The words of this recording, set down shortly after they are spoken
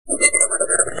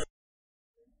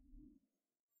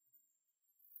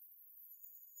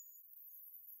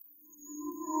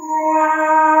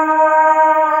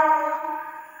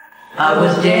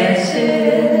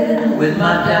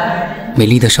美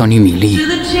丽的少女米莉，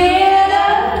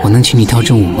我能请你跳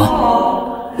支舞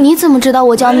吗？你怎么知道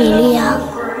我叫米莉啊？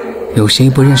有谁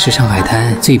不认识上海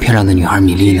滩最漂亮的女孩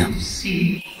米莉呢？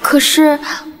可是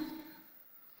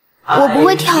我不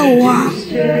会跳舞啊。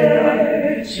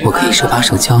我可以手把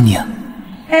手教你啊。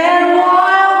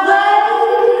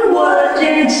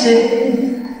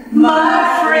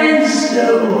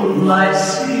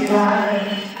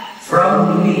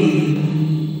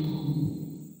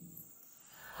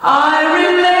I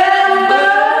remember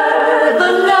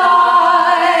the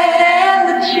night and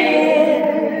the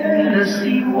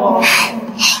Tennessee walk.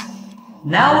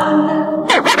 Now and then.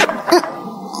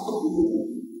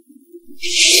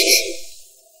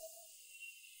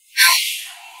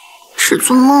 是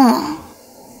做梦。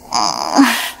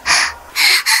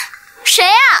谁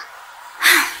呀？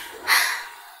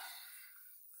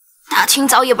大清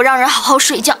早也不让人好好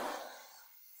睡觉。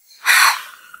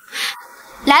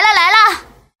来了来了。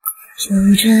就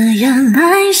这样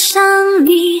爱上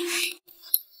你。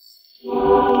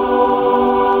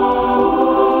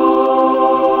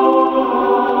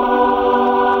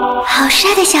好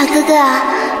帅的小哥哥啊！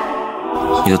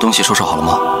你的东西收拾好了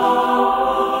吗？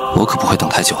我可不会等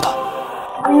太久的。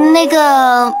那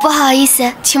个，不好意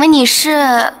思，请问你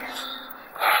是？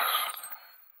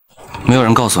没有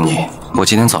人告诉你我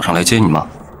今天早上来接你吗？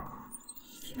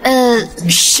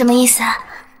什么意思啊？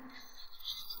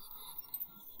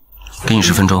给你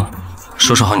10分钟，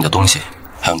收拾好你的东西，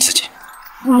还有你自己。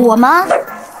我吗？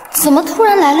怎么突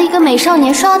然来了一个美少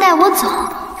年说要带我走？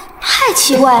太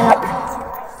奇怪了，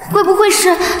会不会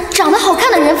是长得好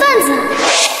看的人贩子？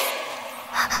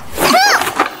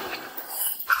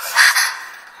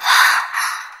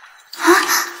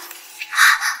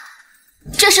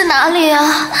这是哪里啊？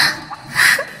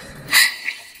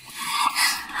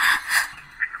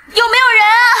有没有人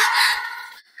啊？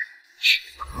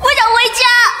我想回家。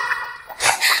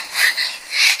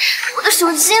我的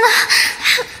手机呢？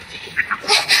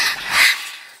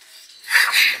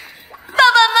爸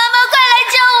爸妈妈，快来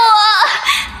救我！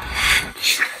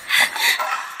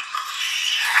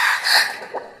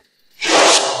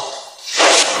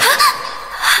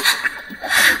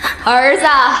儿子，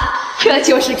这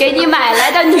就是给你买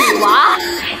来的女娃，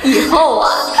以后啊，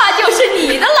她就是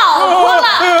你的老婆了。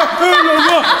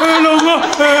老婆，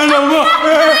不要这么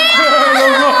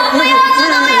恶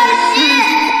心！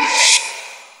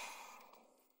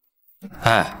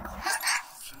哎，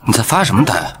你在发什么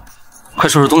呆？快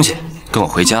收拾东西，跟我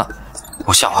回家。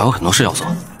我下午还有很多事要做。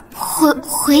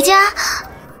回家？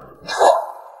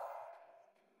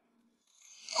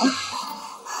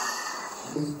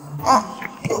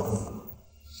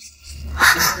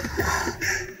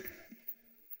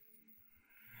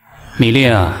米莉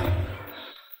啊，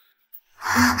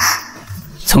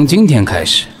从今天开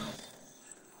始，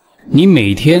你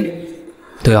每天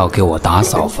都要给我打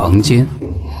扫房间。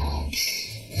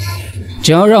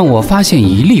只要让我发现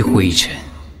一粒灰尘，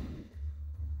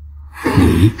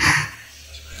你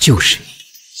就是你，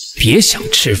别想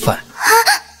吃饭。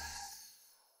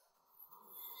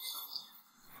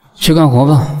去干活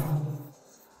吧。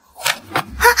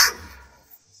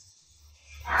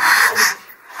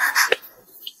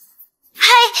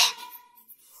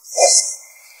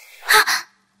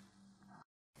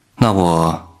那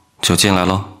我就进来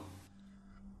喽。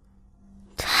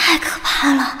太可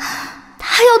怕了，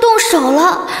他要动手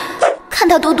了！看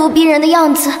他咄咄逼人的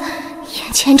样子，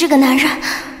眼前这个男人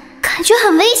感觉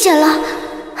很危险了。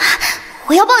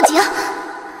我要报警！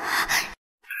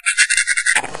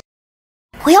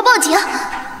我要报警！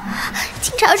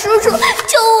警察叔叔，救我呀！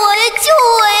救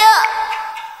我呀！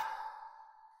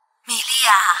米莉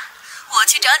呀，我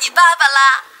去找你爸爸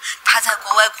啦。他在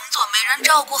国外工作，没人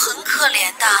照顾，很可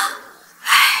怜的。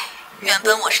唉，原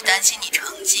本我是担心你成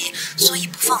绩，所以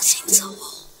不放心走。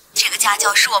这个家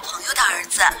教是我朋友的儿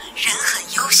子，人很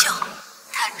优秀。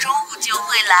他中午就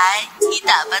会来，你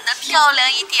打扮得漂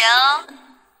亮一点哦。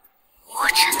我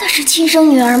真的是亲生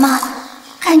女儿吗？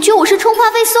感觉我是充话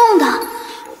费送的。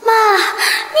妈，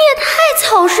你也太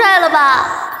草率了吧！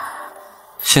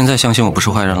现在相信我不是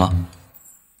坏人了？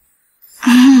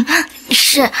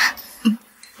是。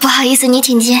不好意思，你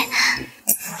请进。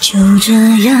就这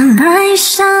样爱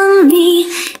上你。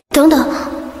等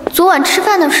等，昨晚吃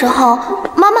饭的时候，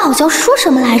妈妈好像说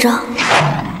什么来着？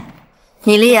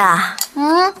米莉啊，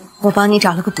我帮你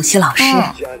找了个补习老师，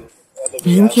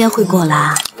明天会过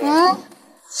来。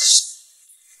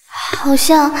好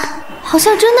像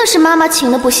真的是妈妈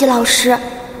请的补习老师。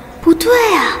不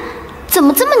对啊，怎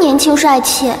么这么年轻帅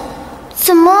气？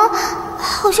怎么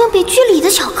好像比剧里的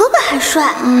小哥哥还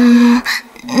帅？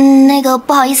那个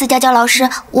不好意思，家教老师，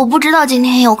我不知道今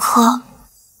天有课。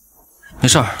没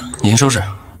事儿，你先收拾，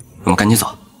我们赶紧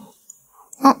走。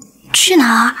去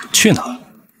哪儿？去哪儿？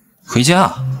回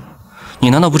家。你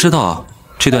难道不知道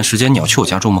这段时间你要去我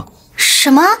家住吗？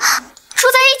什么？住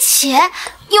在一起？有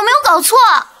没有搞错？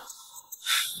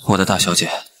我的大小姐，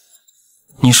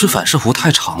你是反射弧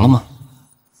太长了吗？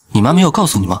你妈没有告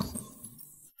诉你吗？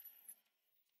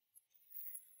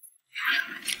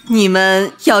你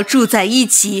们要住在一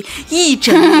起1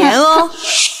整年哦。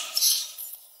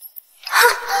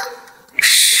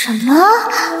什么？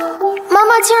妈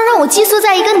妈竟然让我寄宿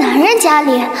在一个男人家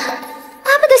里，妈妈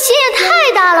的心也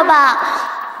太大了吧！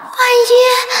万一……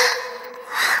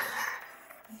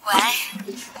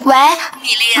喂，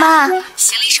米粒，妈，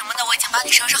行李什么的我已经帮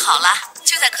你收拾好了，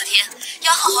就在客厅，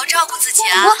要好好照顾自己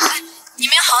啊！你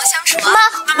们要好好相处啊！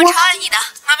妈妈超爱你的，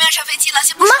妈妈要上飞机了，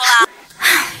先不说了。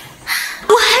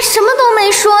我还什么都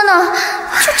没说呢，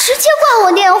就直接挂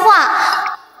我电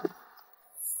话。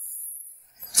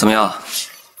怎么样？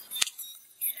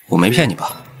我没骗你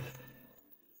吧？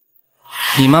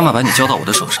你妈妈把你交到我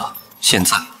的手上，现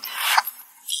在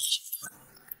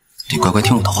得乖乖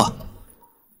听我的话。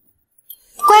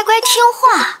乖乖听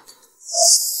话。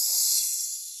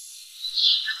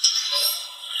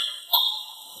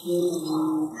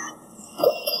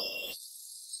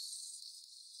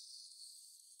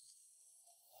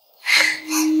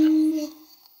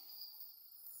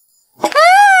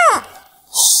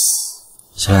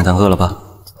小脸蛋饿了吧？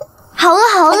好饿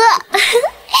好饿。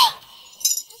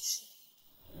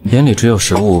眼里只有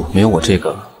食物，没有我这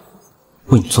个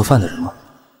为你做饭的人吗？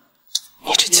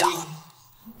你这家伙！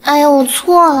哎呀，我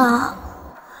错了。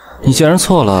你既然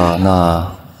错了，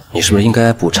那你是不是应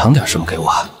该补偿点什么给我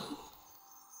啊？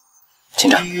进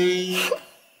这儿。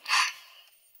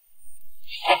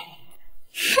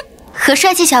和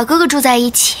帅气小哥哥住在一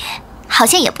起，好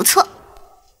像也不错。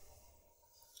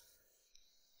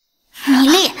米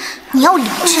粒，你要理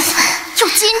智，要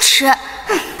坚持，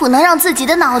不能让自己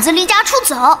的脑子离家出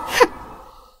走。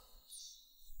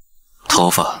头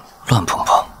发乱蓬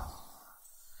蓬，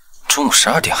中午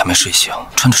12点还没睡醒，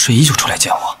穿着睡衣就出来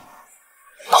见我，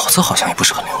脑子好像也不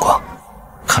是很灵光，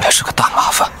看来是个大麻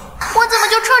烦。我怎么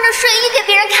就穿着睡衣给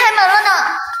别人开门了呢？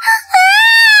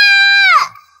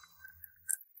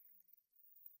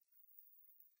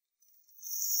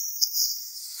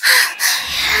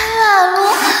来路，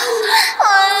哎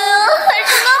呀，还是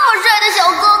那么帅的小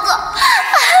哥哥，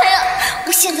哎呀，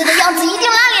我现在的样子一定邋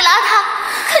里邋遢，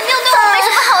肯定对我没什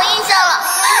么好印象了。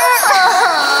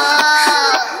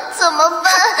怎么办？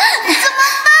怎么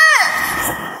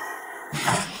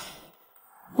办？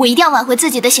我一定要挽回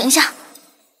自己的形象。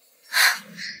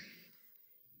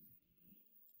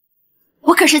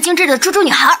我可是精致的猪猪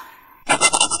女孩。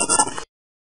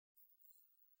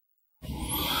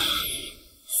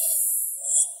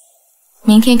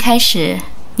明天开始，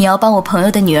你要帮我朋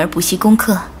友的女儿补习功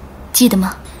课，记得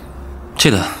吗？记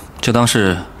得，就当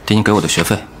是抵你给我的学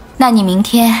费。那你明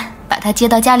天把她接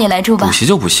到家里来住吧。补习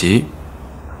就补习，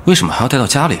为什么还要带到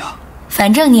家里啊？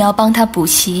反正你要帮她补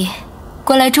习，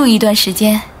过来住一段时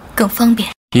间更方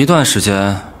便。一段时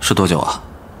间是多久啊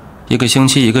？1个星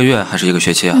期、1个月还是1个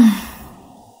学期啊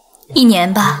？1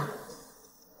年吧。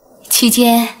期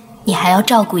间你还要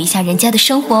照顾一下人家的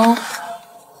生活哦。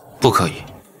不可以。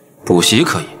补习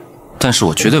可以，但是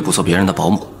我绝对不做别人的保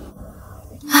姆。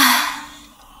唉，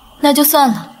那就算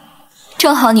了。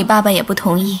正好你爸爸也不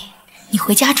同意，你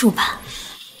回家住吧，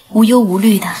无忧无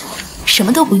虑的，什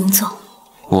么都不用做。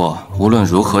我无论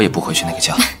如何也不回去那个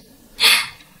家。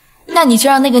那你就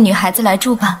让那个女孩子来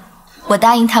住吧，我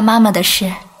答应她妈妈的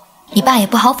事，你爸也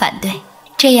不好反对，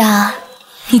这样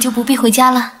你就不必回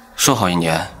家了。说好1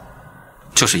年，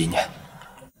就是1年，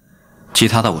其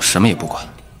他的我什么也不管。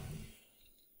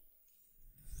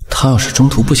他要是中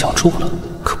途不想住了，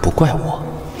可不怪我。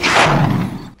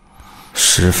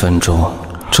10分钟，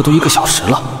这都1个小时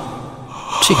了，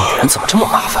这个女人怎么这么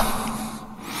麻烦？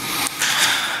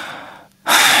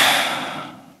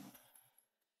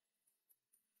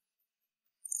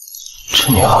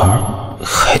这女孩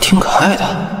还挺可爱的。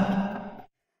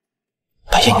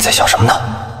半夜你在想什么呢？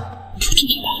就这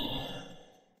么吧。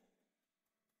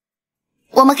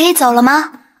我们可以走了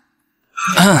吗？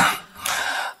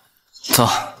走。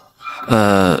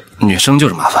女生就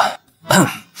是麻烦。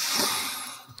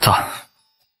走。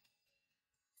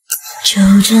就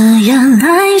这样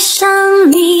爱上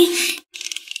你。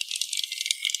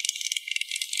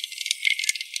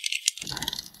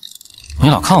你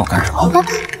老看我干什么？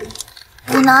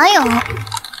我哪有？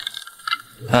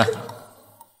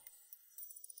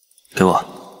给我。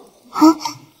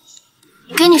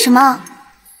给你什么？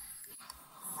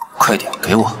快点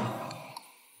给我。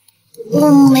我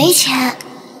没钱。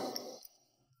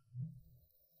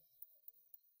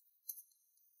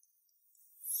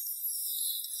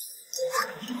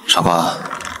傻瓜，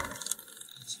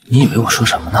你以为我说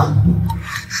什么呢？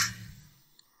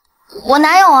我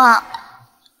哪有啊？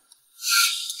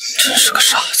真是个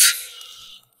傻子。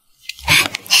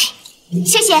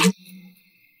谢谢。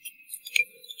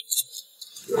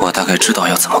我大概知道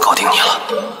要怎么搞定你了。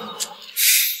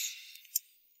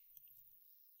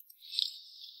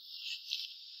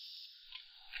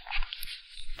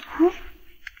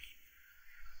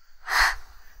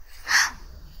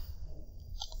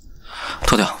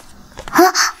脱掉。啊！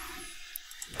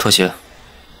拖鞋，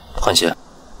换鞋。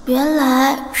原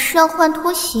来是要换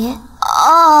拖鞋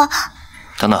哦。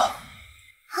等等。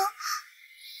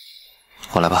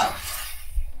我来吧。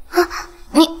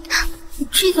你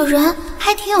这个人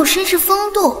还挺有绅士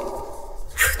风度，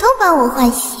主动帮我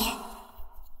换鞋。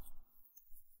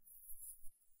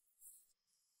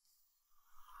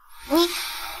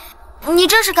你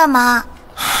这是干嘛？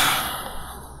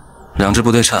两只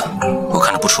不对称，我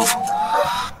看着不舒服。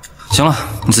行了，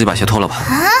你自己把鞋脱了吧。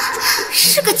啊，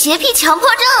是个洁癖强迫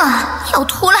症啊！要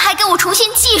脱了还给我重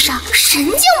新系上，神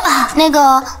经吧？那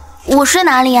个，我睡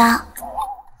哪里啊？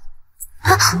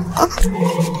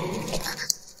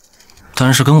当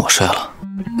然是跟我睡了。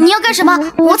你要干什么？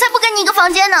我才不跟你一个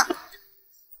房间呢！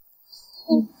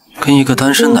跟一个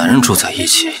单身男人住在一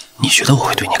起，你觉得我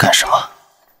会对你干什么？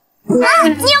你要干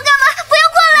嘛？不要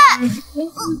过来！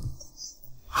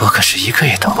我可是一个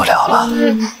也等不了了，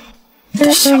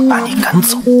想把你赶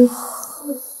走。放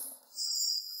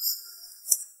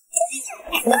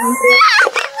开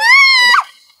我！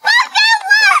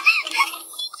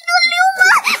流氓！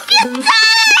变态！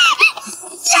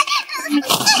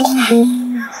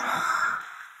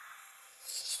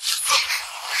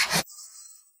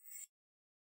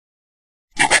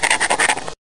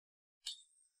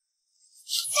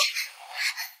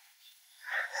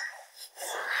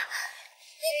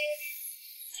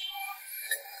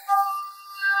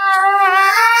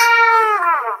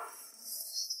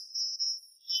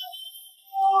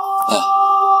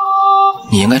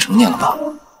你应该成年了吧？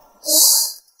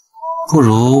不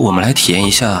如我们来体验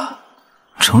一下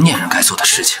成年人该做的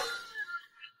事情，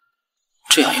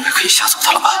这样应该可以吓走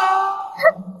他了吧？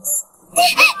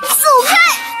走开！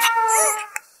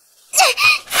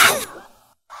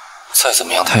再怎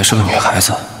么样，她也是个女孩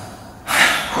子，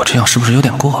我这样是不是有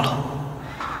点过了？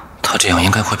她这样应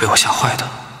该会被我吓坏的。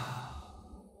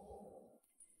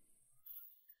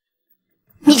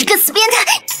你这个死变态！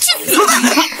去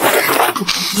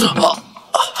死吧！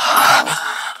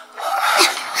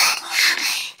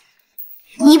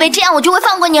你以为这样我就会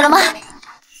放过你了吗？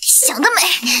想得美！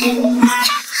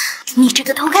你这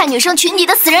个偷看女生群体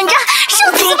的死人渣，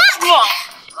受死吧！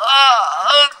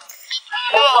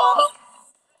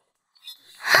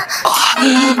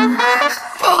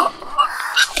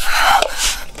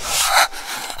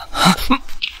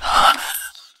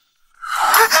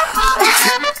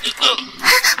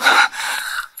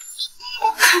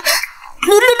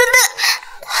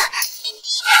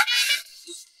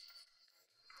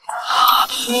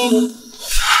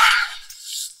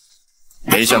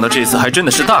没想到这次还真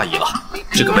的是大意了，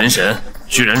这个门神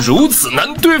居然如此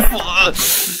难对付。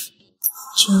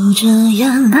就这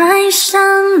样爱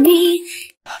上你。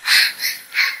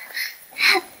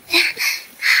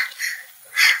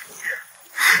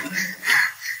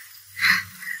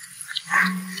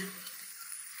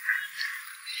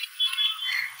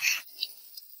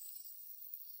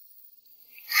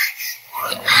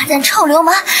大胆臭流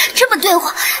氓，这么对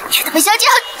我，觉得被小姐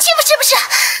好欺负是不是？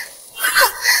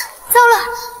糟了，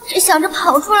只想着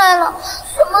跑出来了，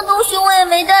什么东西我也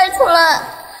没带出来。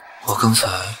我刚才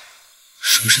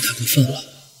是不是太过分了？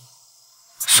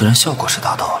虽然效果是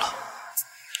达到了，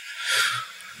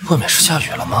外面是下雨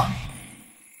了吗？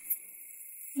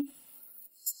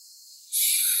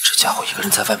这家伙一个人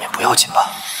在外面不要紧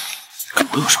吧？跟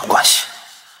我有什么关系？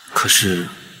可是，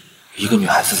一个女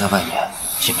孩子在外面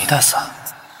也没带伞，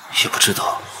也不知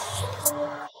道。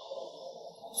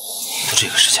都这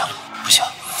个时间了，不行，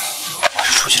还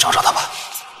是出去找找她吧。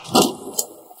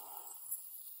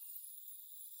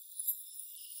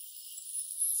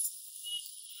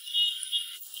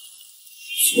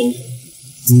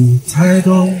你太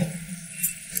懂，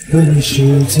问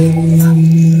世间男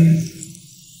女，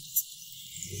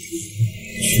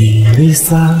去离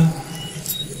散，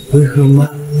为何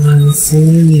漫漫思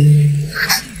念？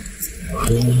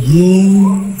回忆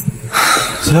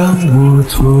将我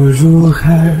拖入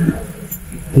海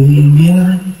里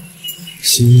面，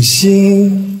星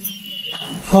星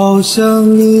好像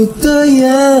你的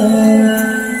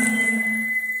眼。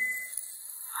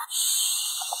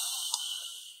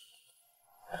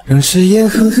让誓言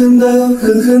狠狠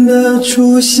地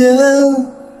出现，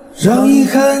让遗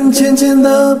憾渐渐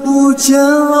地不见。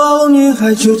哦，女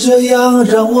孩就这样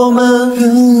让我们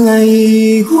更爱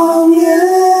一光年，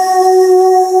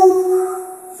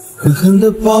狠狠地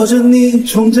抱着你，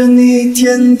宠着你，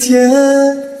天天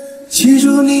记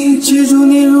住你，记住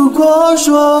你。如果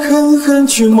说狠狠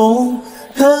去梦，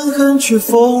狠狠去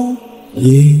疯，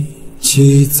一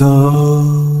起走。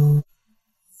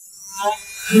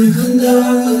狠狠地，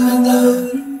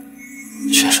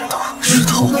全身都湿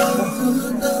透了。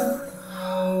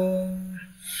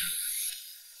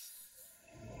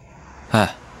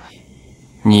哎，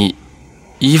你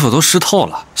衣服都湿透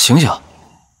了，醒醒！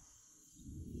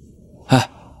哎，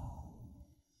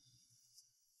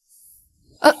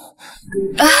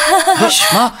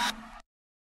什么？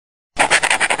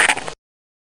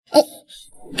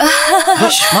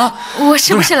什么？我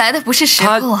是不是来的不是时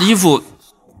候啊？他衣服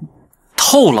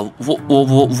透了，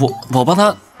我帮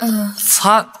他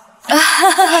擦。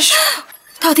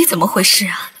到底怎么回事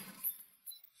啊？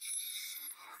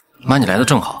妈，你来的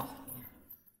正好。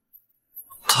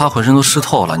他浑身都湿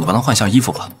透了，你帮他换下衣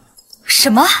服吧。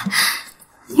什么？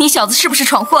你小子是不是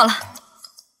闯祸了？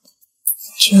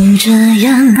就这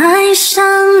样爱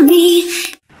上你。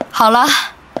好了，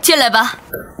进来吧。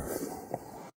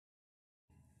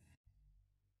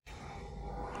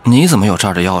你怎么有这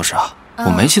儿的钥匙啊？我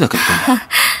没记得给过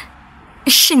你。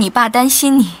是你爸担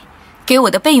心你，给我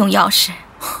的备用钥匙。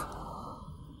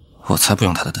我才不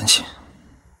用他的担心。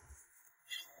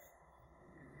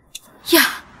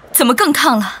呀，怎么更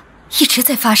烫了？一直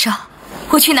在发烧。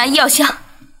我去拿医药箱。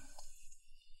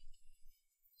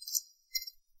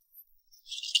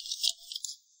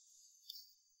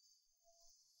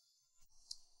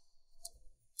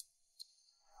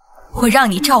我让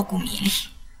你照顾米粒，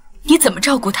你怎么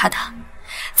照顾她的？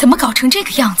怎么搞成这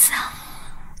个样子啊？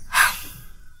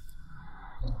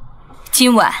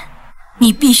今晚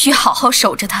你必须好好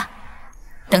守着她，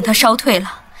等她烧退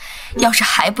了，要是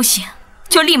还不行，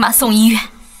就立马送医院。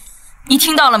你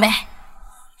听到了没？对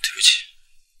不起。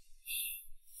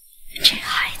这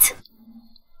孩子。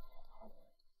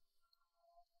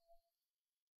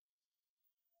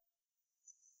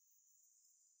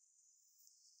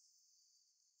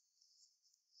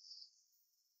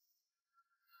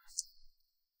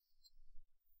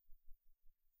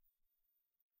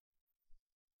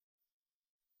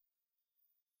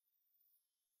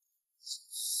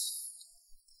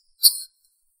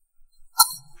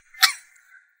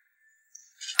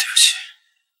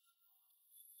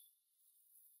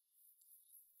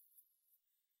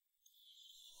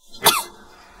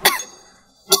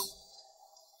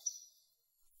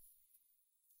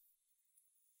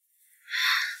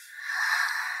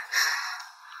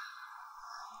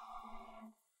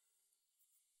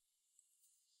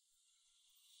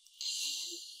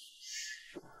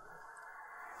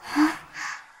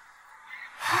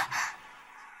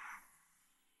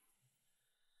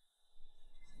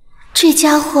这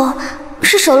家伙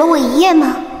是守了我一夜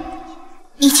吗？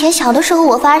以前小的时候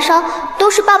我发烧，都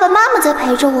是爸爸妈妈在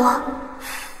陪着我。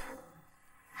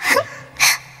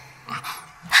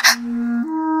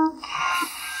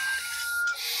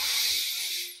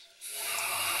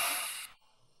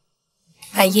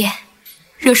百叶，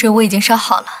热水我已经烧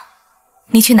好了，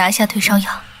你去拿一下退烧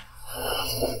药。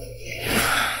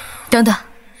等等，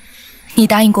你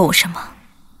答应过我什么？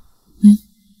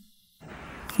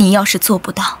你要是做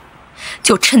不到，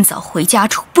就趁早回家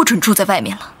住，不准住在外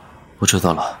面了。我知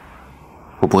道了，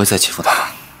我不会再欺负他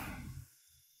了。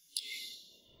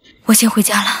我先回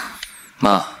家了。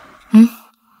妈，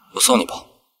我送你吧。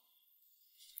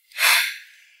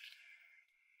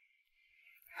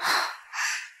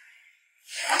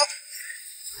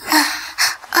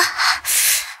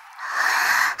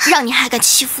让你还敢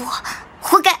欺负我，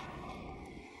活该！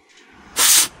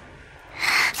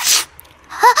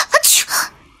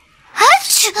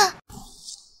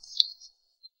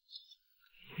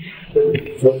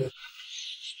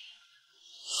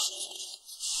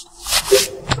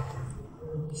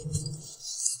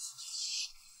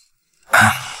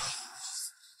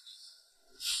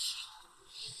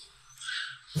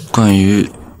关于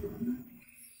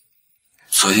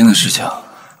昨天的事情，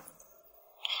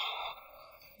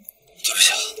对不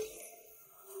起啊。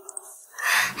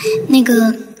那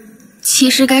个，其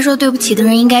实该说对不起的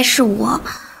人应该是我，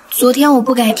昨天我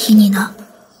不该提你的。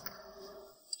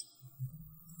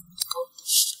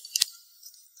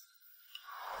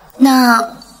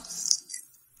那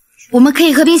我们可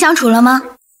以和平相处了吗？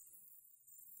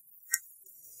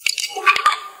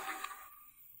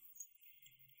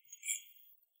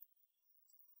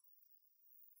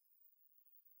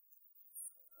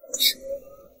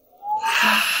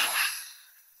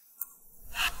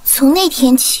从那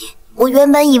天起，我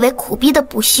原本以为苦逼的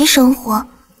补习生活，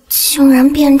竟然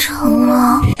变成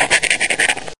了……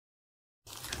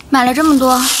买了这么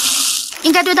多，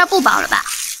应该对他不薄了吧？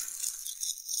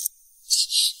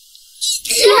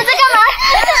你们在干嘛？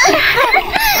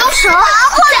动手！在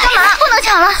干嘛？不能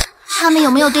抢了！他们有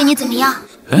没有对你怎么样？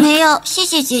没有，谢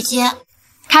谢姐姐。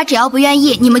他只要不愿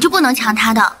意，你们就不能抢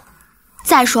他的。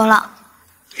再说了，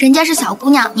人家是小姑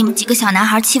娘，你们几个小男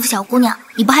孩欺负小姑娘，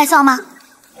你不害臊吗？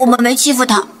我们没欺负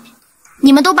她。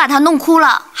你们都把她弄哭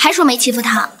了，还说没欺负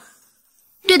她？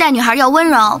对待女孩要温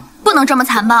柔，不能这么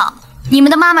残暴。你们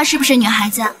的妈妈是不是女孩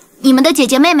子？你们的姐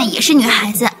姐妹妹也是女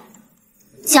孩子，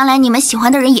将来你们喜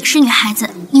欢的人也是女孩子，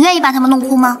你愿意把她们弄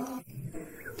哭吗？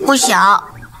不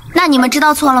想。那你们知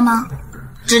道错了吗？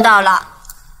知道了。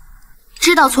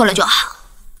知道错了就好，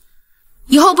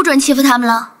以后不准欺负她们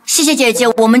了。谢谢姐姐，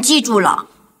我们记住了。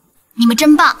你们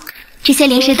真棒，这些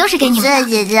零食都是给你们的。谢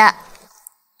谢姐姐。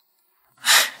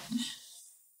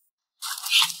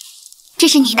这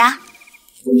是你的，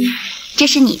这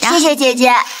是你的，谢谢姐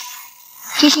姐。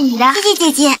这是你的，谢谢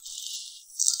姐姐。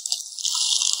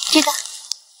这个，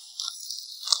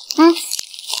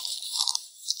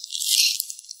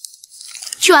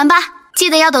去玩吧，记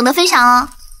得要懂得分享哦。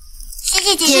谢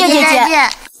谢姐姐，姐姐。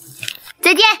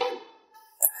再见。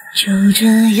就这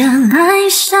样爱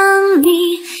上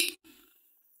你，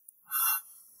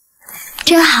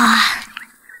真好啊。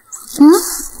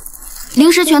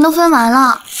零食全都分完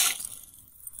了，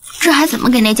这还怎么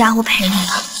给那家伙赔礼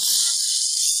啊？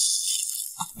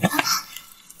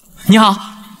你好。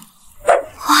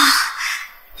哇，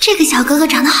这个小哥哥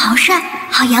长得好帅，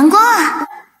好阳光啊！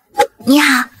你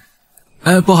好。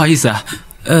不好意思，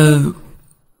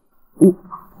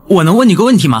我能问你个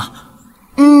问题吗？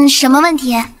什么问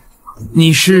题？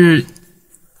你是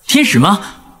天使吗？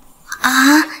啊，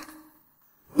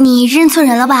你认错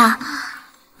人了吧？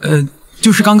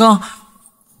就是刚刚，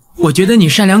我觉得你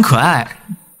善良可爱，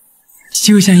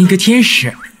就像一个天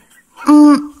使。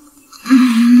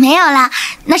没有啦，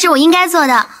那是我应该做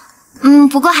的。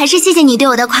不过还是谢谢你对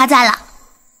我的夸赞了。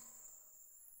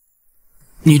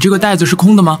你这个袋子是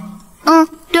空的吗？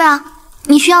对啊，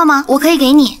你需要吗？我可以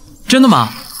给你。真的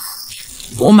吗？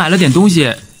我买了点东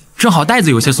西，正好袋子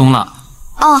有些松了。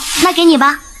哦，那给你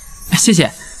吧。谢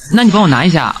谢，那你帮我拿一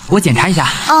下，我检查一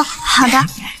下。哦，好的。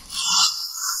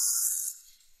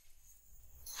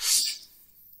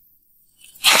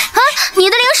你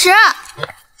的零食。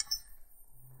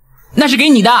那是给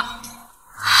你的。啊？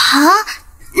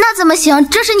那怎么行？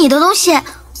这是你的东西，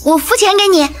我付钱给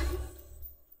你。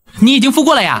你已经付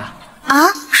过了呀？啊？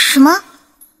什么？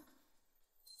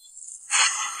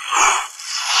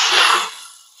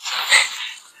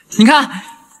你看，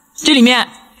这里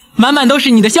面满满都是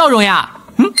你的笑容呀。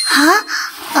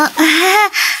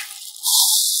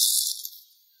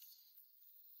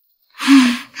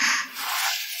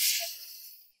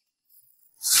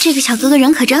这个小哥哥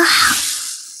人可真好。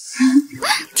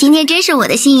今天真是我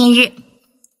的幸运日。再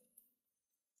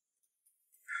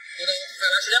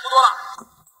来，时间不多了。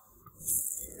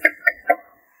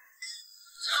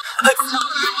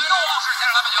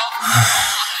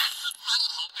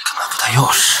干嘛不带钥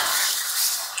匙？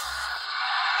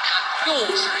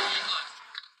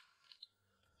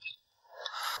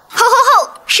吼吼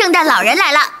吼！圣诞老人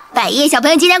来了，百叶小朋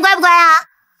友今天乖不乖啊？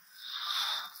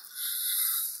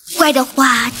乖的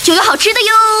话就有好吃的哟。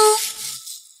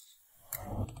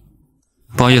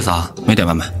不好意思啊，没点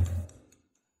外卖。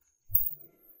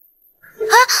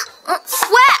喂，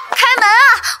开门啊！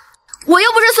我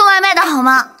又不是送外卖的好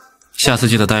吗？下次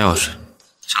记得带钥匙。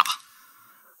下了吧。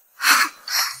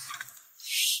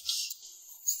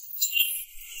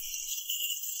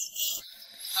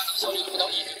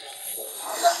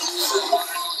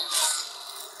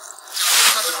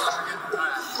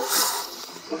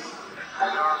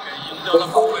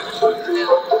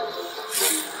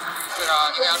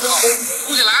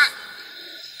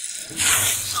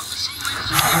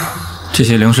这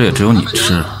些零食也只有你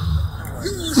吃。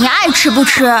你爱吃不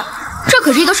吃？这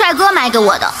可是一个帅哥买给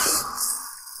我的。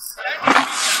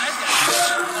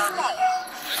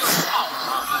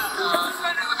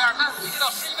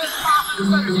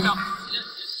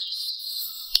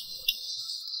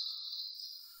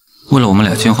为了我们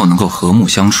俩今后能够和睦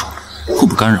相处，互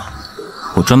不干扰，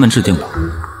我专门制定了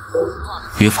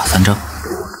约法3章。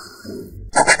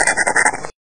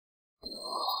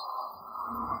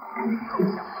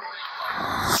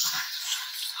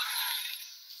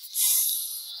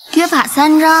约法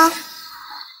3章。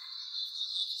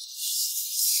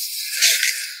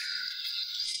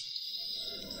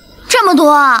这么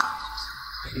多啊！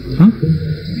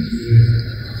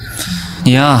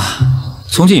你呀，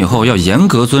从今以后要严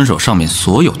格遵守上面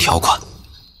所有条款。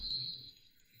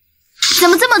怎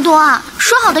么这么多啊？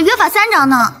说好的约法3章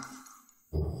呢？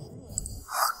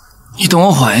你等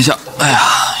我缓一下。哎呀，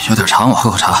有点长，我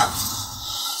喝口茶。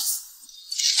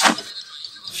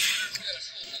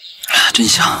真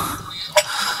香。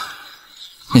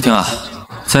你听啊，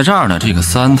在这儿呢，这个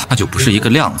3它就不是一个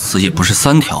量词，也不是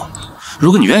3条。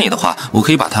如果你愿意的话，我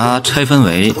可以把它拆分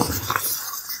为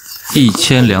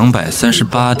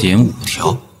1238.5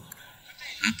条。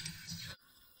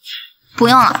不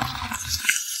用了。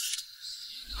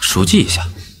熟记一下。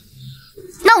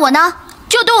那我呢？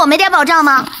就对我没点保障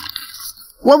吗？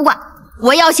我不管，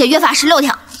我要写约法16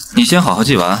条。你先好好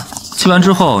记完，记完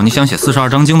之后，你想写42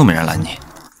章经都没人拦你。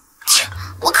切，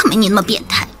我可没你那么变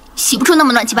态，写不出那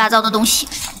么乱七八糟的东西。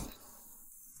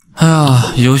哎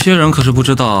呀，有些人可是不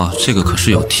知道，这个可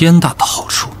是有天大的好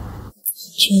处。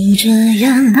就这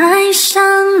样爱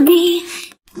上你。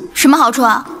什么好处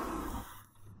啊？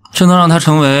这能让他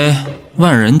成为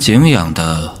万人敬仰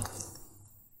的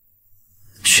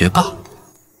学霸。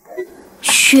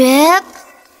学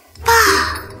霸？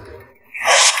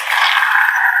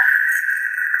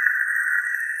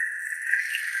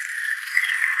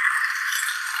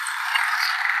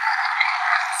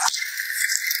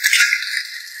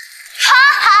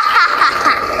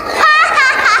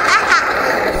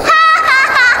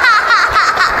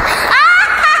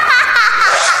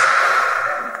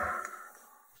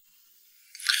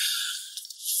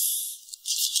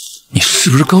你是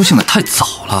不是高兴的太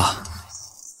早了？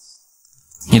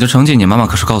你的成绩你妈妈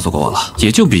可是告诉过我了，也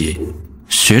就比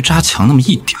学渣强那么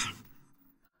一点。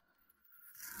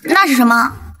那是什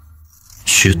么？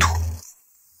学徒。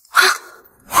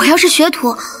我要是学徒，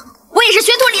我也是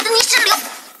学徒里的泥石流。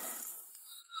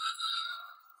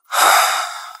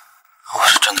我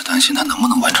是真的担心他能不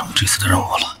能完成这次的任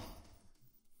务了。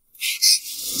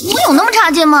我有那么差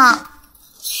劲吗？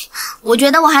我觉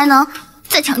得我还能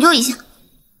再抢救一下。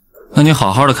那你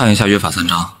好好的看一下约法3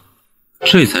章，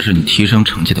这才是你提升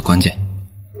成绩的关键。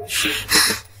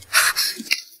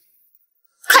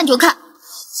看就看。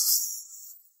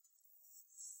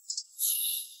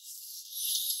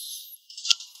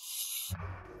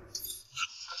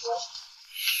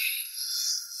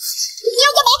你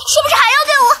要干嘛？是不是还要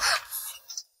对我？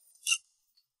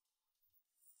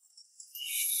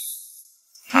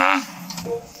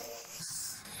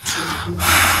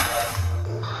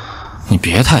你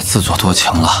别太自作多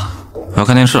情了，我要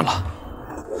看电视了。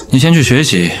你先去学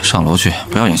习，上楼去，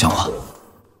不要影响我。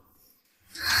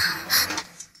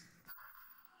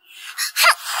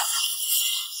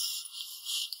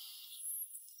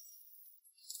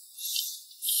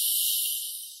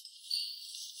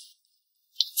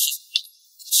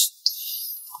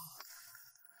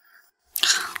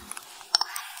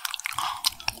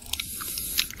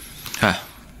哎，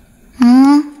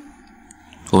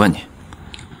我问你，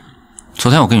昨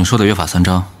天我跟你说的约法3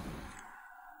章，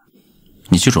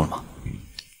你记住了吗？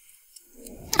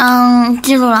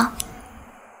记住了。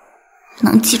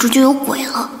能记住就有鬼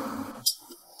了。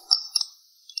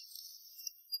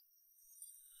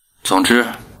总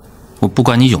之，我不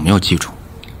管你有没有记住，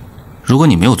如果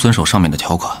你没有遵守上面的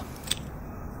条款，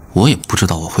我也不知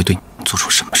道我会对你做出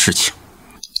什么事情。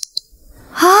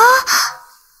啊！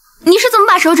你是怎么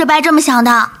把手指掰这么响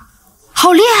的？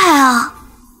好厉害啊！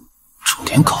重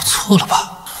点搞错了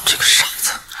吧，这个傻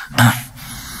子。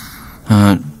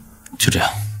就这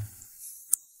样。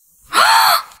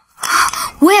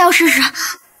我也要试试。疼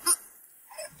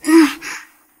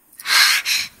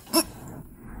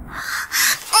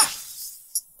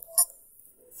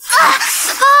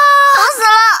死了！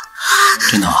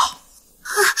真的啊？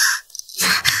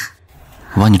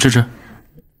我帮你治治。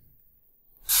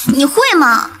你会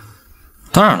吗？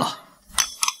当然了。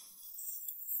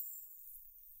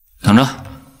等着，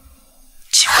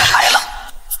机会来了。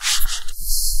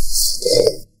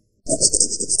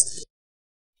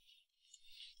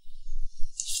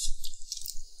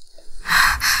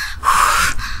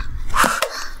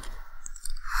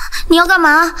你要干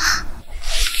嘛？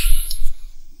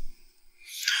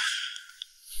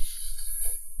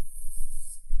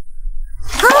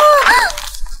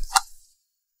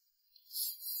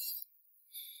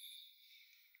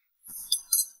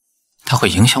它会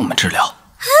影响我们治疗。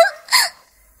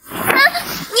你要干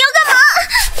嘛？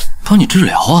帮你治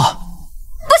疗啊！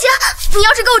不行，你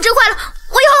要是给我治坏了，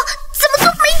我以后怎么做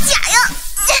美甲呀？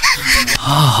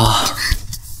啊，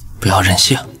不要任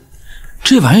性，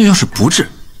这玩意儿要是不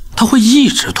治，它会一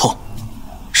直痛，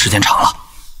时间长了，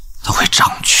它会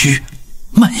长蛆，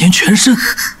蔓延全身，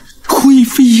灰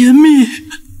飞烟灭。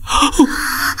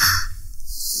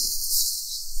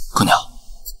姑娘，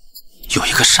有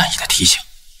一个善意的提醒，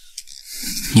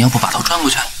你要不把头转过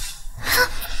去，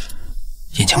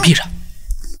眼睛闭着。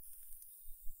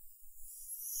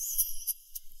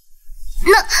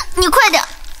那你快点。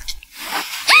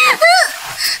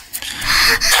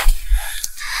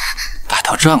把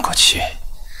头转过去，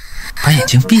把眼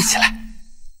睛闭起来。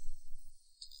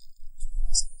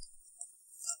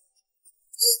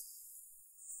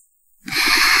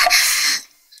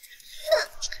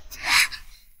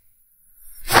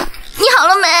你好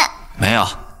了没？没有。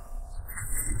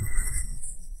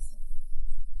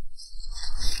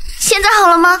现在好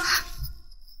了吗？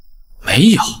没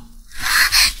有。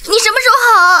你什么时候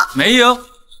好？没有。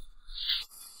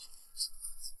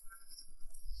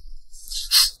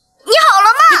你好了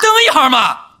吗？你等一会儿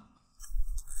嘛。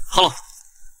好了。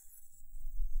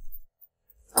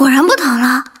果然不疼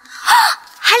了，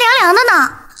还凉凉的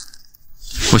呢。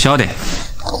我晓得。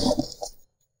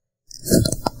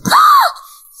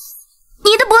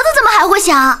你的脖子怎么还会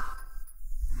响？啊，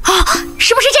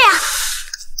是不是这样？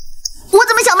我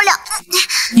怎么想不了？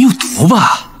你有毒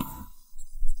吧？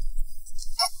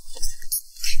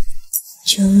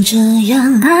就这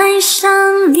样爱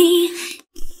上你。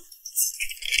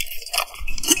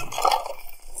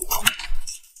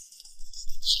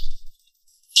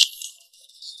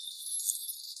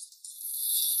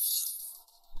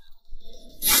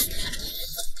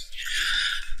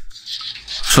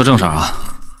说正事儿啊，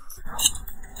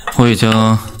我已经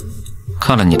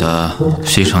看了你的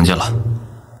学习成绩了，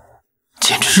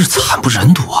简直是惨不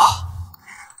忍睹啊！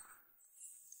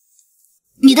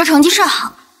你的成绩是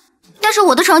好，但是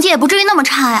我的成绩也不至于那么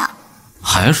差呀。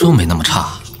还说没那么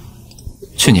差？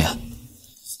去年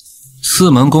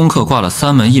4门功课挂了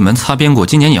3门，1门擦边过，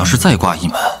今年你要是再挂1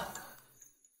门，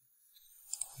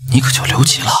你可就留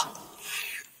级了。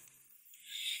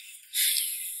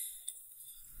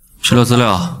这摞资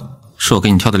料是我给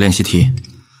你挑的练习题，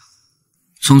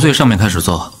从最上面开始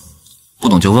做，不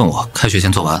懂就问我，开学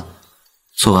前做完，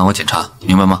做完我检查，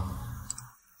明白吗？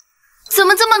怎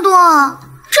么这么多啊？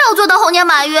这要做到猴年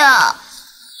马月？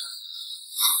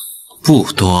不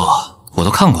多，我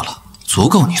都看过了，足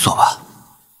够你做完，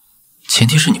前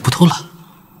提是你不偷懒。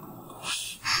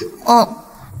哦，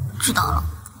知道了，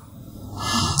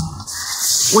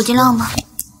我尽量吧。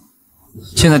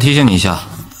现在提醒你一下，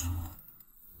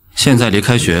现在离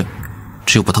开学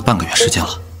只有不到半个月时间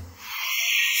了。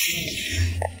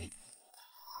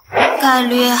概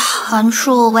率函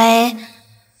数为，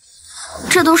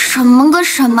这都什么跟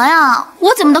什么呀？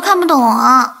我怎么都看不懂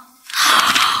啊！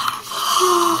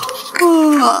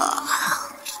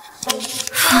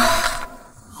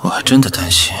我还真的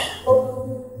担心，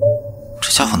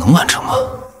这家伙能完成吗？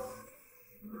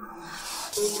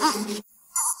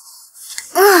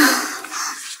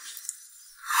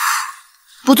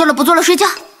不做了，不做了，睡觉。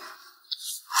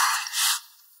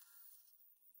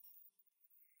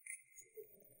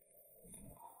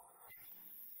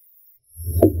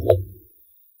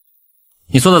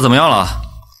你做的怎么样了？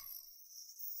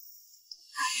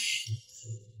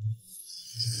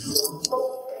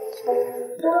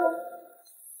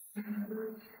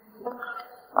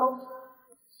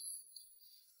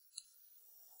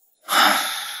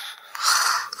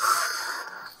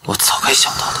我早该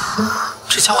想到的，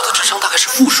这家伙的智商大概是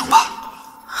负数吧？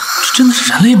这真的是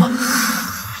人类吗？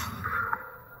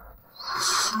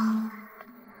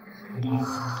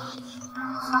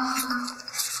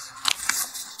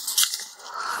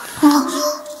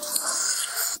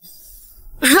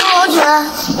让我起来。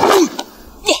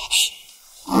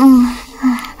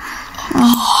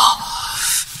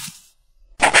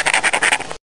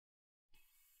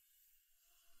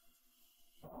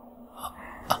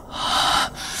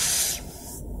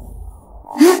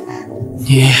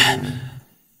你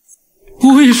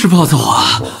我也是暴走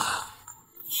啊！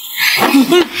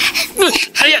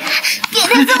哎呀，别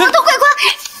再这么偷窥狂，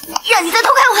让你再偷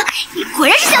看我，你果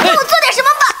然是想对我做点什么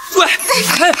吧？喂，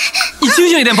哎，你清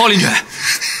醒一点，暴力女！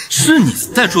是你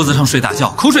在桌子上睡大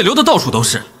觉，口水流的到处都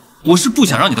是。我是不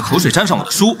想让你的口水沾上我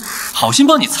的书，好心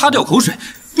帮你擦掉口水，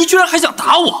你居然还想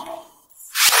打我！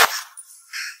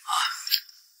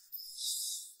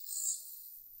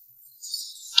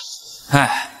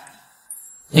哎，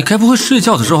你该不会睡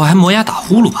觉的时候还磨牙打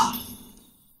呼噜吧？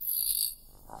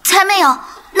才没有，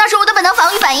那是我的本能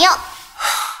防御反应。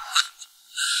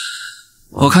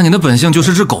我看你的本性就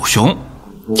是只狗熊。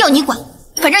要你管，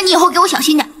反正你以后给我小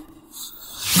心点。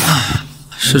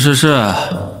是是是，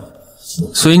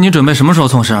所以你准备什么时候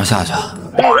从我身上下去啊？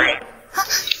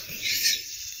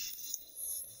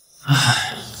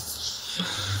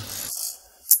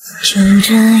就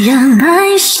这样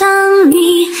爱上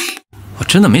你。我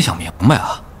真的没想明白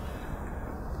啊，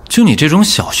就你这种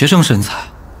小学生身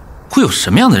材，会有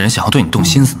什么样的人想要对你动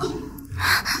心思呢？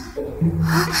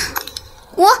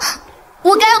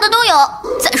我该有的都有。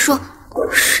再说，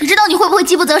谁知道你会不会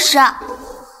饥不择食啊？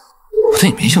我对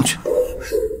你没兴趣。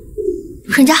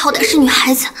人家好歹是女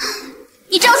孩子，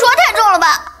你这样说太重了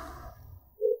吧？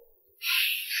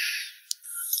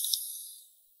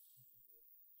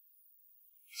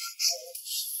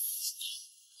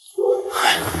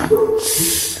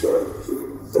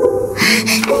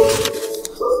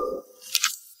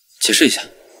解释一下，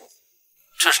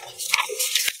这是什么？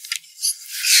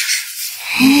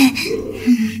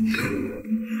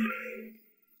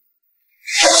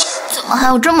怎么还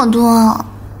有这么多？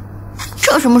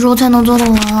这什么时候才能做得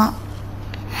完？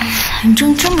反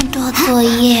正这么多作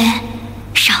业，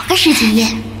少个10几页，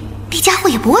李佳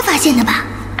慧也不会发现的吧？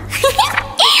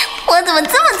我怎么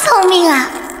这么聪明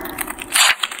啊？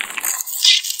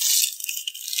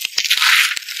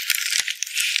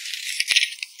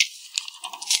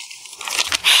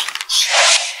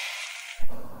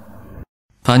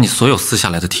把你所有撕下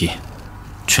来的题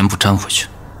全部粘回去。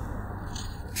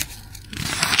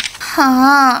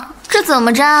啊，这怎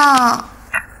么粘啊？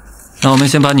那我们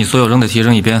先把你所有扔的题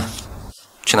扔一边，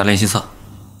去拿练习册。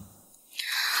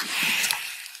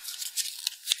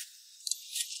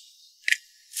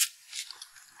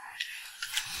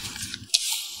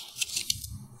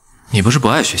你不是不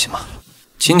爱学习吗？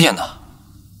今天呢，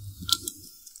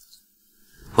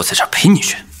我在这儿陪你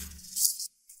学。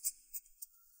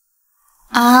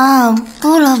啊，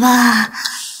不了吧？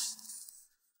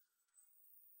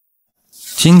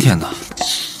今天呢，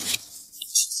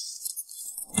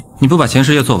你不把前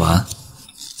10页做完，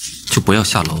就不要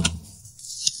下楼。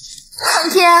苍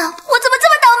天，我怎么这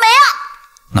么倒霉啊？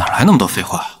哪来那么多废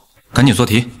话？赶紧做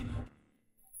题。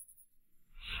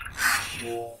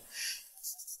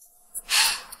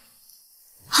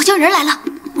好像有人来了，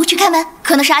我去开门，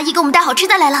可能是阿姨给我们带好吃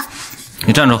的来了。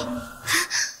你站住！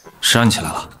谁让你起来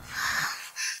了？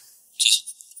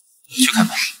去开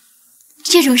门。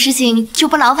这种事情就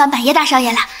不劳烦百叶大少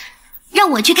爷了，让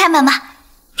我去开门吧。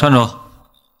站住！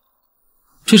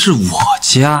这是我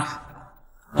家，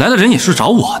来的人也是找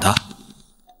我的，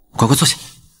乖乖坐下。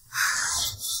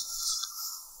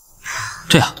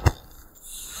这样，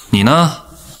你呢，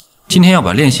今天要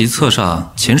把练习册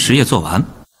上前10页做完，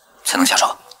才能下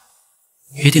手。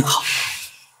约定好。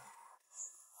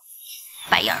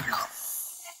白眼狼。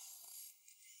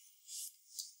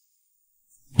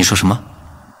你说什么？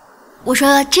我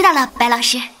说知道了，白老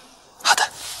师。好的。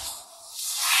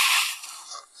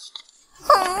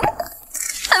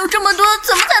还有这么多，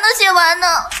怎么才能写完呢？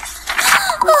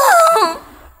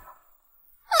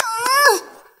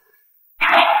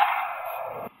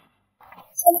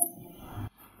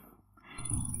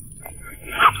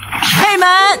开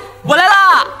门，我来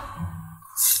啦！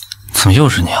怎么又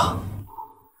是你啊？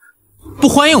不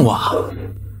欢迎我？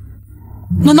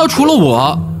难道除了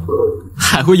我，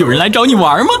还会有人来找你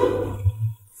玩吗？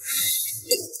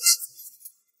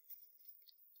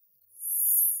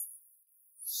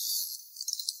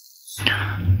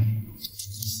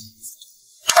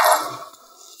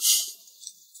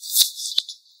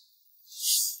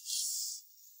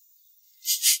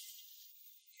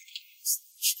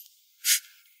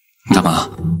你干嘛？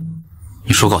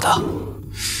你属狗的？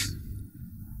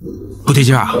不对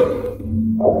劲儿啊！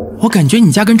我感觉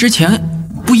你家跟之前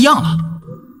不一样了。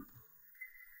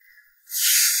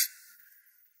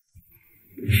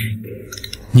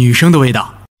女生的味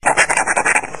道。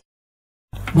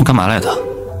你干嘛来的？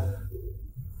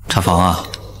查房啊？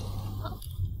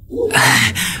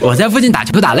我在附近打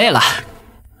球打累了，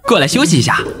过来休息一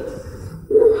下。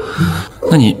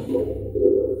那你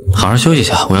好好休息一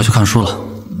下，我要去看书了。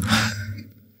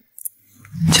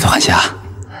记得换鞋啊。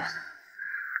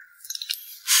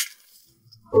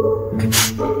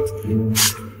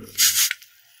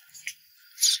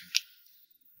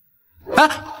啊！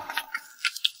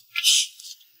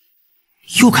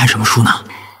又看什么书呢？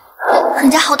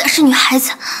人家好歹是女孩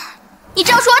子，你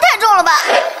这样说太重了吧？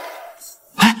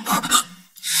哎，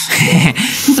嘿嘿，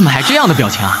你怎么还这样的表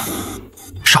情啊？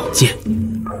少见。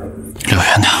离我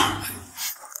远点。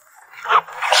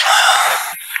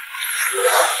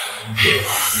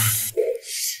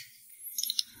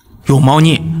有猫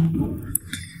腻。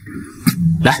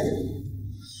来，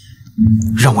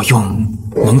让我用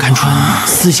能看穿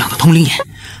思想的通灵眼，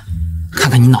看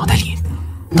看你脑袋里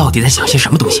到底在想些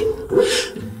什么东西。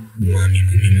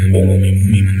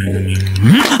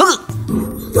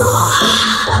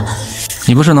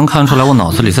你不是能看出来我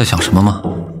脑子里在想什么吗？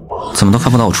怎么都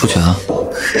看不到我出拳啊？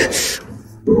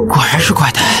果然是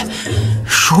怪胎，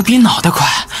手比脑袋快。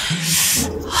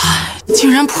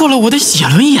竟然破了我的写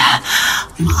轮眼！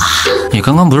你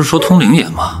刚刚不是说通灵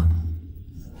眼吗？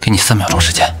给你3秒钟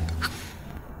时间。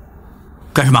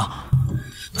干什么？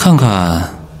看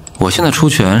看我现在出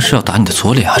拳是要打你的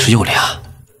左脸还是右脸啊？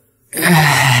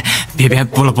哎，别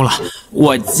不了，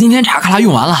我今天查卡拉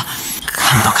用完了，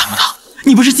看不到。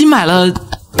你不是新买了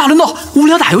大乱斗，无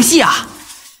聊打游戏啊？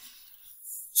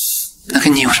那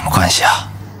跟你有什么关系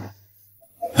啊？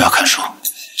我要看书。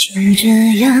就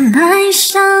这样爱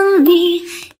上你。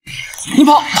你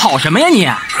跑什么呀你？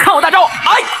看我大招！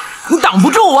哎，你挡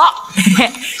不住我！嘿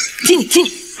嘿，踢你，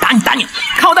打你！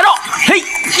看我大招！嘿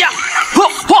呀，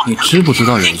嚯！你知不知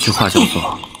道有一句话叫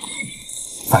做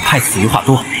“反派死于话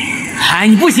多”？哎，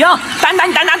你不行，打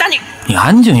你！你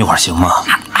安静一会儿行吗？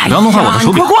不要弄坏我的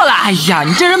手柄。快过来！哎呀，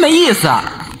你这人没意思。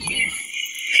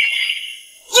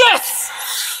Yes！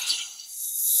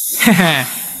 嘿嘿，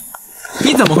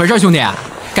你怎么回事，兄弟？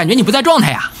感觉你不在状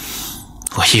态呀？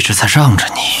我一直在让着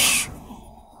你。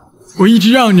我一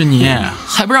直让着你，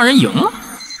还不让人赢？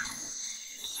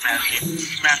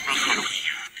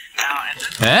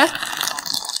哎，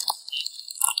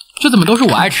这怎么都是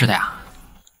我爱吃的呀？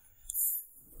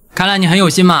看来你很有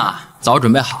心嘛，早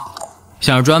准备好，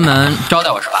想要专门招待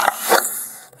我是吧？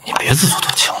你别自作多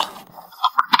情了，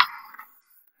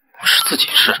我是自己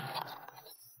是。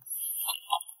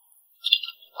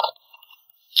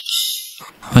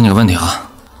问你个问题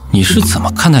啊，你是怎么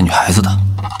看待女孩子的？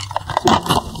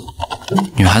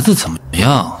女孩子怎么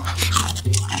样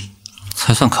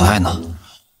才算可爱呢？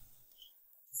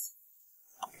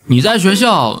你在学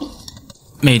校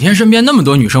每天身边那么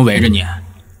多女生围着你，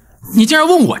你竟然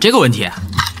问我这个问题？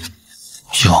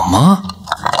有吗？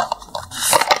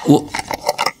我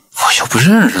又不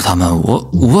认识他们，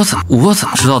我怎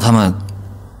么知道他们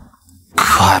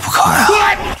可爱不可爱啊？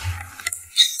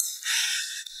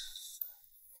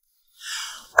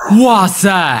哇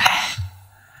塞，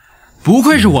不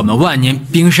愧是我们万年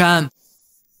冰山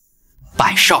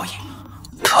百少爷。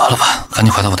得了吧，赶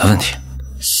紧回答我的问题。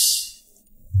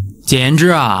简言之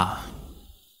啊，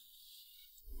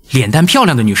脸蛋漂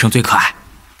亮的女生最可爱。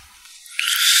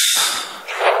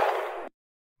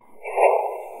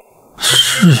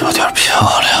是有点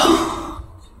漂亮。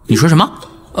你说什么？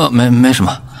没什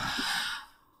么。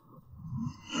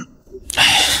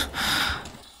哎，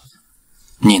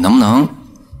你能不能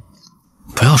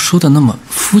不要说的那么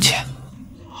肤浅，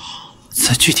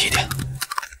再具体一点？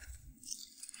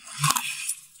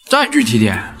再具体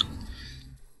点。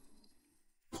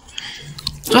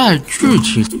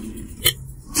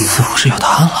你似乎是有答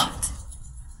案了。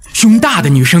胸大的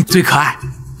女生最可爱。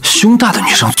胸大的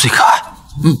女生最可爱。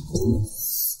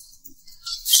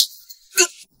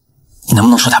你能不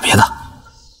能说点别的？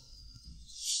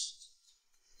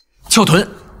翘臀。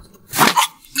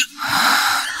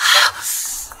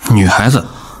女孩子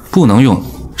不能用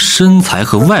身材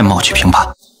和外貌去评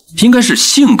判，应该是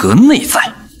性格内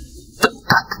在。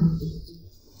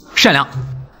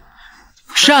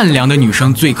善良的女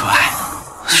生最可爱。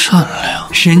善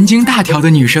良。神经大条的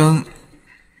女生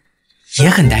也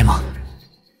很呆萌。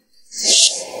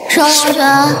双同学，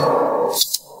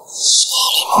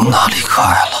李萌哪里可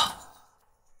爱了？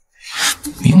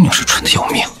明明是蠢的要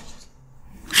命。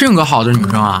性格好的女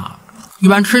生啊，一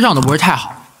般吃相都不会太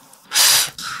好。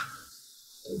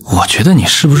我觉得你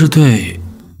是不是对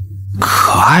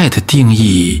可爱的定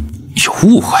义有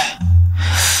误会？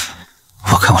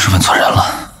我看我是问错人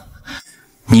了。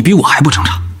你比我还不正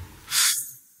常。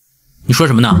你说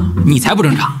什么呢？你才不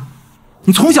正常，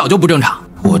你从小就不正常。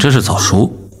我这是早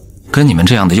熟，跟你们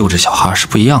这样的幼稚小孩是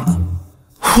不一样的。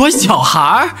我小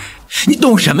孩？你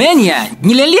懂什么呀你？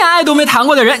你连恋爱都没谈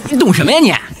过的人，你懂什么呀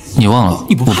你？你忘了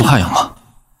我不怕痒吗？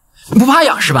你不怕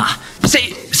痒是吧？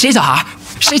谁小孩？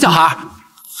谁小孩？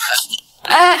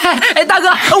哎，大哥，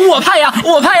我怕痒。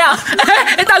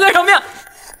哎，大哥饶命！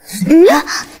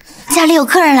家里有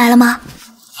客人来了吗？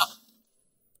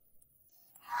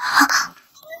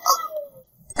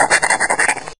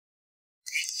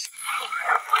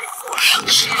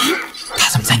他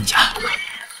怎么在你家？他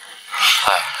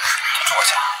住我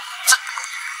家。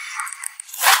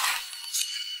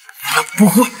不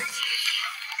会，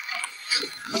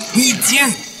已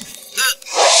经。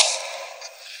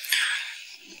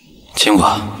金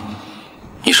果，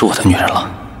你是我的女人了。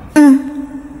你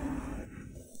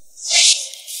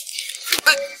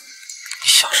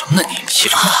想什么呢你？气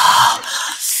什么？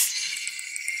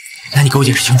那你给我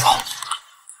解释清楚，你们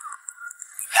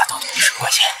俩到底是什么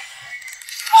关系？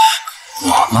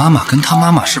我妈妈跟她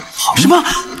妈妈是朋友。什么？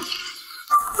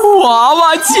娃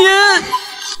娃亲？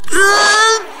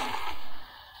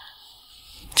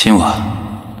金果，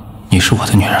你是我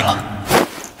的女人了。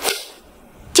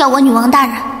叫我女王大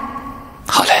人。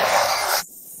好嘞。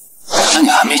看你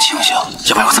还没清醒，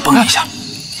要不然我再帮你一下？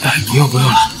哎，不用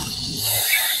了。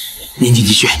您请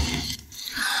继续。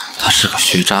他是个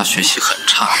学渣，学习很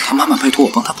差，他妈妈拜托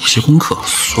我帮他补习功课，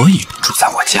所以住在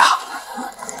我家。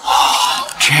哦，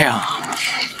这样啊？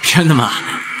真的吗？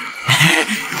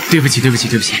对不起。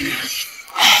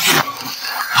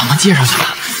帮忙介绍去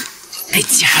吧。哎，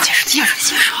介绍。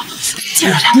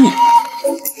不。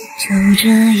就这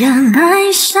样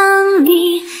爱上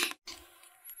你。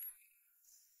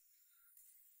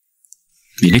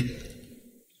米粒。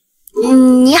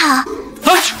你好。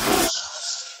哎，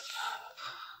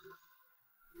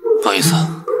不好意思，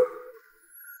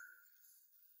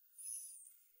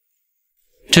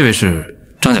这位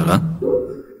是张小伦，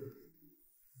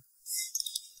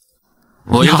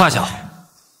我一个发小。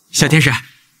小天使，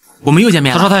我们又见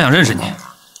面了。他说他想认识你。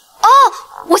哦，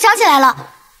我想起来了，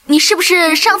你是不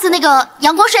是上次那个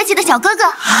阳光帅气的小哥哥？我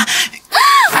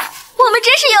们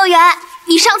真是有缘。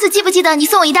你上次记不记得你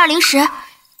送我一袋零食？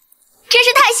真是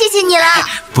太谢谢你了。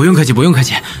不用客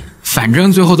气，反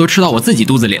正最后都吃到我自己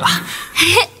肚子里了。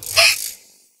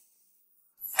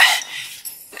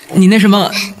你那什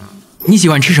么，你喜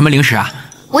欢吃什么零食啊？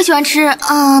我喜欢吃，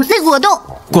那个果冻。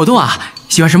果冻啊？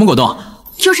喜欢什么果冻？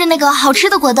就是那个好吃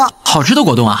的果冻。好吃的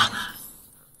果冻啊？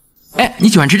哎，你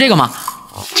喜欢吃这个吗？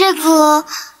这个，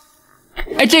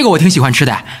哎，这个我挺喜欢吃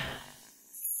的。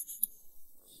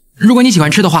如果你喜欢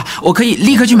吃的话，我可以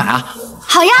立刻去买啊。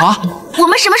好呀。好，我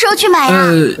们什么时候去买呀？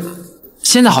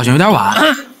现在好像有点晚，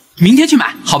明天去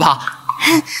买好不好？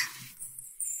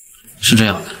是这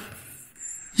样的，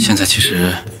现在其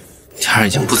实天儿已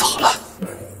经不早了，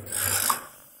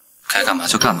该干嘛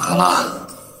就干嘛了。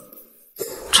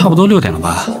差不多6点了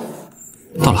吧？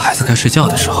到了孩子该睡觉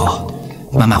的时候，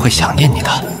妈妈会想念你的。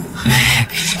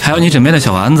还有你枕边的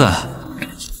小丸子，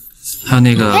还有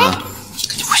那个……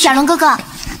小龙哥哥，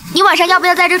你晚上要不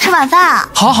要在这吃晚饭啊？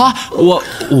好，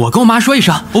我跟我妈说一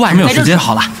声，我晚上在这吃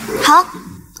好了。好，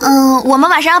我们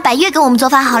晚上让百月给我们做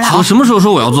饭好了。我什么时候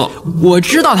说我要做？我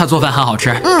知道她做饭很好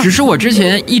吃，只是我之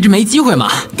前一直没机会嘛。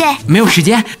对，没有时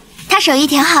间。她手艺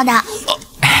挺好的。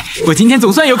我今天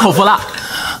总算有口福了。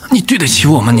你对得起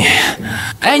我吗你？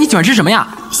哎，你喜欢吃什么呀？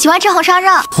喜欢吃红烧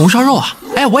肉。红烧肉啊？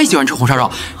哎，我也喜欢吃红烧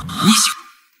肉。你喜欢？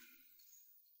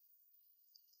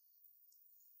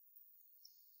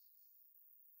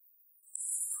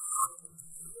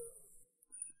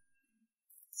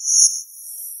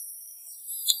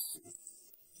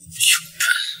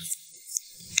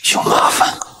有麻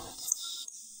烦，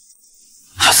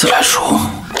还自来熟，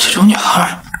这种女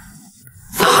孩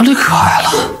哪里可爱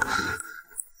了？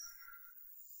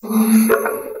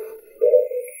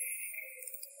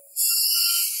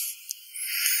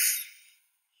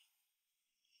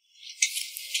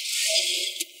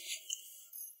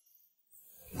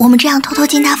我们这样偷偷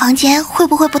进她房间会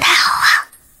不会不太好啊？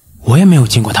我也没有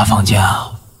进过她房间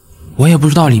啊，我也不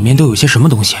知道里面都有些什么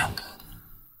东西。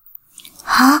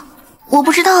啊，我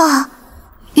不知道啊，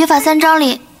约法3章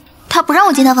里他不让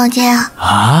我进他房间啊。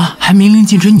啊，还明令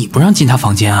禁止你不让进他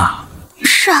房间啊？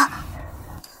是啊，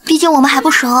毕竟我们还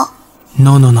不熟。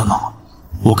No，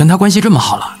 我跟他关系这么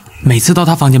好了，每次到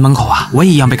他房间门口啊，我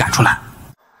也一样被赶出来。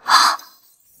啊，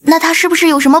那他是不是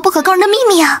有什么不可告人的秘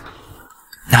密啊？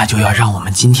那就要让我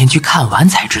们今天去看完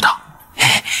才知道。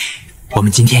嘿，我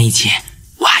们今天一起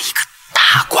挖一个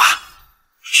大瓜。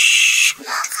嘘，跟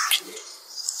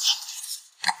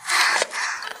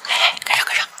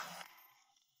上。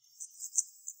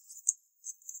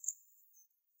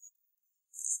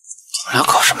你们俩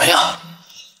搞什么呀？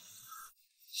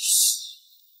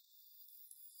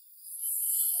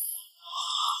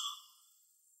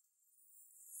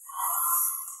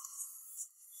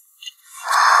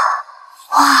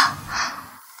哇！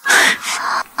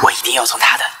我一定要从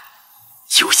他的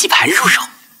游戏盘入手。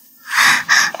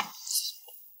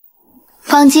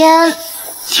房间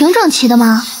挺整齐的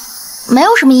嘛，没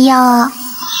有什么异样啊。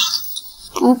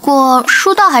不过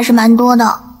书倒还是蛮多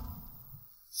的。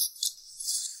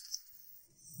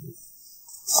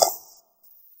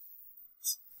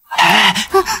哎，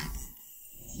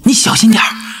你小心点儿，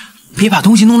别把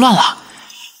东西弄乱了。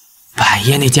百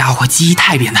叶那家伙记忆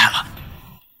太变态了，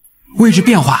位置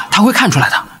变化他会看出来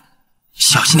的，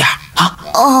小心点儿啊！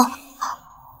哦。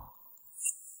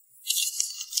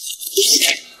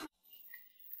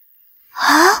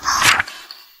啊！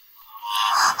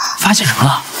发现什么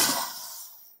了？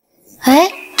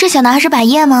哎，这小男孩是百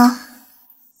叶吗？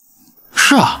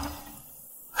是啊，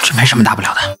这没什么大不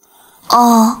了的。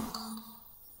哦。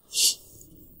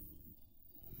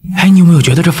哎，你有没有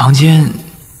觉得这房间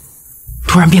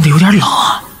突然变得有点冷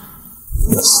啊？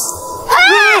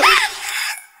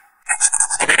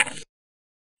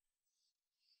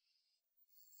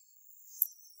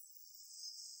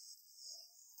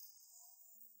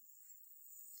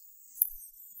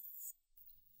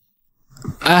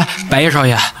哎，白夜少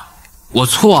爷，我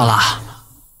错了。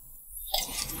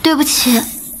对不起，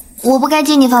我不该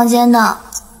进你房间的。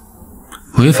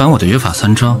违反我的约法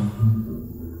3章，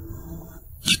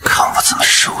你看我怎么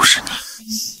收拾你！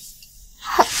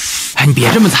哎，你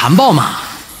别这么残暴嘛！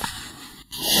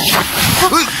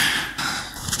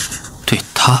对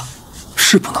他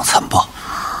是不能残暴，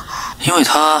因为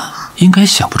他应该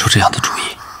想不出这样的主意。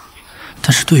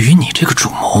但是对于你这个主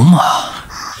谋嘛，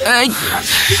哎，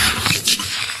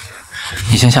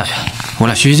你先下去，我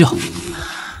俩叙叙旧。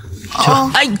去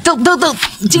吧。哎，等，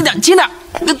轻点，疼，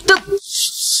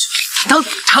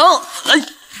哎，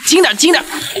轻点，哎，疼，轻点，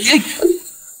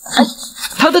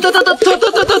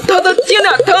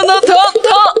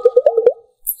疼。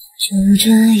就这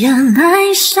样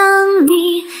爱上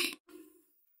你。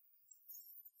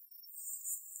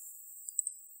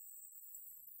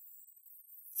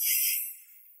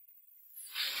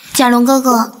贾龙哥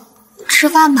哥，吃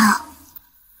饭吧。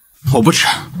我不吃，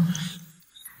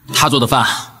他做的饭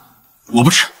我不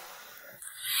吃。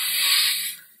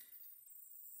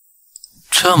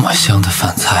这么香的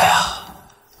饭菜啊，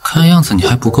看样子你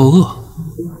还不够饿。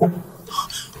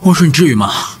我说你至于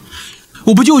吗？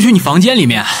我不就去你房间里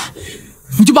面，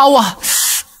你就把我……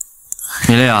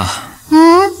米莉亚，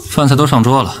饭菜都上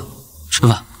桌了，吃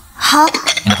饭。好。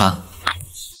你的盘。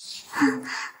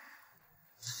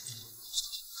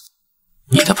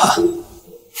你的盘。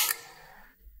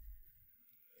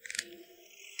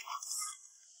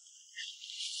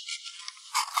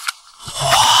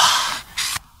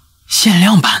限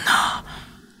量版呢，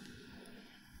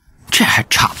这还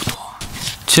差不多。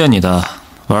欠你的，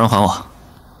晚上还我。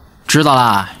知道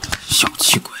啦，小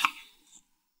气鬼。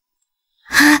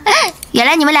原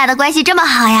来你们俩的关系这么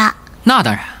好呀？那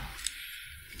当然。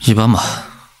一般吧。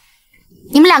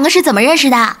你们两个是怎么认识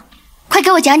的？快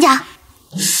给我讲讲。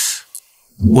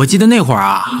我记得那会儿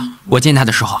啊，我见他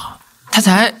的时候，他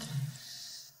才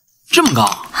这么高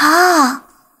啊。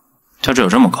他只有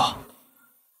这么高。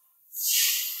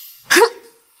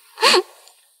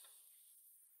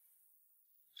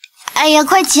哎呀，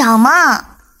快讲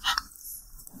嘛！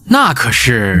那可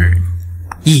是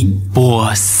一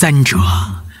波三折。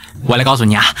我来告诉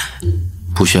你啊，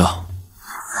不需要。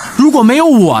如果没有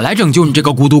我来拯救你这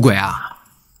个孤独鬼啊，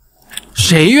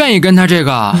谁愿意跟他这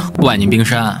个万年冰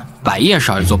山百叶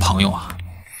少爷做朋友啊？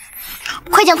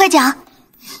快讲快讲！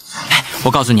哎，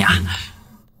我告诉你啊，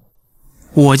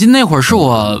我记得那会儿是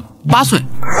我8岁。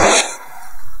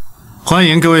欢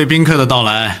迎各位宾客的到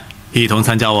来，一同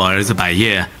参加我儿子百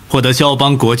叶获得肖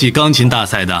邦国际钢琴大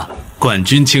赛的冠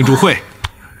军庆祝会。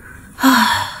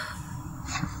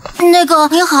那个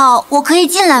你好，我可以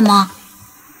进来吗？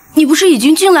你不是已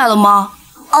经进来了吗？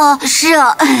哦，是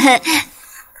啊。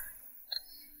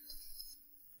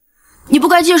你不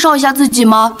该介绍一下自己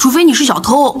吗？除非你是小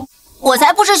偷。我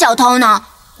才不是小偷呢，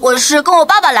我是跟我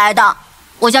爸爸来的。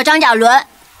我叫张贾伦，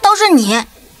倒是你，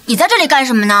你在这里干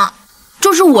什么呢？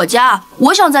这是我家，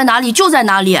我想在哪里就在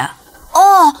哪里。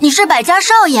哦，你是百家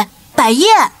少爷，百叶。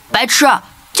白痴，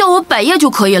叫我百叶就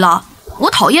可以了。我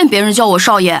讨厌别人叫我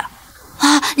少爷。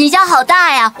啊，你家好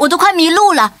大呀，我都快迷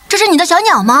路了。这是你的小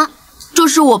鸟吗？这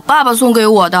是我爸爸送给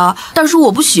我的，但是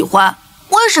我不喜欢。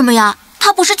为什么呀？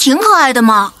它不是挺可爱的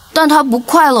吗？但他不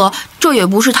快乐，这也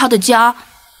不是他的家。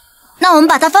那我们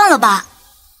把它放了吧。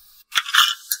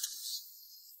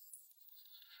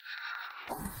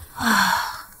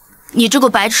你这个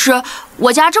白痴，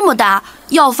我家这么大，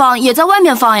要放也在外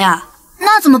面放呀。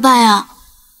那怎么办呀？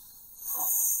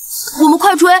我们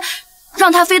快追，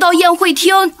让它飞到宴会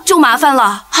厅就麻烦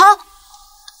了。好。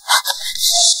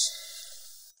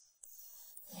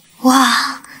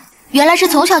哇，原来是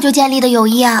从小就建立的友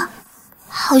谊啊，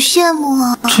好羡慕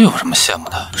啊！这有什么羡慕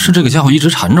的？是这个家伙一直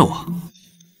缠着我。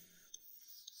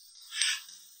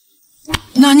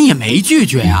那你也没拒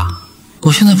绝呀？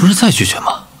我现在不是在拒绝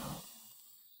吗？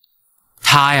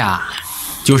他呀，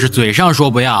就是嘴上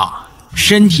说不要，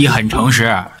身体很诚实。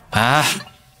哎，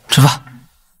吃饭。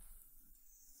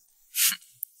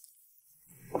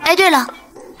哎，对了，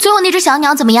最后那只小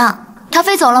鸟怎么样？它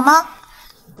飞走了吗？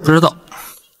不知道，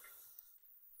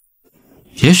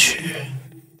也许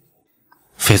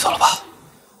飞走了吧。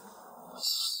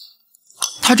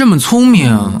他这么聪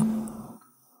明，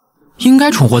应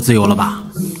该重获自由了吧？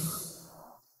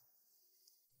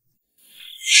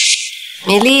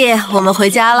米莉，我们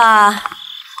回家啦。妈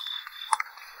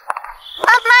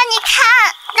妈，你看，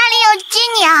那里有鸡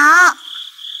鸟。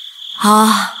啊。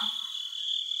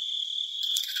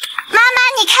妈妈，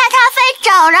你看它飞走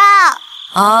了。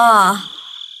啊。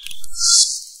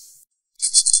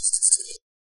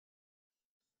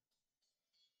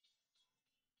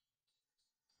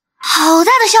好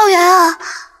大的校园啊！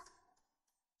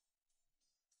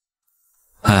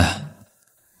哎，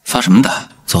发什么呆？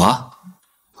走啊！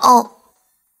哦，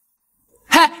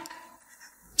嗨，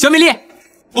小米粒，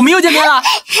我们又见面了。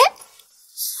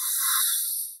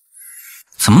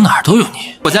怎么哪儿都有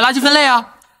你？我在垃圾分类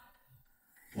啊。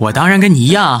我当然跟你一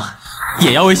样，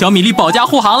也要为小米粒保驾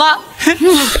护航了。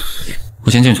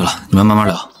我先进去了，你们慢慢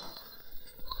聊。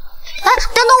哎，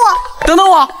等等我！等等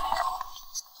我！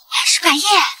是百叶，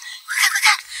快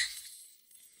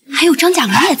看！还有张甲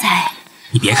伦也在。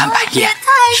你别看百叶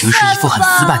平时一副很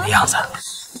死板的样子，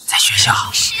在学校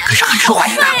可是很受欢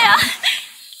迎的。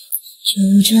就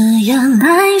这样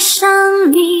爱上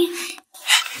你。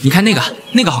你看那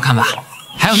个好看吧？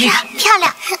还有那个漂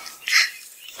亮。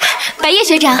百叶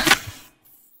学长，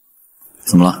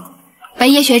怎么了？百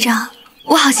叶学长，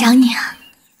我好想你啊。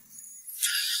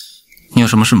你有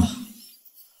什么事吗？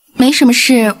没什么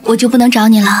事，我就不能找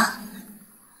你了。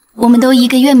我们都1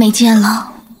个月没见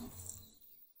了。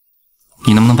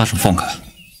你能不能把手放开？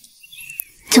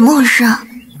怎么回事啊？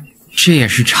这也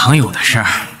是常有的事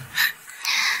儿。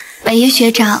百叶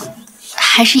学长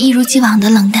还是一如既往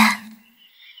的冷淡。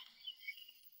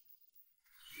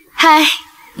嗨，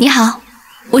你好，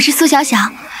我是苏小小，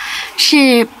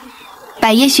是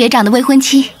百叶学长的未婚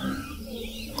妻。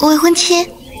未婚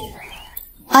妻？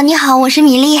啊，你好，我是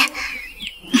米粒。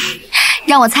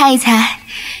让我猜一猜，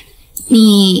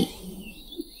你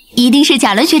一定是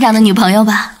贾伦学长的女朋友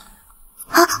吧？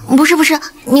啊，不是，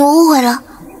你误会了。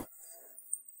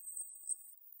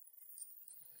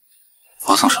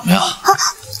保送什么呀？啊，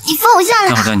你放我下来！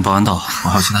待会儿带你报完到，我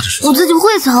还有其他的事情。我自己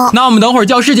会走。那我们等会儿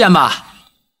教室见吧。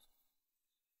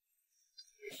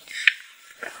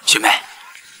学妹，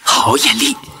好眼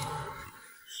力。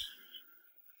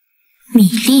米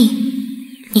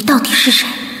粒，你到底是谁？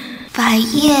百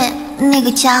叶那个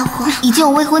家伙已经有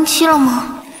未婚妻了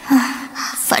吗？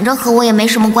反正和我也没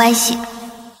什么关系。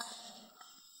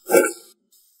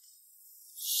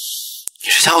你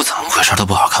这家伙怎么回事？都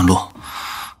不好好看路。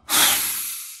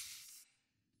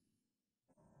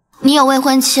你有未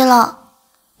婚妻了，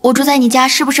我住在你家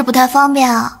是不是不太方便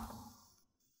啊？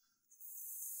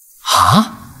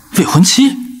啊？未婚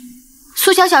妻？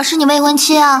苏小小是你未婚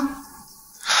妻啊？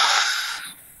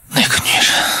那个女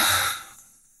人，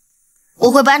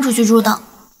我会搬出去住的。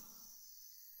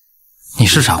你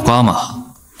是傻瓜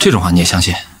吗？这种话你也相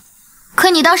信？可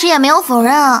你当时也没有否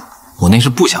认啊。我那是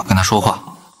不想跟他说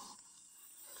话。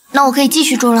那我可以继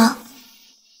续住了。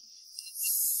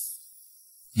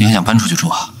你还想搬出去住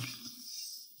啊？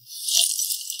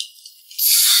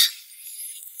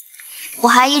我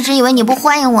还一直以为你不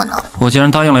欢迎我呢。我既然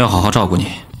答应了要好好照顾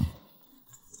你，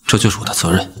这就是我的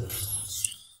责任。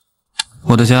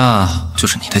我的家就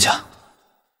是你的家。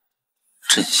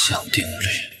真相定律，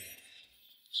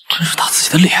真是打自己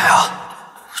的脸啊！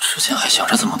之前还想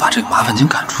着怎么把这个麻烦精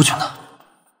赶出去呢。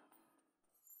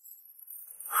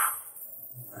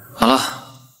好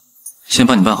了，先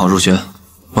帮你办好入学，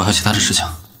我还有其他的事情。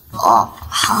哦，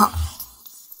好。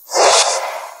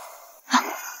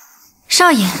少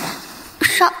爷，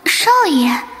少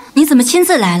爷，你怎么亲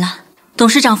自来了？董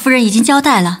事长夫人已经交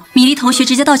代了，米粒同学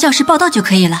直接到教室报到就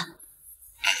可以了。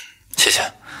谢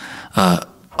谢。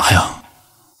还有，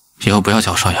以后不要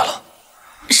叫我少爷了。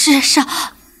是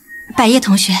百叶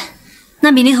同学，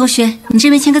那米粒同学，你这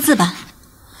边签个字吧。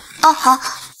哦，好。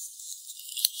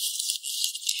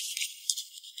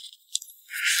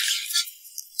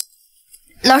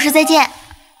老师再见。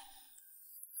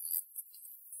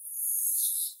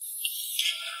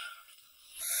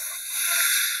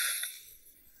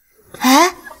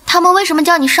哎，他们为什么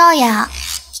叫你少爷啊？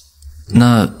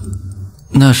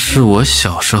那是我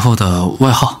小时候的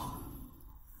外号。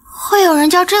会有人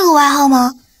叫这个外号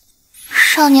吗？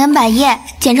少年百叶，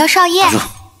简称少叶。打住！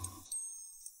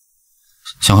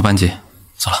先回班级，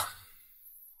走了。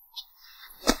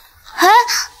哎，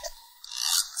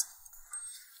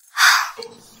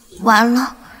完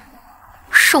了，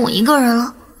是我一个人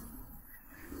了，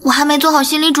我还没做好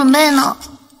心理准备呢。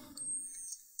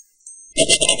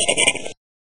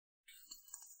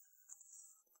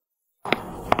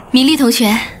米粒同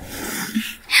学，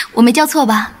我没叫错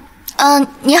吧？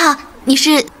你好，你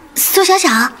是苏小小？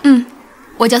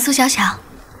我叫苏小小，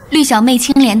绿小妹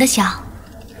青莲的小。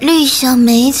绿小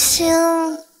梅青。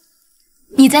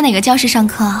你在哪个教室上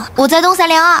课？我在东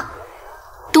302。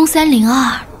东302。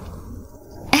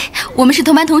哎，我们是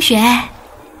同班同学哎。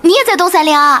你也在东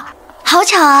302，好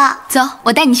巧啊！走，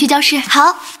我带你去教室。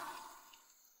好。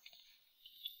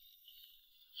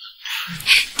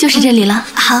就是这里了。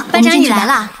好，班长你来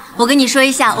啦！我跟你说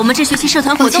一下我们这学期社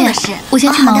团活动的事。我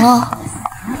先去忙喽。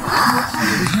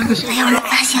没有人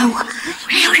发现我，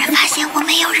没有人发现我，没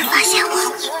没有人发现我，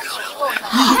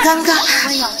好尴尬，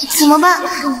怎么办？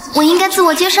我应该自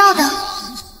我介绍的。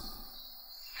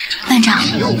班长，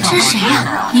这是谁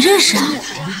呀？你认识啊？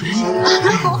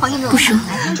不熟，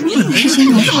是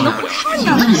新同学。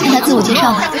让他自我介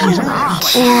绍吧。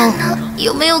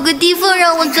有没有个地缝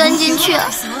让我钻进去？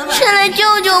谁来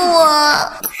救救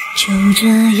我？就这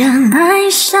样爱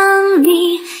上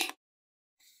你。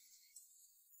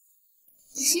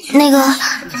那个，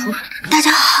大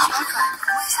家好，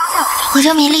我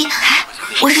叫米粒，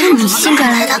我是你新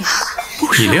转来的。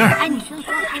米粒儿，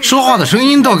说话的声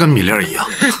音倒跟米粒儿一样。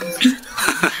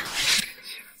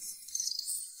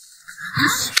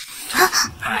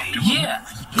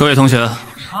各位同学，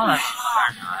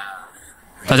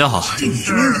大家好。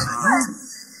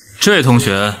这位同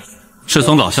学是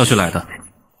从老校区来的，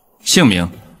姓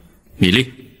名米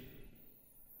粒，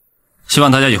希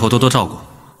望大家以后多多照顾。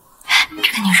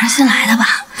这个女生新来的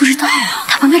吧？不知道，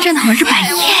她旁边站的好像是百叶。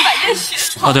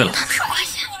哦，对了，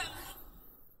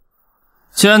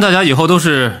既然大家以后都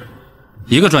是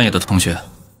一个专业的同学，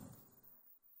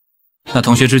那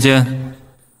同学之间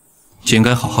就应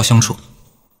该好好相处，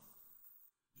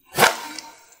对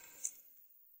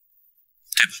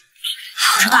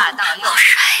吧？好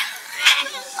帅呀！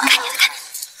看你的。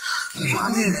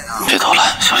别逗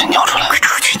了，小心尿出来。快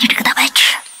出去，你这个大白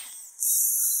痴！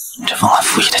你这忘恩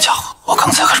负义的家伙，我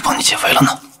刚才可是帮你解围了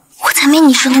呢。我才没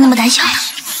你说的那么胆小呢。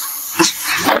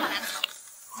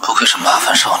不愧是麻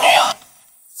烦少女啊！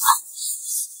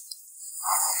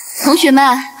同学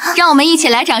们，让我们一起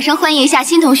来掌声欢迎一下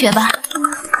新同学吧！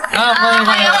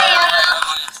欢迎！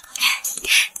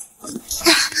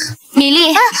米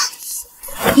粒，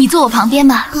你坐我旁边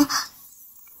吧。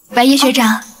白叶学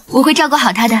长，我会照顾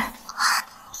好他的。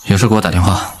有事给我打电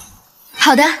话。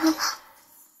好的。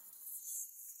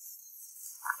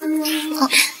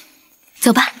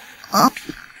走吧。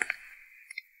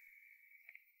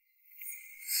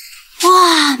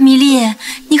哇，米粒，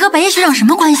你和白叶学长什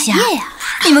么关系啊？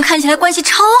你们看起来关系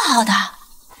超好的，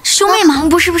是兄妹吗？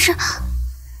不是，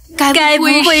该不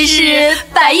会是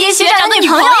白叶学长的女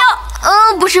朋友？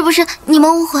不是，你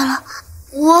们误会了。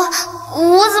我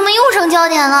怎么又成焦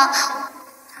点了？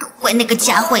喂，那个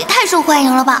家伙也太受欢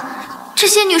迎了吧！这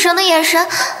些女生的眼神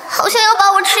好像要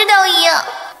把我吃掉一样。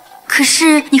可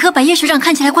是你和白叶学长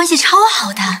看起来关系超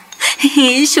好的，嘿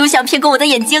嘿，休想骗过我的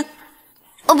眼睛。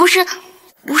不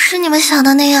是你们想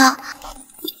的那样。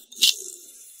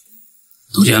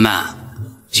同学们，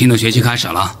新的学期开始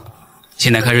了，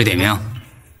现在开始点名。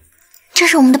这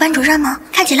是我们的班主任吗？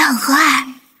看起来很和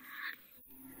蔼。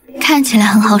看起来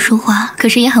很好说话，可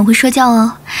是也很会说教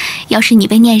哦。要是你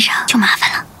被念上，就麻烦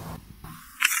了。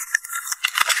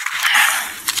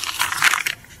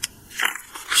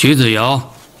徐子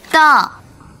瑶到。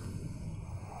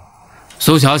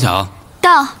苏小小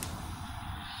到。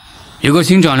有个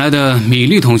新转来的米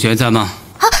粒同学在吗？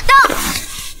到。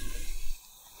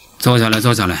坐下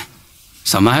来，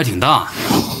嗓门还挺大。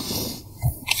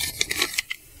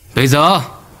北泽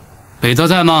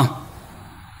在吗？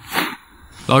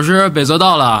老师，北泽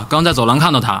到了，刚在走廊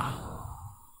看到他。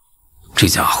这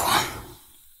家伙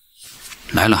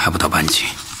来了还不到班级，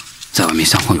在外面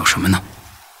瞎晃悠什么呢？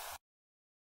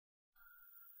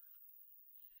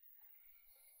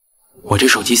我这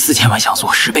手机4000万像素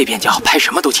，10倍变焦，拍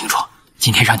什么都清楚。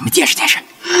今天让你们见识见识。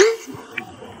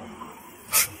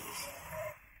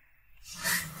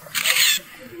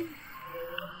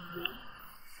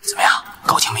怎么样，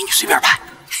高清美女随便拍。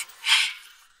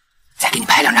再给你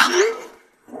拍2张。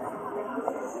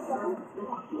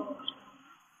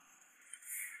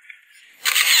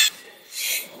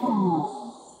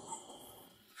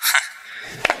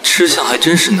吃相还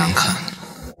真是难看。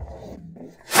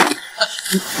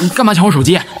你干嘛抢我手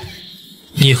机？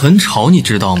你很吵，你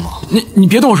知道吗？你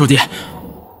别动我手机。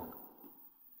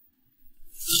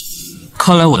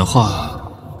看来我的话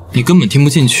你根本听不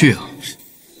进去啊，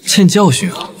欠教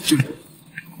训啊！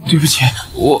对不起，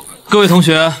各位同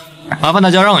学，麻烦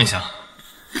大家让一下。放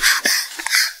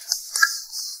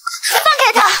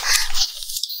开他！你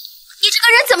这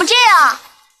个人怎么这样？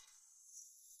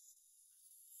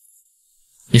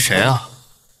你谁啊？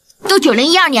都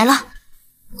9012年了，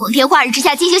光天化日之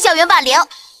下进行校园霸凌，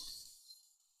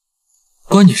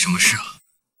关你什么事啊？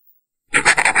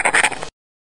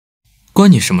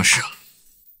关你什么事啊？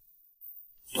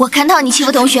我看到你欺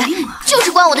负同学，就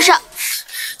是关我的事。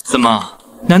怎么？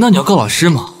难道你要告老师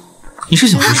吗？你是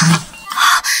小学生吗？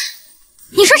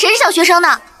你说谁是小学生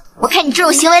呢？我看你这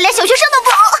种行为连小学生都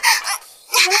不。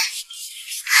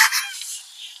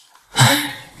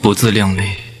不自量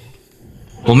力，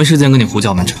我没时间跟你胡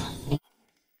搅蛮缠。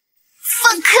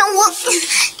放开我！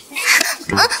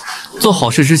做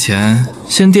好事之前，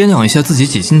先掂量一下自己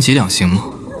几斤几两，行吗？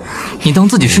你当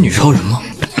自己是女超人吗？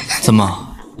怎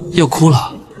么，要哭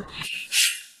了？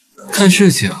看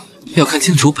事情要看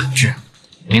清楚本质，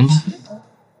明白？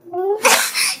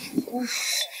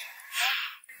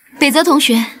北泽同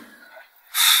学，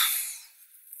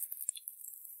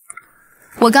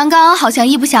我刚刚好像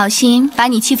一不小心把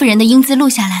你欺负人的英姿录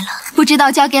下来了，不知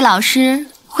道交给老师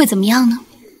会怎么样呢？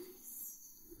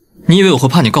你以为我会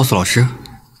怕你告诉老师？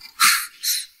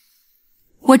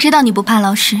我知道你不怕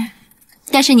老师，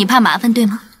但是你怕麻烦，对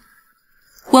吗？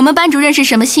我们班主任是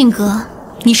什么性格，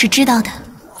你是知道的。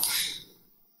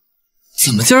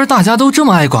怎么今儿大家都这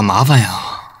么爱管麻烦呀？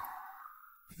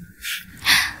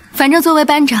反正作为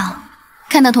班长，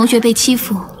看到同学被欺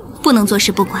负，不能坐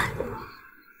视不管。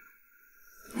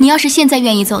你要是现在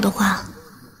愿意走的话，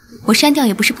我删掉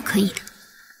也不是不可以的。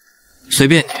随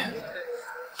便你。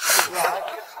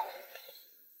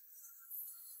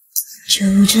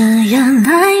就这样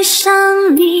爱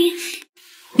上你。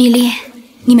米莉，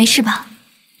你没事吧？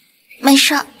没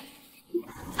事。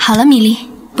好了，米莉，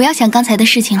不要想刚才的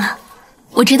事情了。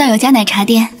我知道有家奶茶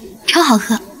店，超好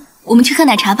喝，我们去喝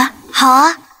奶茶吧。好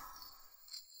啊。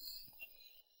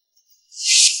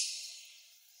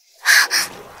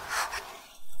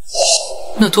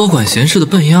那多管闲事的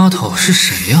笨丫头是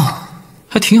谁呀？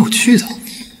还挺有趣的。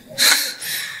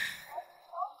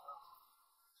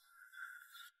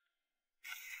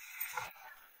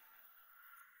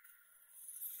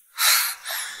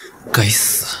该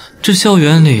死，这校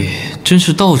园里真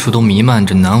是到处都弥漫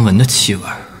着难闻的气味。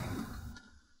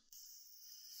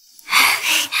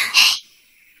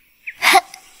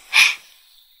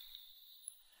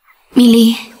米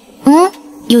莉，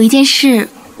有一件事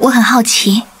我很好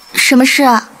奇。什么事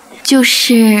啊？就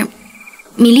是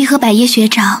米莉和百叶学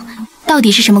长到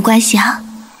底是什么关系啊？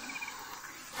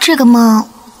这个嘛，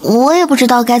我也不知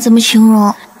道该怎么形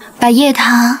容。百叶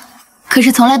她可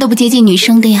是从来都不接近女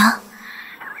生的呀。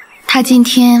她今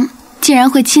天竟然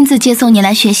会亲自接送你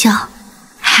来学校，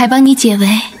还帮你解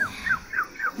围，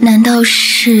难道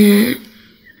是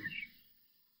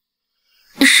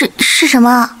什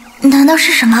么？难道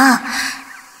是什么？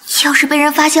要是被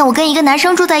人发现我跟一个男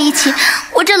生住在一起，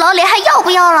我这老脸还要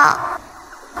不要了？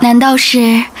难道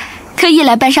是特意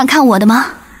来班上看我的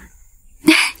吗？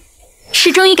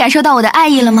是终于感受到我的爱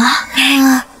意了吗？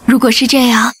如果是这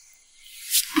样，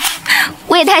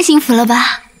我也太幸福了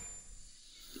吧。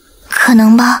可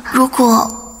能吧，如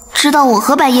果知道我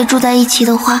和百叶住在一起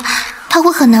的话，他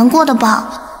会很难过的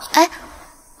吧。哎，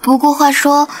不过话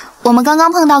说，我们刚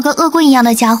刚碰到跟恶棍一样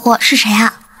的家伙是谁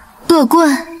啊？恶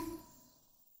棍？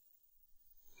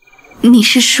你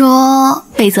是说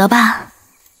北泽吧？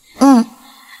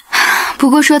不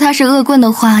过说他是恶棍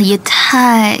的话，也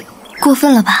太过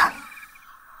分了吧。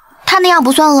他那样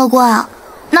不算恶棍，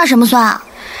那什么算啊？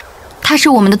他是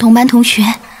我们的同班同学。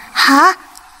啊？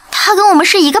他跟我们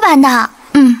是一个班的？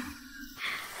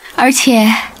而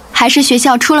且还是学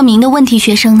校出了名的问题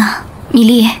学生呢。米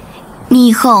莉，你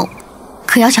以后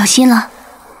可要小心了。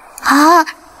啊？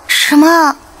什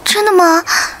么？真的吗？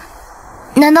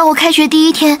难道我开学第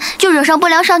一天就惹上不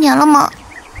良少年了吗？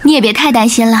你也别太担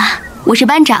心了，我是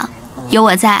班长，有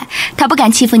我在，他不敢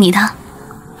欺负你的。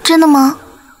真的吗？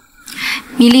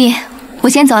米莉，我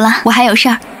先走了，我还有事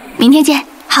儿，明天见。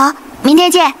好，明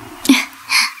天见。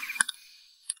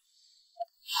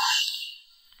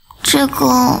这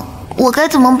个我该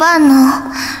怎么办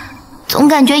呢？总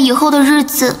感觉以后的日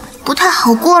子不太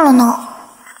好过了呢。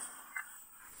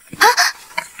啊！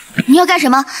你要干什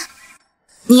么？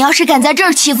你要是敢在这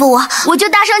儿欺负我，我就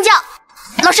大声叫，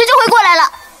老师就会过来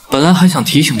了。本来还想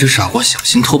提醒这傻瓜小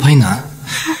心偷拍男。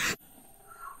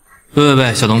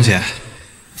喂，小东西，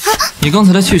你刚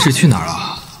才的气势去哪儿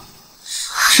了？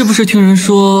是不是听人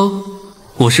说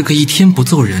我是个一天不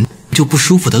揍人就不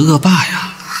舒服的恶霸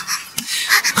呀？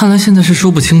看来现在是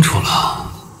说不清楚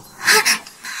了。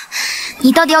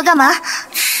你到底要干嘛？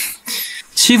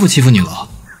欺负你了？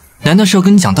难道是要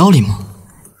跟你讲道理吗？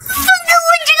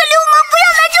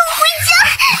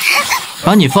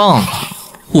把你放了，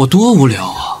我多无聊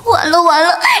啊！完了，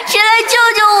谁来救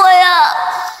救我呀？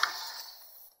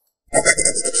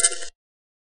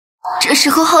这时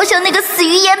候好想那个死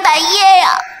鱼眼百叶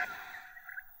呀！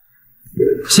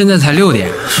现在才6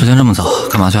点，时间这么早，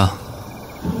干嘛去啊？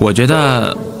我觉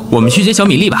得我们去接小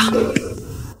米粒吧。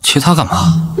接她干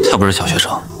嘛？她又不是小学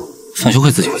生，放学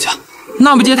会自己回家。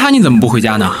那不接她你怎么不回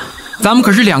家呢？咱们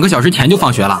可是2个小时前就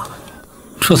放学了。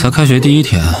这才开学第一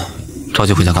天，着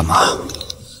急回家干嘛？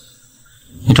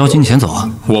你着急你先走啊！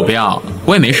我不要，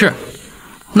我也没事。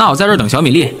那我在这儿等小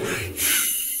米粒。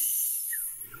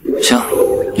行，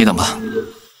你等吧，我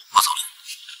走了。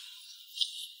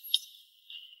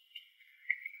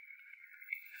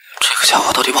家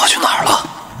伙到底跑去哪儿了？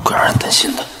怪让人担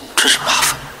心的，真是麻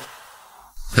烦。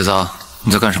孩子，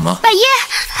你在干什么？百叶，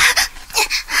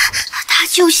大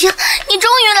救星，你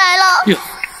终于来了！哟，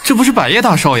这不是百叶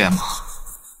大少爷吗？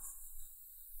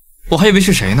我还以为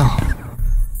是谁呢。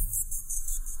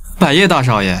百叶大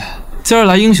少爷，今儿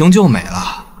来英雄救美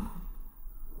了。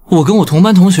我跟我同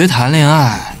班同学谈恋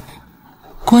爱，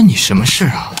关你什么事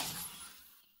啊？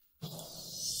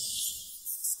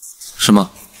是吗？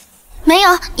没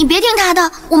有，你别听他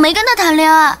的，我没跟他谈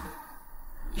恋爱。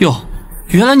哟，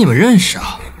原来你们认识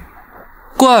啊？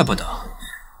怪不得，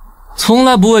从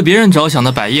来不为别人着想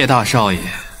的百叶大少爷，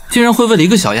竟然会为了一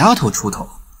个小丫头出头。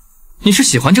你是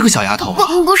喜欢这个小丫头啊？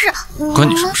不是，关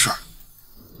你什么事？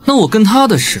那我跟他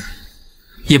的事，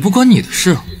也不关你的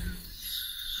事。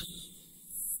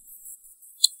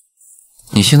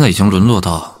你现在已经沦落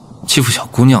到欺负小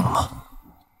姑娘了吗？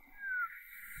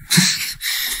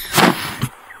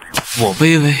我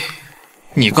卑微，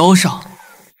你高尚。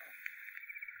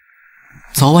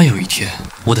早晚有一天，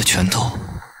我的拳头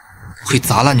会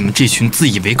砸烂你们这群自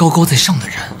以为高高在上的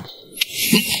人。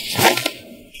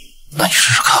那你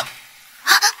试试看。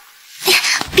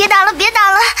别打了，别打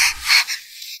了！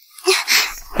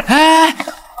哎，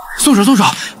松手松手，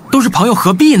都是朋友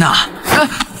何必呢？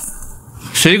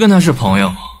谁跟他是朋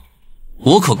友？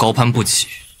我可高攀不起。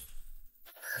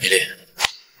米莉，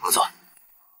我走。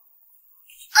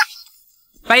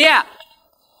百叶，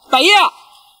百叶！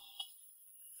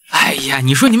哎呀，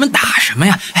你说你们打什么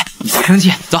呀？哎，你别生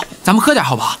气，走，咱们喝点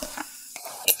好不好？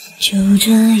就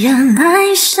这样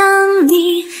爱上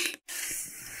你。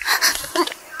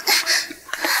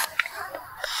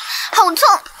好痛！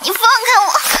你放开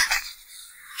我！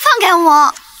放开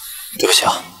我！对不起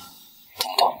啊，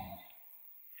痛不痛？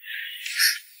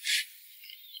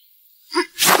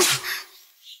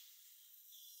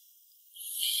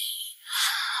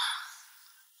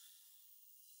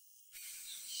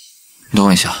你等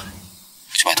我一下，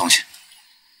我去买东西。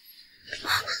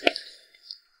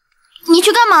你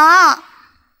去干嘛？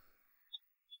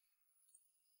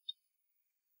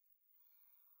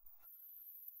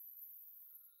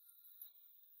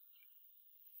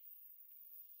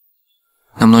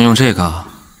能不能用这个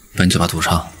把你嘴巴堵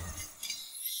上？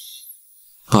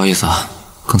不好意思啊，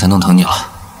刚才弄疼你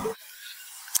了。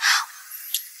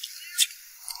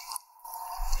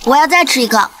我要再吃一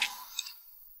个。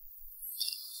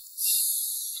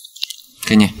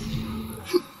给你。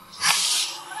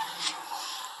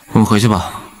我们回去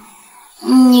吧。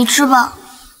你吃吧。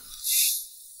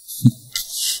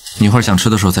你一会儿想吃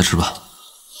的时候再吃吧。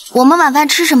我们晚饭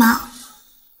吃什么？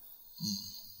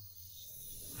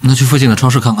那去附近的超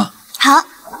市看看。好，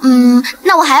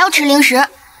那我还要吃零食。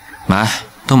买，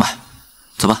都买，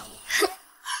走吧。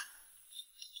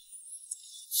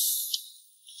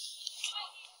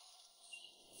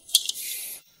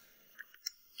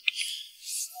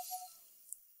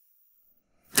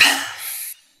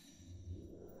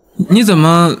你怎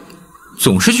么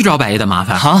总是去找百叶的麻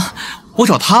烦啊？我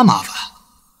找他麻烦？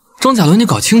张贾伦，你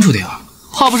搞清楚点儿，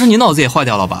怕不是你脑子也坏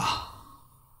掉了吧？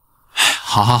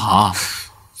好好好，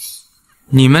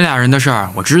你们俩人的事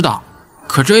儿我知道，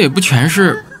可这也不全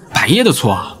是百叶的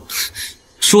错。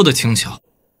说得轻巧，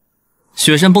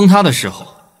雪山崩塌的时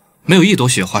候，没有一朵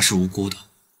雪花是无辜的。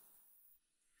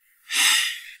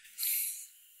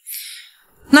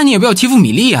那你也不要欺负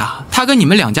米莉啊，她跟你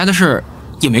们两家的事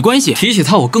也没关系。提起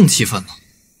她，我更气愤了。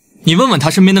你问问她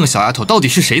身边那个小丫头，到底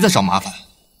是谁在找麻烦？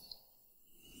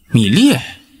米莉，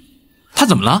她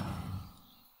怎么了？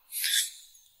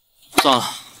算了，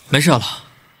没事了。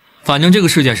反正这个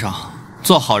世界上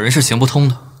做好人是行不通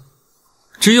的，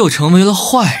只有成为了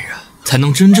坏人，才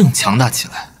能真正强大起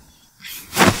来。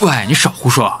喂，你少胡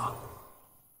说！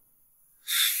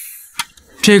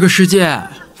这个世界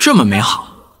这么美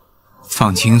好，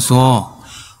放轻松，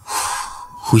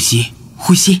呼吸，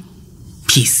呼吸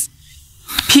 ，peace，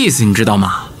 peace， 你知道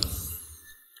吗？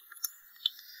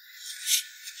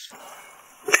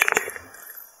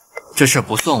这事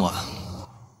不算完。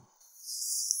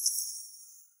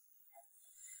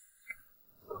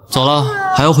走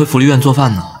了，还要回福利院做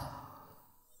饭呢。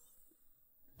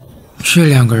这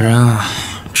两个人啊，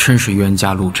真是冤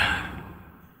家路窄。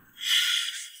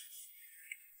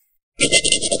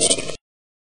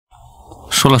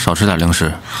说了少吃点零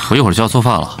食，我一会儿就要做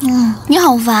饭了。你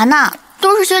好烦呐，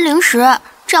都是些零食，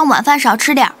这样晚饭少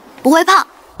吃点，不会胖。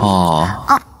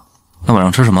哦，那晚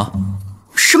上吃什么？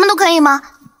什么都可以吗？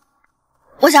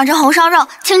我想吃红烧肉、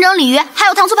清蒸鲤鱼，还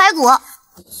有糖醋排骨。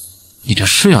你这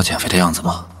是要减肥的样子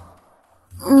吗？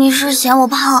你是嫌我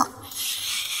胖？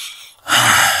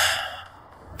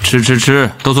吃吃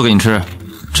吃，都做给你吃，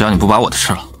只要你不把我的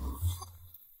吃了。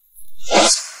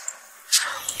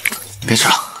别吃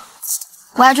了，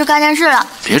我要去看电视了。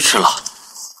别吃了。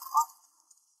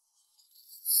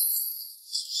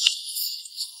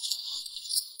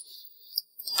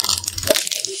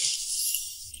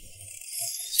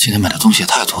今天买的东西也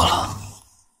太多了，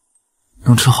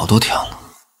能吃好多天了。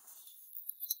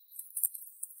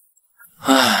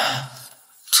唉，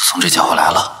自从这家伙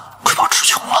来了，快把我吃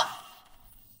穷了。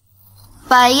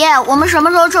百叶，我们什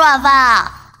么时候吃晚饭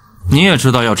啊？你也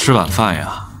知道要吃晚饭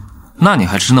呀，那你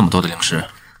还吃那么多的零食？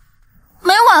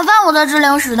没晚饭我才吃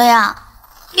零食的呀，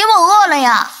因为我饿了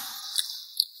呀。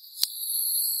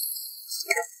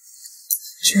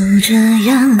就这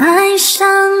样爱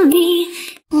上你。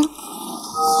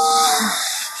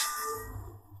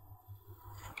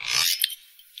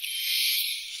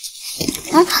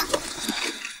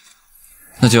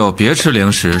那就别吃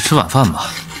零食，吃晚饭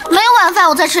吧。没有晚饭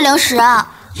我才吃零食啊。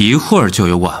一会儿就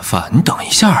有晚饭，你等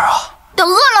一下啊。等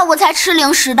饿了我才吃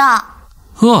零食的。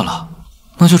饿了，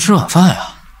那就吃晚饭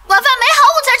呀。晚饭没好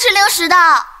我才吃零食的。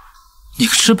你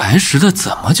个吃白食的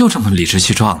怎么就这么理直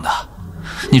气壮的？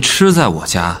你吃在我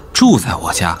家，住在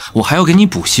我家，我还要给你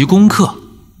补习功课。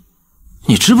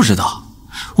你知不知道，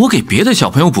我给别的小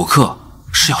朋友补课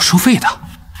是要收费的？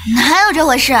哪有这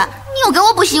回事？你有给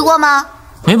我补习过吗？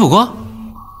没补过。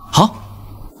好，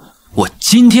我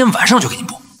今天晚上就给你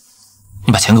补。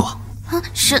你把钱给我。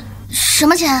什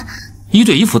么钱？1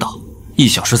对1辅导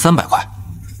，1小时300块。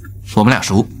我们俩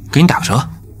熟，给你打个折，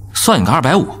算你个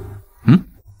250。你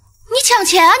抢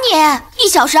钱啊你！1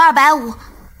小时250，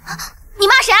你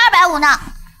骂谁250呢？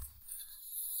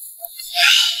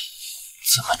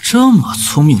怎么这么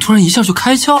聪明？突然一下就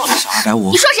开窍了，小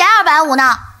250。你说谁250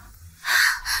呢？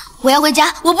我要回家，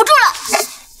我不住了，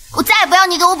我再也不要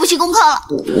你给我补习功课了。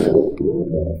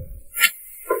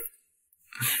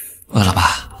饿了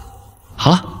吧？好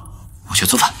了，我去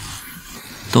做饭。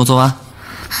等我做完。哼，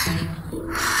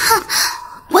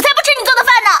我才不吃你做的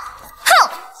饭呢！哼，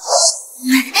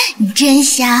你真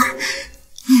香。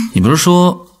你不是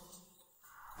说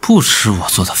不吃我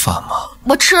做的饭吗？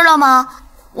我吃了吗？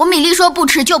我米粒说不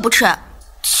吃就不吃。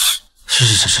是，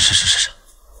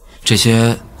这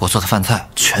些我做的饭菜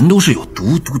全都是有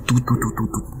毒。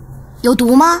有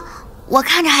毒吗？我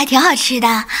看着还挺好吃的。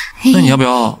那你要不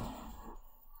要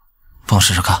帮我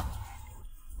试试看？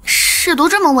试毒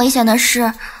这么危险的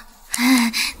事，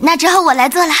那只好我来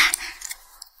做了。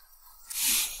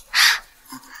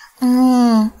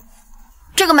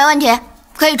这个没问题，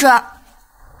可以吃。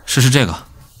试试这个。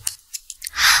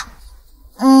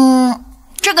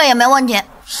这个也没问题。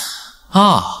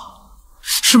啊，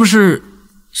是不是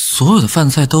所有的饭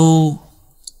菜都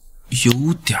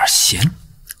有点咸？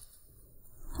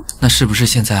那是不是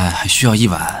现在还需要一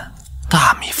碗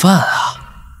大米饭啊？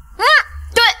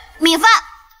对，米饭。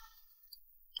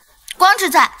光吃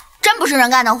菜真不是人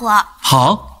干的活。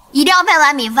好，一定要配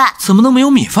碗米饭。怎么能没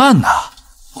有米饭呢？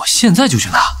我现在就去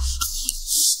拿。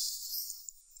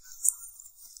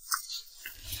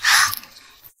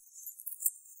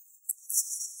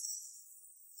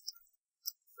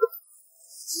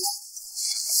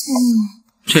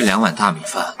这2碗大米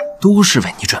饭都是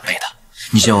为你准备的，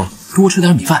你就多吃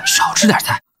点米饭，少吃点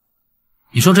菜。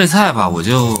你说这菜吧，我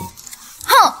就……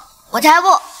哼，我才不！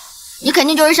你肯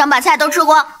定就是想把菜都吃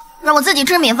光，让我自己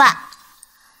吃米饭。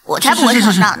我才不会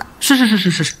上当呢。是，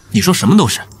你说什么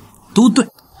都对。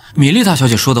米莉大小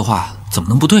姐说的话怎么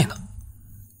能不对呢？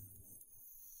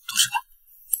多吃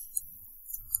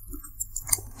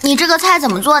点。你这个菜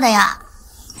怎么做的呀？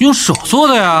用手做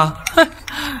的呀。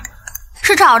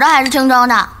是炒的还是清蒸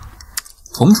的？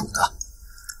红煮的。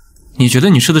你觉得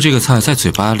你吃的这个菜在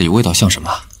嘴巴里味道像什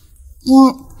么？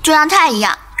就像菜一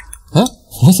样。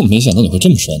我怎么没想到你会这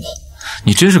么说呢？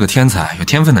你真是个天才，有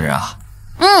天分的人啊。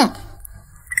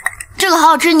这个好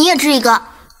好吃，你也吃一个。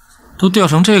都掉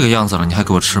成这个样子了，你还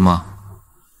给我吃吗？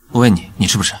我问你，你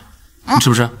吃不吃？你吃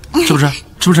不吃？吃不吃？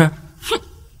吃不吃？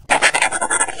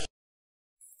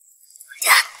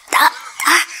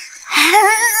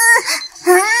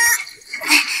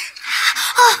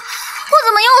我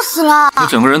怎么又死了？我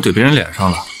整个人怼别人脸上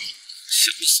了，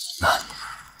想死呢。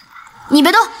你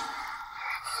别动，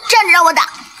站着让我打。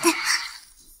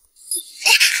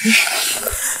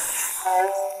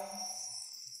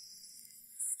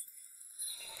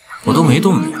我都没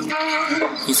动你，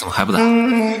你怎么还不打？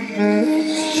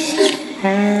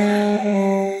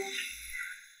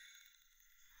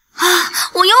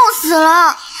我又死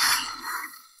了。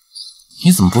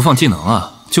你怎么不放技能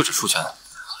啊？就只出拳。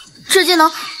这技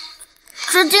能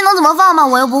怎么放嘛？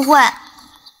我又不会。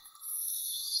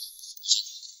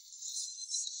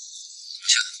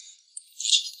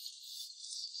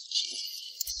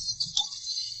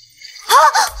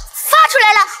发出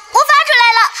来了！我发出来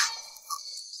了！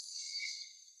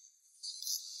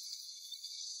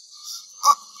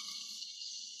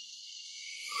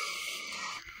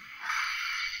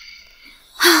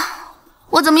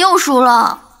我怎么又输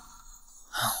了？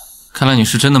看来你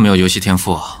是真的没有游戏天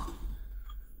赋啊！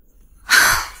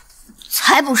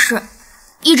才不是，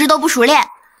一直都不熟练。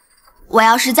我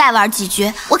要是再玩几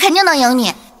局，我肯定能赢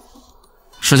你。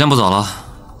时间不早了，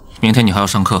明天你还要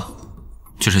上课，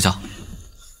去睡觉。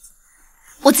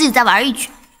我自己再玩一局。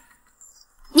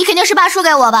你肯定是怕输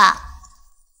给我吧？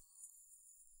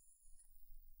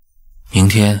明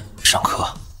天上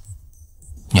课，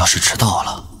你要是迟到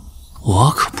了，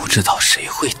我可不知道谁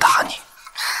会打你。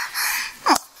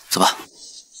走吧。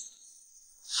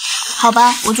好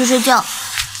吧，我去睡觉。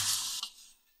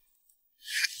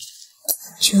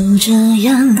就这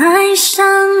样爱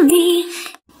上你。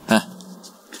哎，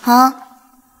啊？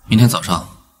明天早上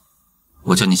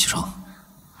我叫你起床。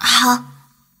好。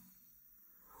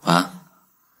晚安。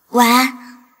晚安。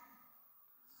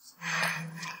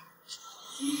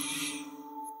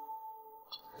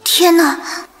天哪！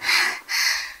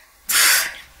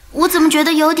我怎么觉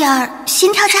得有点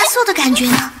心跳加速的感觉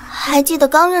呢？还记得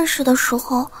刚认识的时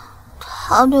候，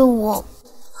他对我……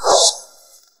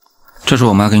这是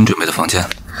我妈给你准备的房间。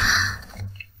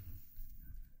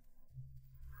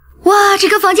哇，这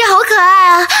个房间好可爱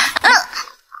啊！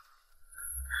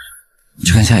你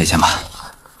去看下一间吧。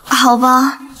好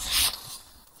吧。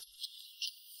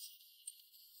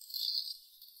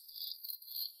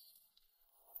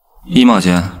衣帽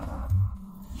间，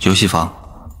游戏房。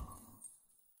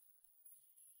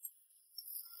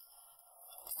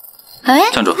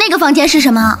哎，站住！那个房间是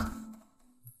什么？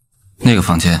那个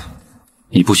房间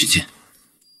你不许进。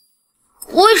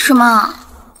为什么？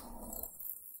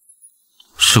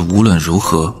是无论如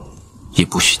何也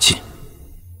不许进。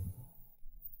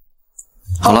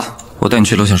好了，我带你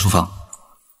去楼下书房。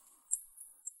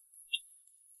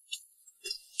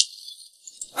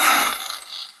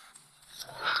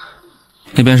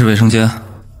那边是卫生间，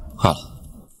好了，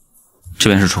这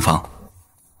边是厨房。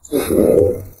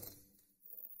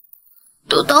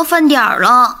都到饭点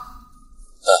了。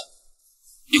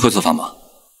你会做饭吗？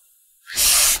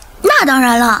那当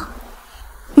然了，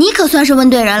你可算是问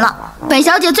对人了。本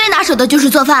小姐最拿手的就是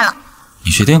做饭了。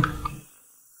你确定？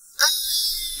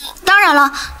当然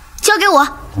了，交给我，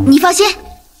你放心。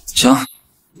行，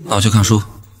那我去看书，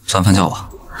吃完饭叫我。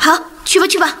好，去吧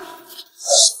去吧。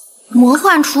魔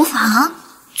幻厨房，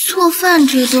做饭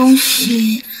这东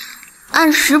西，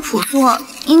按食谱做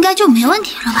应该就没问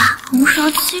题了吧？红烧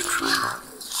鸡爪，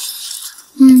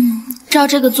照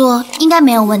这个做应该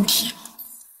没有问题。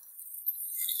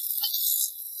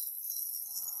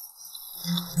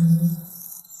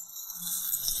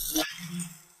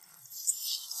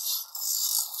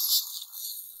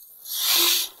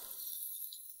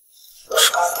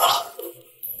什么了？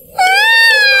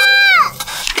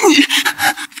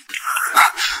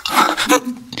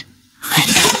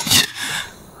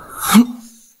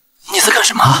你在干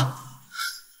什么？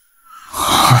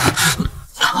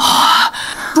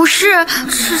不是，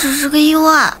这只是个意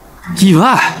外。意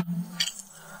外？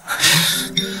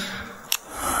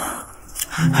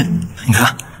你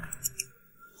看，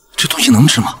这东西能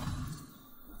吃吗？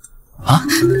啊？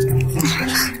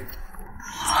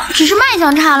只是卖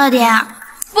相差了点，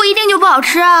不一定就不好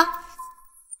吃啊。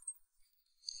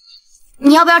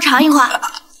你要不要尝一会儿？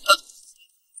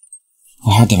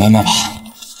我还是点外卖吧。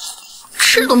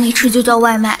吃都没吃就叫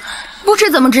外卖，不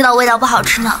吃怎么知道味道不好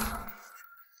吃呢？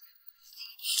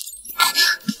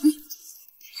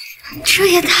这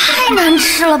也太难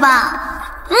吃了吧！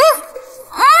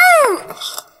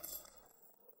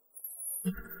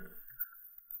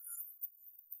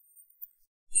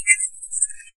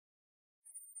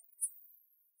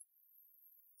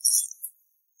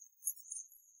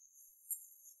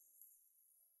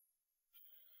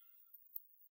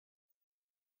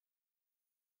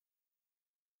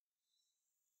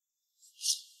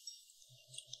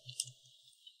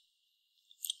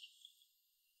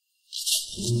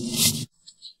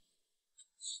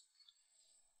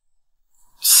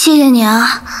谢谢你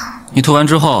啊！你吐完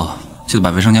之后记得把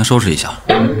卫生间收拾一下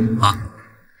啊。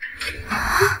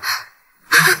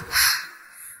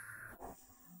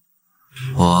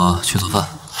我去做饭。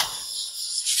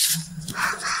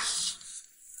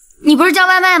你不是叫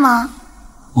外卖吗？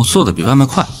我做的比外卖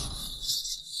快。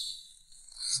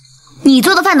你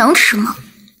做的饭能吃吗？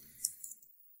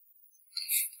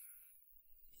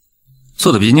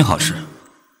做的比你好吃。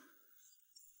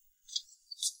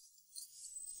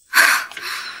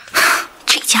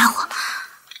这家伙，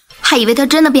还以为他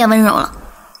真的变温柔了，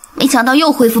没想到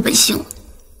又恢复本性了。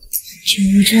就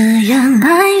这样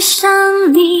爱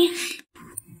上你。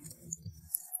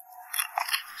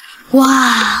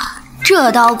哇，这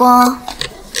刀工，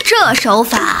这手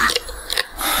法，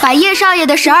百叶少爷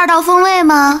的12道锋味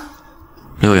吗？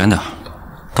离我远点，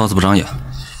刀子不长眼。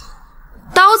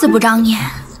刀子不长眼，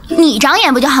你长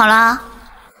眼不就好了？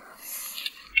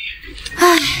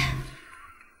唉，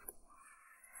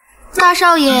大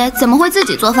少爷怎么会自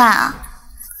己做饭啊？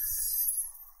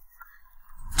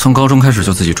从高中开始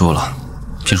就自己住了，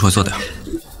平时会做点。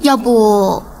要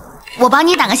不我帮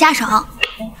你打个下手，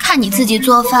看你自己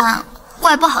做饭，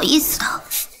怪不好意思的。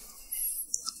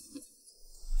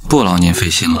不劳您费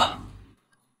心了。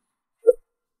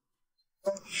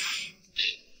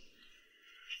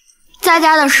在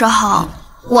家的时候，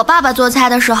我爸爸做菜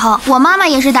的时候，我妈妈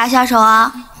也是打下手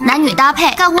啊，男女搭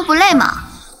配，干活不累嘛。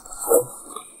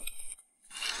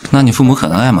那你父母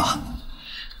很爱嘛？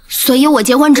所以我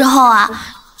结婚之后啊，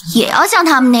也要像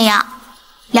他们那样，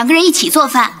两个人一起做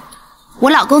饭，我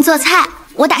老公做菜，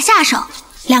我打下手，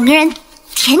两个人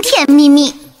甜甜蜜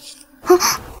蜜。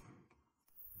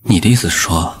你的意思是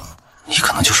说，你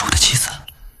可能就是我的妻子？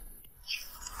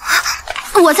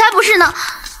我才不是呢！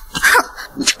哼，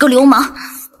你这个流氓，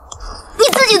你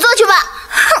自己做去吧！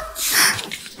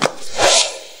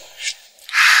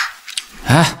哼！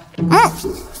哎，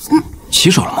洗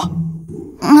手了吗？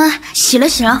洗了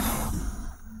洗了。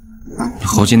你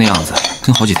猴急那样子，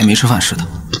跟好几天没吃饭似的。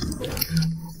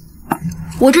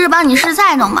我这是帮你试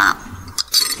菜呢嘛。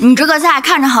你这个菜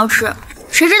看着好吃，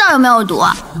谁知道有没有毒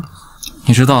啊？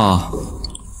你知道，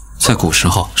在古时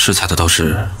候试菜的都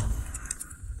是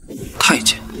太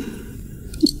监。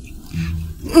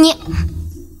你，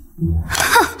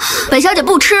哼，本小姐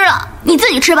不吃了，你自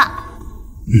己吃吧。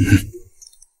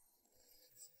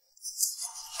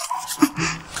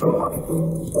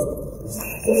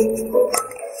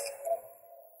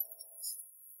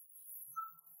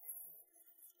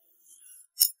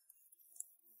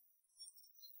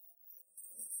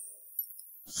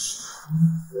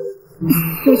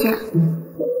谢谢。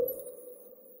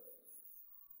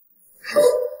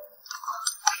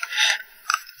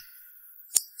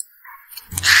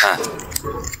哎，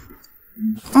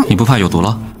你不怕有毒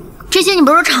了？这些你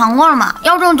不是尝过了吗？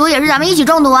要中毒也是咱们一起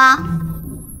中毒啊。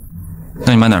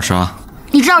那你慢点吃啊。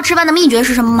你知道吃饭的秘诀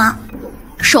是什么吗？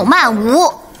手慢无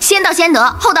误，先到先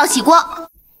得，后到起锅。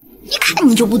一看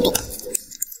你就不懂。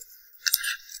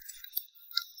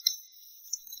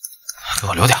给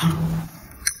我留点。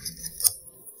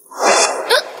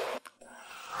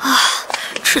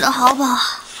吃得好饱。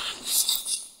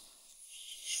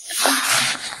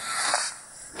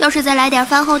要是再来点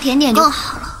饭后甜点就更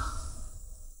好了。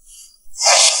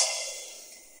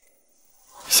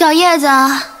小叶子，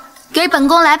给本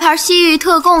宫来盘西域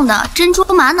特供的珍珠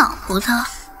玛瑙葡萄。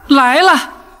来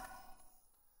了。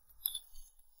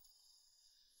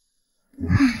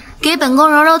给本宫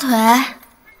揉揉腿。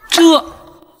这。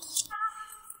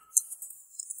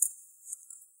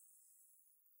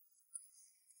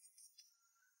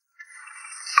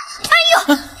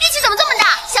力气怎么这么大？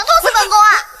想剁死本宫啊！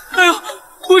哎呦，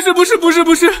不是，是不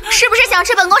是想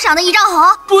吃本宫赏的一丈红？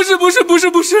不是。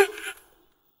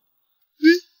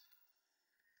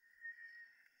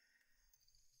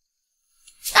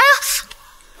哎呀，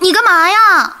你干嘛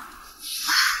呀？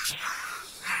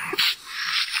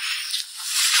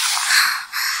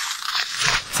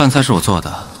饭菜是我做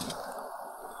的，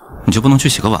你就不能去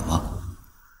洗个碗吗？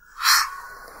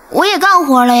我也干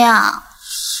活了呀。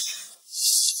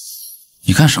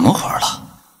你干什么活了？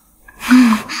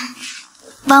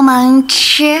帮忙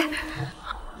吃。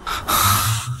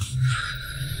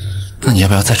那你要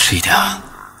不要再吃一点啊？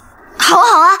好啊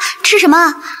好啊，吃什么？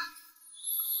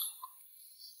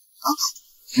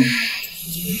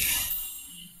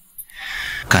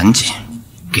赶紧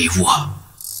给我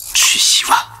去洗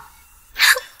碗。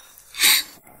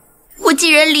我寄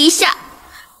人篱下，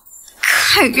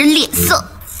看人脸色，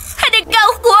还得干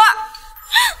活。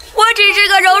我只是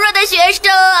个柔弱的学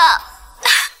生啊，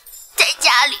在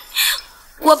家里，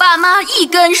我爸妈一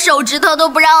根手指头都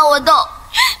不让我动，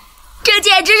这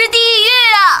简直是地狱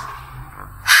啊！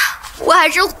我还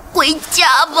是回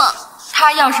家吧。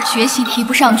他要是学习提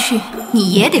不上去，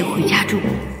你也得回家住。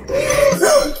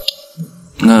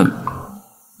那，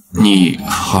你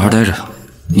好好待着，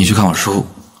你去看会书，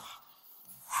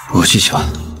我去洗碗。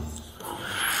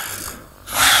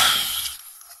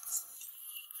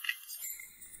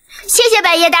谢谢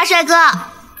百叶大帅哥。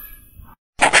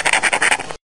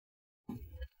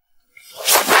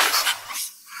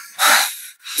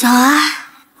走啊。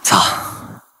走。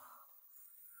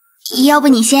要不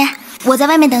你先，我在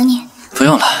外面等你。不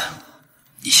用了，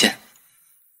你先。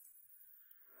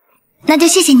那就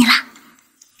谢谢你了。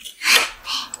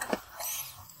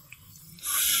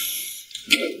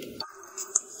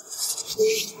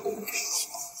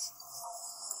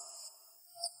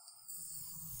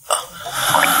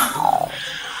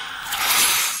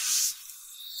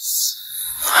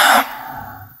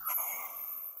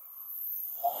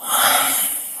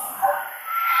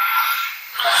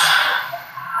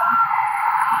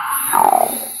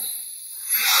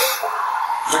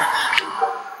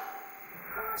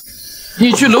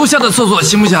你去楼下的厕所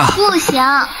行不行？不行，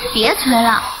别催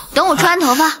了，等我吹完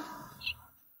头发。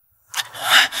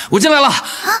我进来了。啊！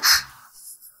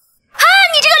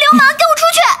你这个流氓，给我出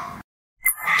去！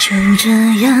就这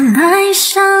样爱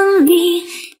上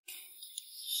你。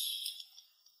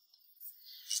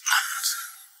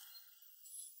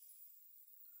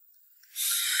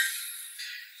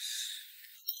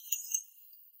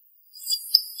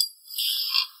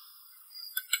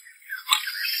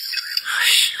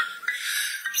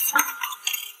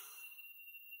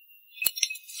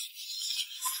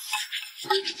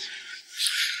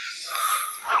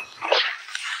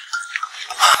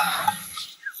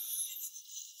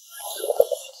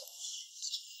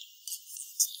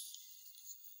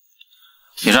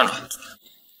你站住！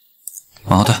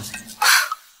往后退。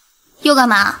又干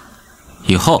嘛？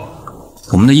以后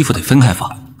我们的衣服得分开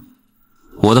放，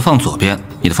我的放左边，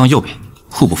你的放右边，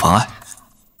互不妨碍。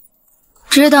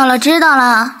知道了，知道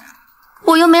了。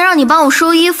我又没让你帮我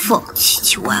收衣服，唧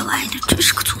唧歪歪的，真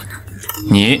是个作呢。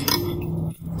你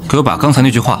给我把刚才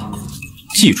那句话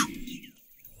记住，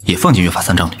也放进约法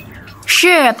三章里。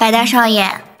是，白大少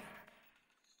爷。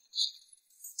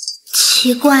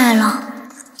奇怪了。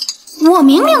我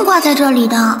明明挂在这里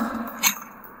的。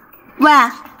喂，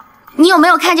你有没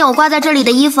有看见我挂在这里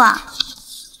的衣服啊？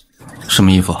什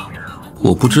么衣服？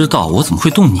我不知道，我怎么会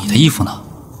动你的衣服呢？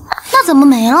那怎么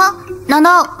没了？难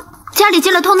道家里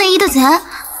进了偷内衣的贼？啊，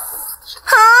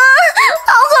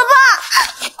好可怕！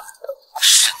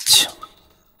神经！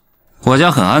我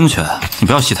家很安全，你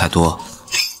不要戏太多，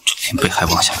整天被害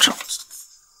妄想症。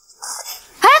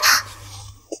哎，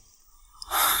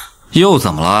又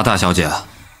怎么了，大小姐？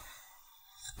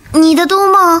你的兜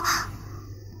帽，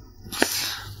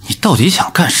你到底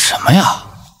想干什么呀？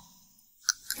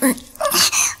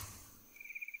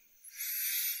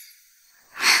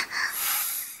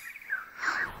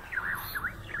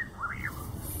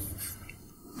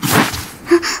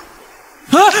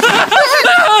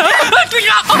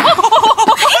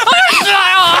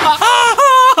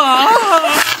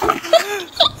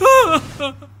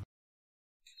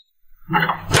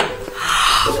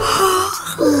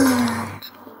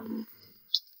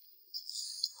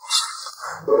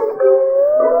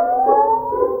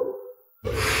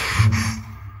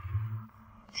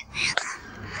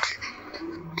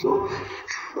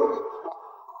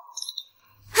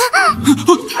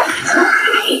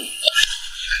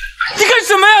你干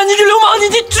什么呀？你这流氓！你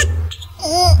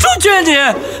出去啊你！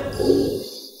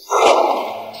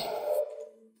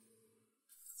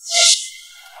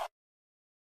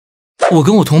我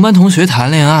跟我同班同学谈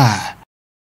恋爱，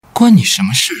关你什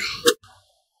么事啊？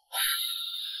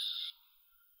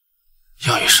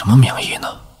要以什么名义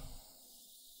呢？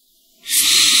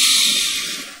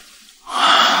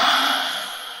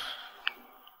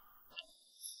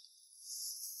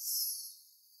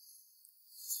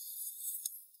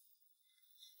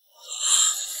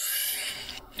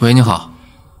喂，你好，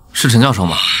是陈教授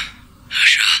吗？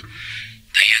是啊，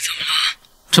半夜怎么了？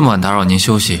这么晚打扰您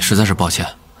休息，实在是抱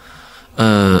歉。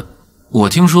我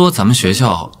听说咱们学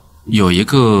校有一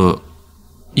个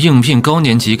应聘高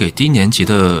年级给低年级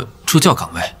的助教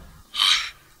岗位。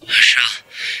是啊，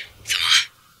怎么？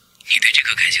你对这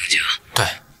个感兴趣啊？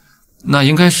对，那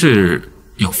应该是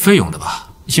有费用的吧？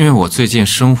因为我最近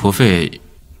生活费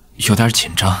有点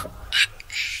紧张。你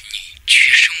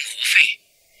缺生活费？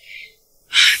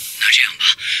那这样吧，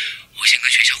我先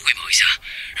跟学校汇报一下，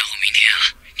然后明天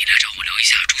你来找我聊一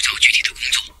下助教具体的工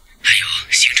作，还有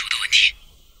薪酬的问题。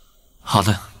好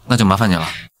的，那就麻烦你了，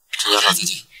陈教授，再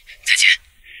见。再见。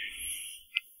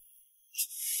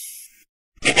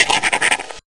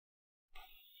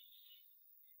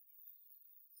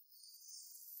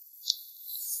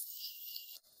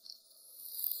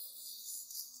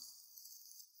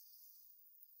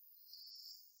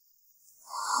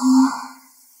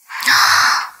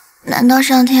难道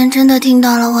上天真的听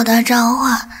到了我的召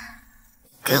唤，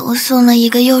给我送了一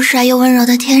个又帅又温柔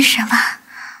的天使吗？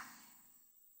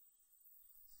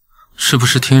是不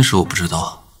是天使我不知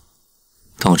道，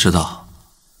但我知道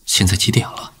现在几点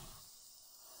了。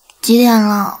几点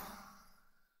了？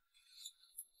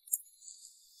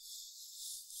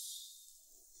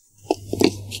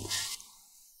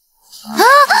啊！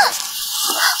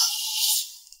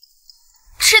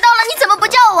迟到了，你怎么不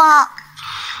叫我？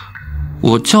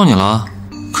我叫你了，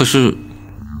可是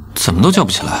怎么都叫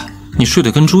不起来，你睡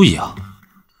得跟猪一样。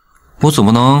我总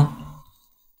不能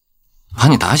把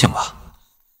你打醒吧？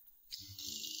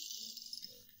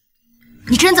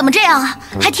你这人怎么这样啊？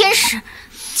还天使，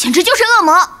简直就是恶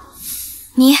魔！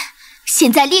你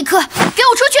现在立刻给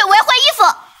我出去，我要换衣服。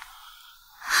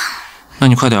那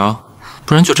你快点啊，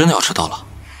不然就真的要迟到了。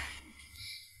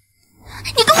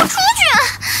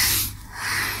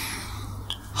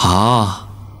好，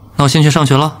那我先去上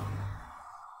学了。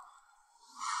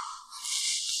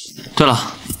对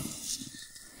了，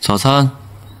早餐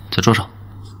在桌上。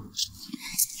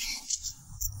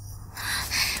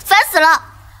烦死了！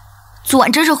昨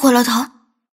晚真是昏了头，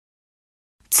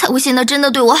才会现在真的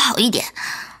对我好一点。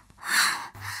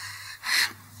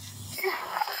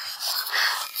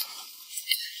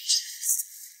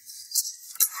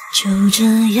就这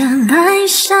样爱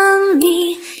上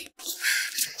你。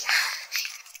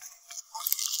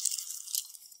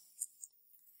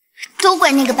都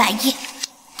怪那个百叶，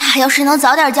他要是能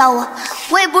早点叫我，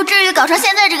我也不至于搞成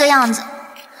现在这个样子。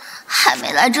还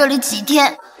没来这里几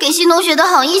天，给新同学的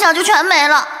好印象就全没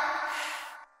了。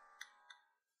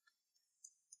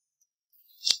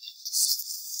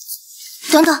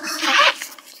等等，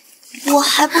我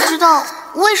还不知道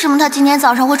为什么他今天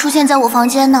早上会出现在我房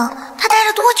间呢？他待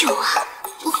了多久啊？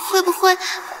会不会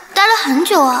待了很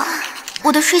久啊？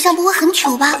我的睡相不会很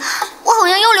糗吧？我好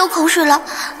像又流口水了，不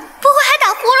会还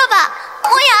打呼了吧？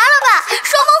磨牙了吧？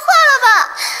说梦话了吧？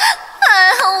哎，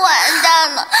完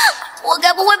蛋了，我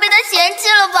该不会被他嫌弃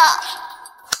了吧？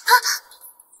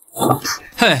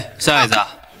嘿，小矮子，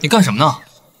你干什么呢？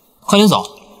快点走，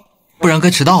不然该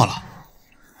迟到了。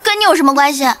跟你有什么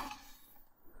关系？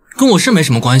跟我是没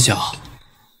什么关系啊，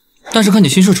但是看你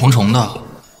心事重重的，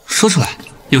说出来，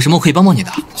有什么我可以帮帮你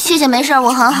的？谢谢，没事，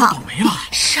我很好。倒霉了！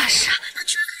傻傻，他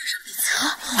居然看上北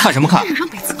泽！看什么看？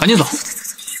赶紧走！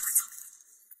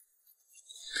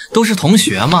都是同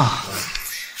学嘛，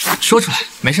说出来，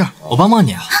没事，我帮帮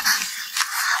你啊。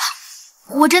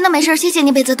我真的没事，谢谢你，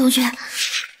北泽同学。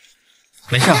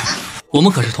没事，我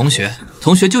们可是同学，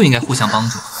同学就应该互相帮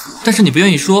助。但是你不愿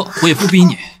意说，我也不逼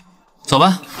你。走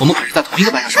吧，我们可是在同一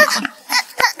个班上上课的。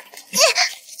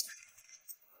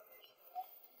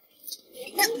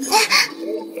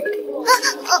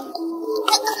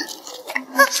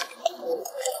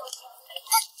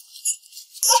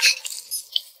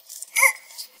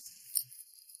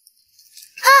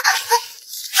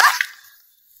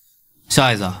小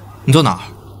矮子，你坐哪儿？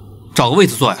找个位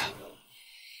子坐呀。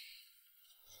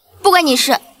不关你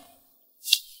事。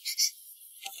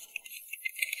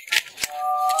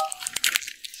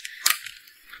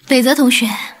北泽同学，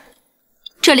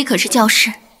这里可是教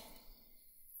室。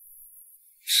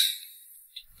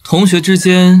同学之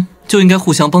间就应该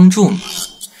互相帮助嘛，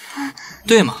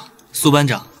对吗，苏班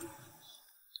长？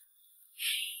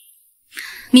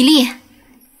米粒，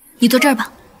你坐这儿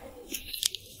吧。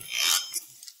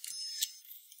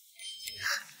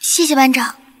谢谢班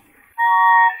长。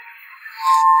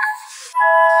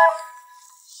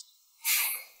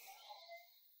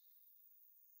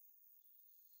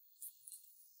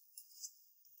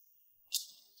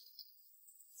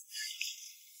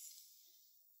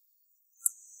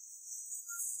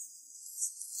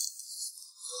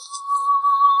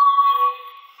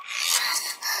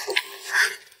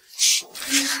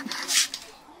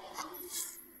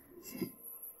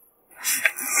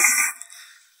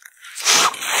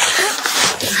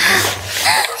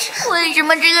为什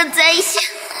么这个灾星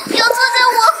要坐在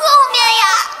我后面呀？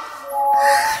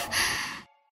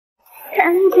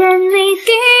看见你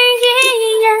第一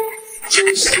眼就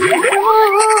是我。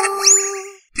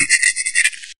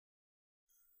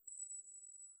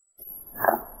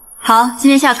好，今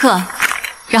天下课，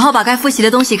然后把该复习的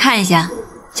东西看一下。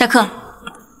下课。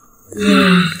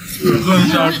快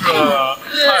下课了，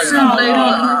太早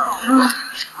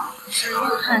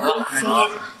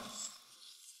了。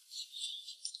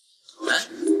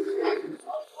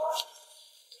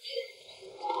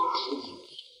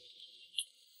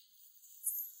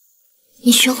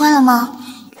你学会了吗？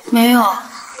没有，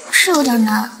是有点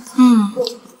难。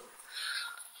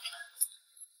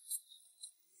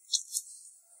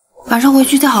晚上回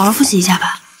去再好好复习一下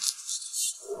吧。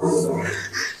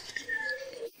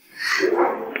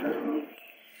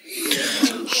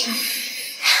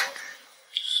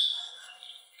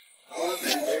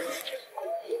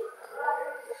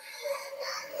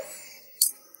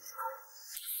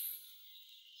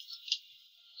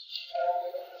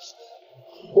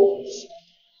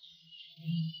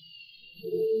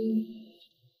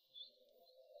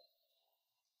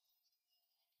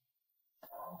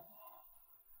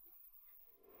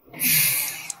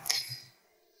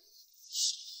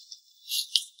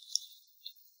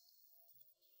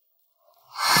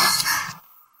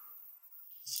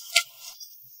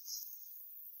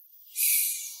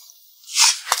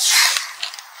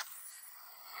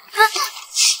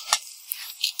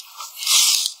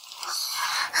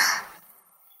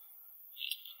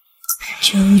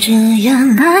就这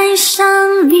样爱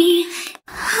上你。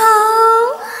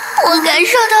我感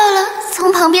受到了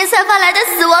从旁边散发来的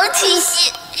死亡气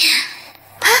息。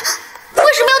啊！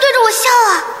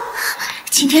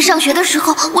今天上学的时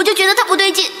候，我就觉得他不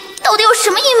对劲，到底有什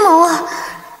么阴谋啊？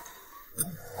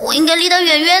我应该离他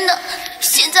远远的。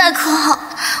现在可好，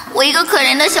我一个可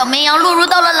怜的小绵羊落入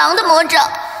到了狼的魔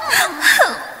掌，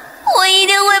我一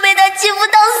定会被他欺负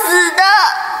到死的。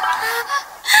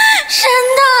神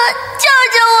的，救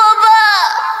救我吧！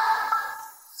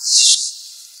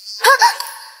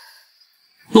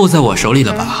落在我手里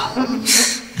了吧？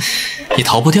你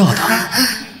逃不掉的。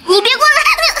你别过来！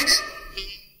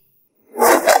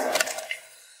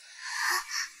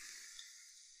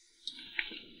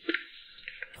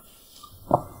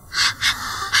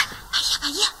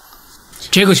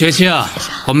这个学期啊，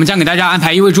我们将给大家安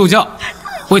排一位助教，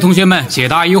为同学们解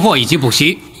答疑惑以及补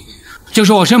习，就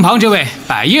是我身旁这位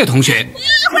百叶同学。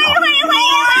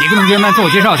你跟同学们自我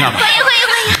介绍一下吧。欢迎！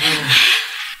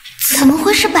怎么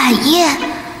会是百叶？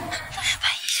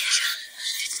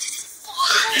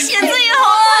写字也好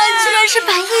啊，居然是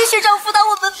百叶学长辅导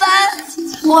我们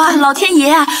班。哇，老天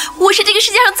爷啊，我是这个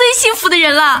世界上最幸福的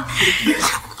人了。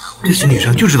这些女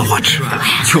生就知道花痴。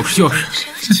就是。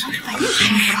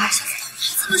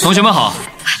同学们好，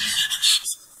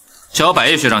叫我百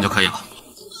叶学长就可以了。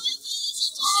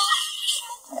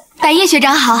百叶学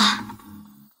长好。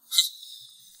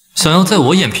想要在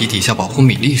我眼皮底下保护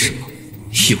米粒是吗？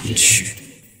有趣。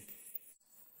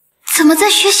怎么在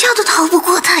学校都逃不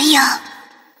过他呀？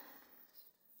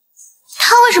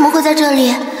他为什么会在这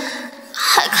里？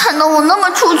还看到我那么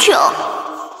出糗。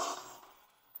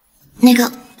那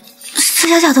个苏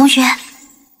小小同学，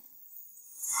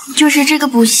就是这个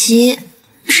补习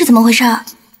是怎么回事？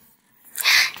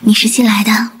你是新来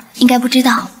的，应该不知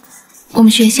道。我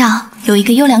们学校有一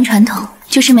个优良传统，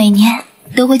就是每年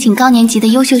都会请高年级的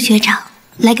优秀学长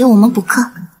来给我们补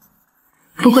课。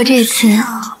不过这次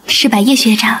是百叶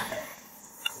学长，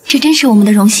这真是我们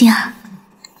的荣幸啊。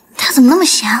他怎么那么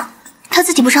闲？他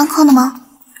自己不上课呢吗？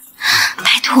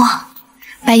拜托，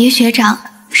百叶学长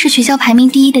是学校排名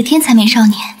第1的天才美少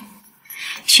年，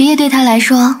学业对他来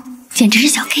说简直是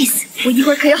小 case。我一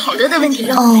会儿可有好多的问题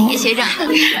要问百叶学长。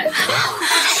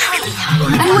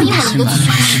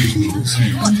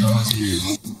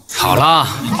好了，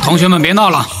同学们别闹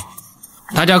了，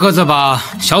大家各自把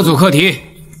小组课题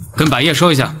跟百叶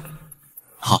说一下。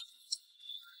好。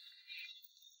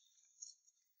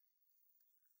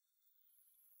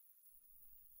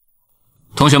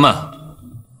同学们，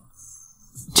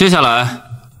接下来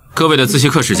各位的自习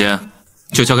课时间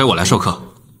就交给我来授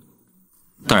课。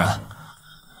当然，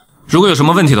如果有什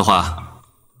么问题的话，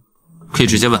可以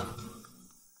直接问。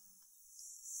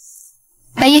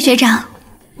百叶学长，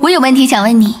我有问题想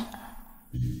问你。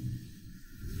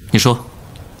你说。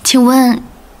请问，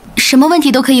什么问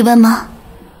题都可以问吗？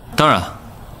当然，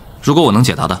如果我能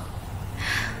解答的。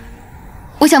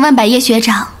我想问百叶学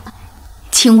长，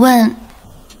请问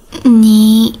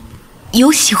你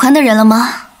有喜欢的人了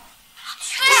吗？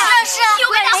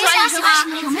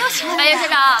有没有喜欢？百叶学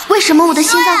长，为什么我的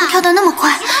心脏会跳得那么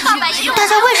快？大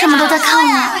家为什么都在看我？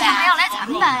要来咱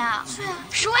们班呀？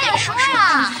说呀！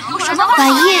有什么话百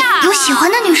叶有喜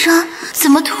欢的女生，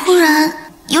怎么突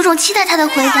然有种期待她的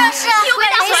回答，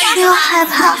却又害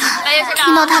怕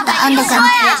听到她答案的感觉？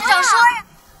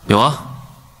有啊，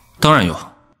当然有。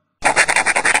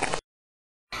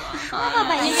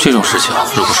这种事情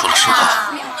如果说了实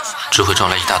话，只会招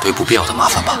来一大堆不必要的麻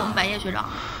烦吧。百叶学长，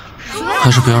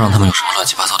还是不要让他们有什么乱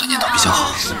七八糟的念头比较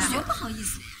好。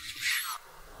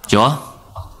有啊，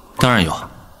当然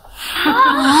有。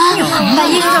百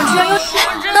叶学长居然有，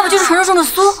那不就是传说中的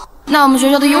苏？那我们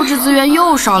学校的优质资源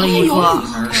又少了一个。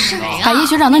百叶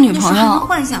学长的女朋友，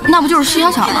那不就是苏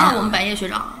小小吗？我们百叶学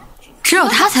长，只有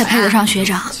他才配得上学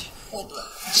长。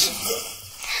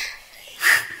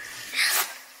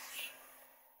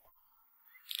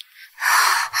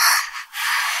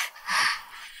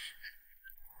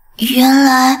原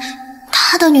来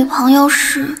他的女朋友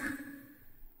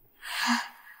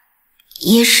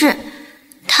也是。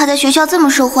他在学校这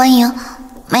么受欢迎，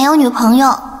没有女朋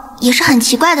友也是很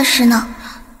奇怪的事呢。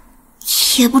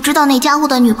也不知道那家伙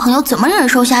的女朋友怎么忍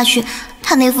受下去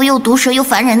他那副又毒舌又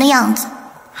烦人的样子。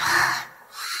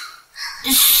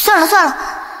算了，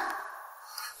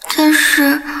但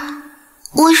是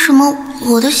为什么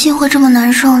我的心会这么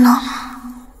难受呢？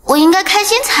我应该开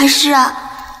心才是啊。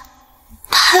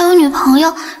他有女朋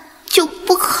友就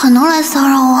不可能来骚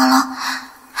扰我了，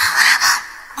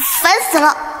烦死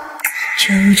了。就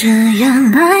这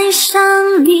样爱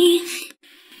上你。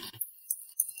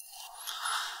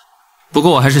不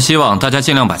过我还是希望大家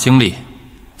尽量把精力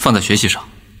放在学习上，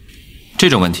这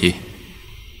种问题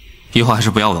以后还是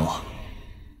不要问我。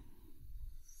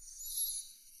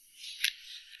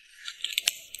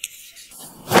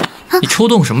你抽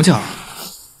动什么劲儿？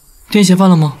订鞋饭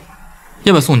了吗？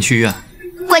要不要送你去医院？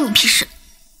关你屁事！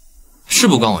是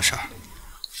不关我事儿，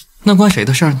那关谁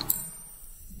的事儿呢？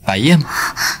百叶吗？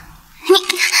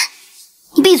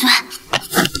你闭嘴！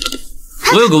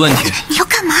我有个问题。你要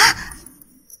干嘛？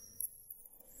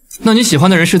那你喜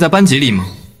欢的人是在班级里吗？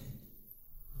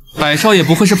百少爷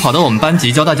不会是跑到我们班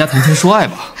级教大家谈情说爱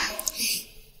吧？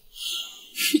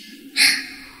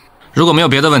如果没有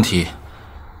别的问题，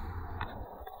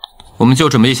我们就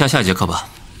准备一下下节课吧。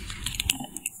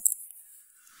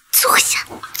坐下，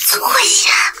坐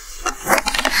下。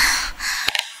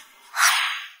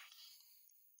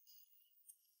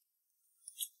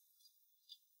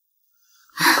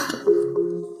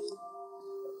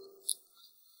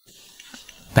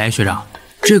白学长，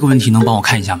这个问题能帮我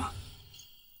看一下吗？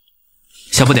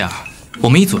小不点儿，我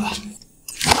们一组啊。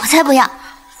我才不要，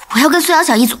我要跟苏小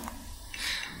小一组。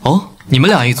哦，你们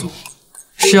俩一组，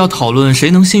是要讨论谁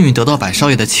能幸运得到百少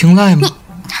爷的青睐吗？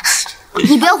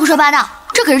你不要胡说八道，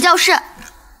这可是教室。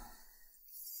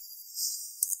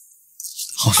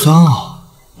好酸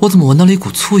哦，我怎么闻到了一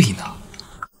股醋意呢？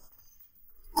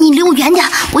你离我远点，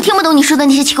我听不懂你说的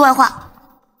那些奇怪话。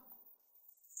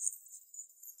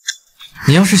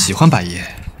你要是喜欢百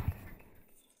叶，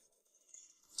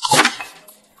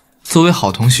作为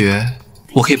好同学，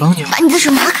我可以帮你。把你的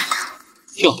手拿开！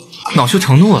哟，恼羞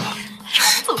成怒了。好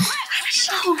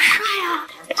帅啊！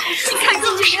你看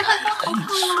进去谁很好看啊？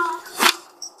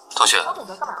同学，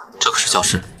这可是教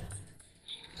室，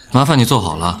麻烦你坐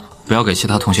好了，不要给其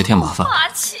他同学添麻烦。霸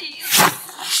气！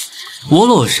我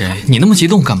搂谁？你那么激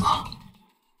动干嘛？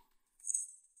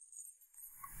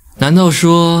难道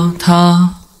说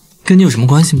他跟你有什么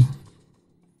关系吗？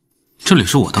这里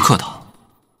是我的课堂，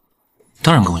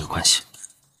当然跟我有关系。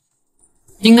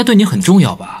应该对你很重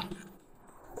要吧？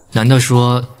难道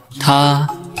说他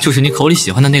就是你口里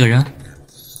喜欢的那个人？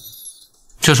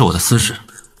这是我的私事，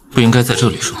不应该在这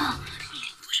里说。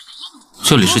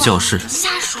这里是教室，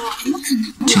瞎说，怎么可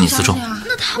能？请你自重。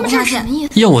那他们这是什么意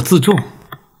思？要我自重？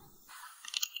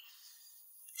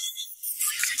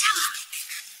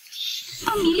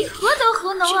米粒何德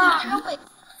何能啊？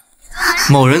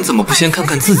某人怎么不先看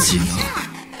看自己呢？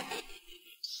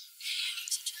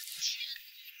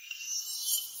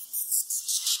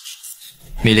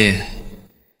米粒，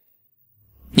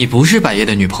你不是百叶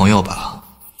的女朋友吧？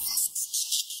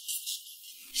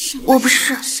我不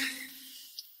是。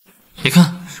你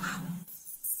看，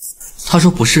他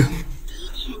说不是，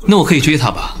那我可以追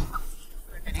他吧？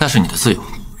那是你的自由，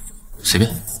随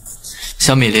便。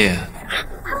小米粒，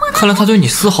看来他对你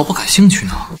丝毫不感兴趣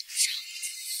呢。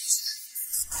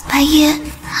白叶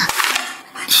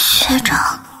学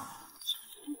长，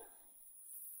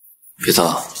别走。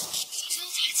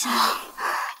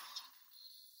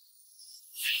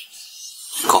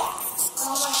够了。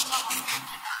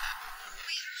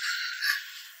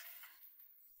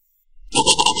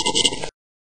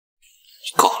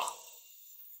够了。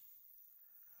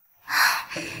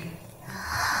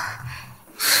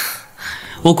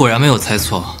我果然没有猜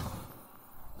错，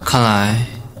看来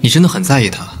你真的很在意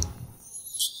他。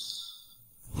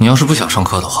你要是不想上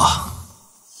课的话，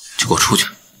就给我出去。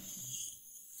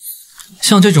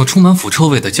像这种充满腐臭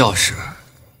味的教室，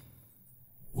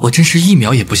我真是一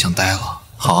秒也不想待了。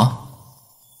好啊，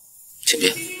请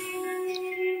便。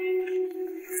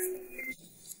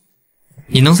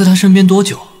你能在他身边多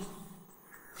久？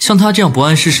像他这样不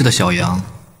谙世事的小羊，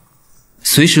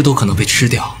随时都可能被吃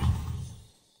掉。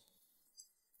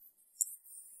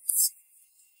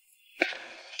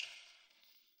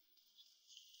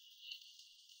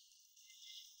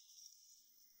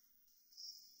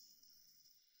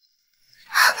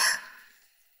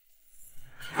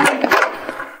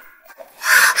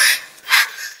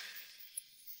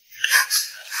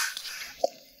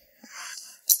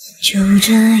就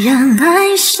这样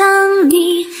爱上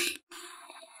你。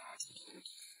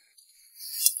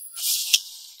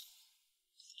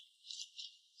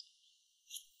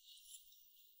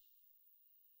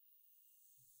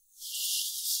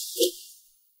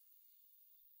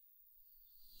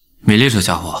米粒这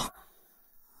家伙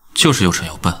就是又蠢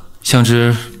又笨，像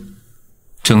只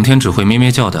整天只会咩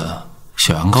咩叫的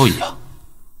小羊羔一样，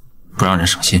不让人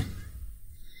省心。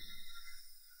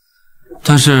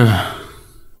但是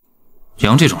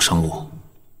羊这种生物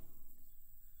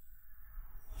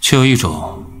却有一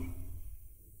种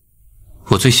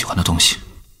我最喜欢的东西，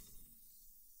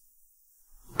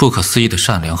不可思议的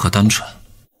善良和单纯。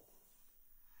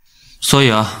所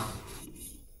以啊，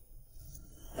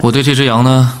我对这只羊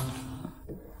呢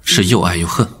是又爱又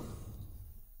恨。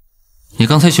你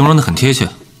刚才形容的很贴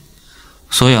切，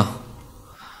所以啊，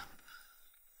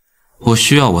我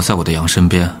需要我在我的羊身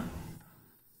边，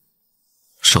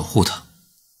守护她，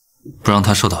不让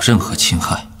她受到任何侵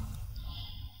害。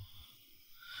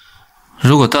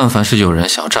如果但凡是有人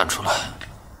想要站出来，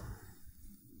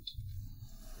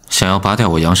想要拔掉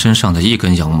我杨身上的一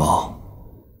根羊毛，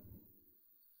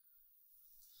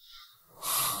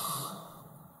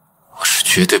我是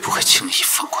绝对不会轻易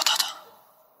放过他的。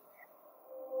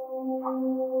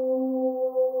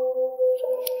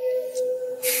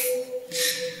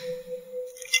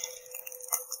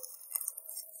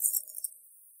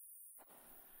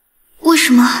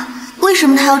为什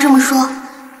么他要这么说？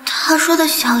他说的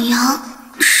小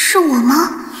羊是我吗？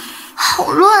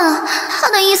好乱啊！他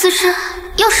的意思是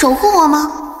要守护我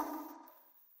吗？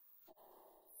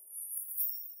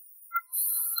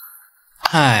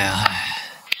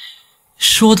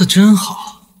说的真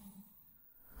好，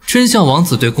真像王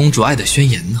子对公主爱的宣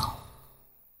言呢。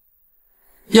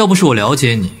要不是我了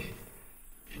解你，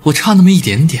我差那么一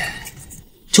点点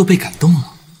就被感动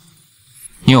了。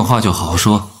你有话就好好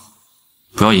说，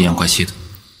不要阴阳怪气的。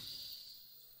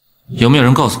有没有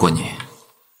人告诉过你，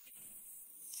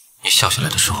你笑起来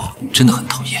的时候真的很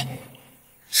讨厌？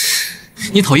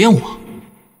你讨厌我？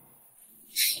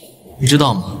你知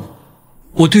道吗？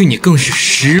我对你更是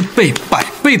10倍、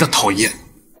100倍的讨厌。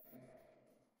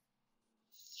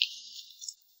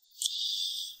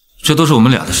这都是我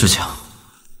们俩的事情，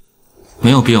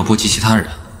没有必要波及其他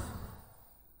人。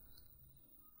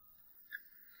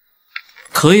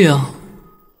可以啊，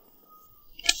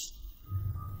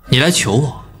你来求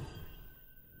我，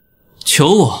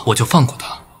求我，我就放过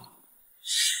他。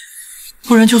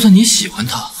不然，就算你喜欢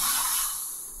他，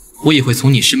我也会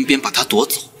从你身边把他夺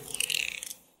走。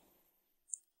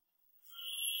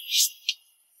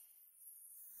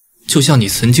就像你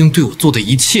曾经对我做的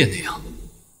一切那样。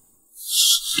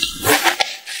有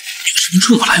什么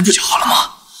冲我来不就好了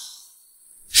吗？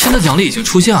现在奖励已经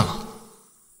出现了，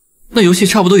那游戏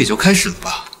差不多也就开始了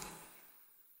吧。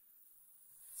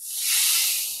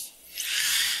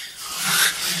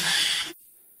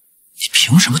你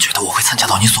凭什么觉得我会参加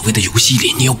到你所谓的游戏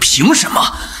里？你又凭什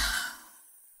么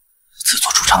自作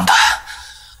主张的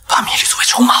把米莉作为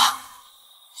筹码？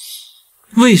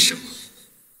为什么？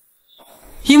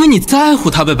因为你在乎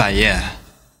他呗，百叶。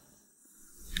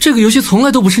这个游戏从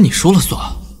来都不是你说了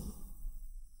算，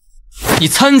你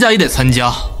参加也得参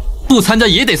加，不参加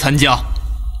也得参加。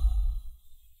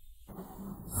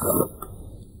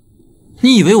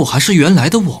你以为我还是原来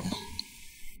的我吗？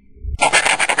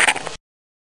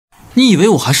你以为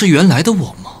我还是原来的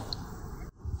我吗？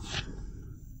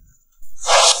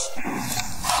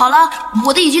好了，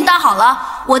我的已经搭好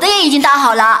了，我的也已经搭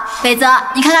好了。北泽，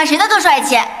你看看谁的更帅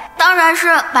气？当然是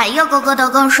百叶哥哥的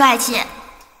更帅气。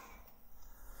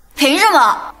凭什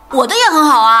么？我的也很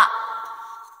好啊。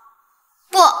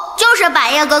不，就是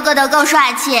百叶哥哥的更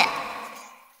帅气。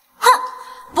哼，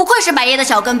不愧是百叶的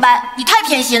小跟班，你太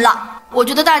偏心了。我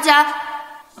觉得大家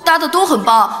搭的都很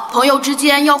棒，朋友之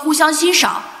间要互相欣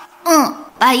赏。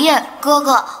百叶哥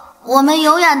哥，我们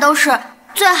永远都是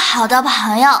最好的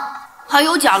朋友。还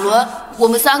有贾伦，我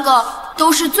们3个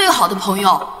都是最好的朋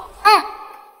友。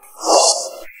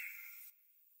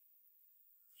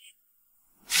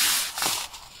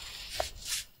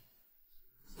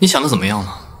你想的怎么样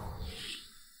了？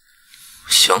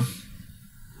行，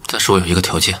但是我有一个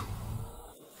条件。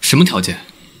什么条件？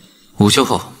午休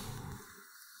后，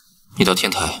你到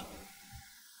天台，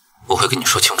我会跟你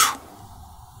说清楚。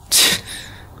切，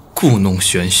故弄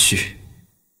玄虚，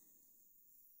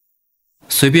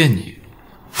随便你。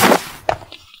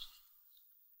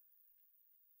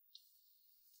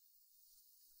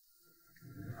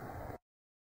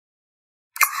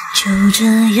就这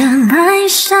样爱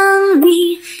上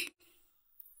你。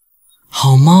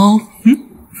好猫，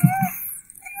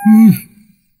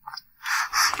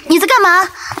你在干嘛？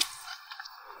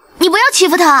你不要欺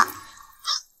负他。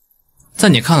在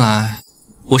你看来，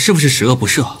我是不是十恶不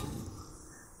赦？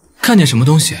看见什么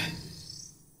东西，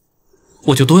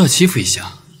我就都要欺负一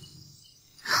下？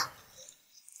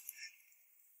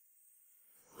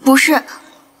不是，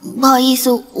不好意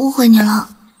思，误会你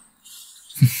了。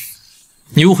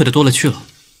你误会的多了去了。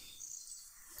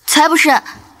才不是，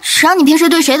谁让你平时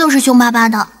对谁都是凶巴巴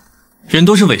的。人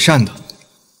都是伪善的，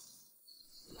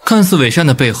看似伪善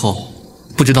的背后，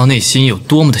不知道内心有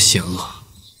多么的险恶。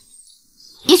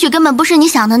也许根本不是你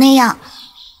想的那样，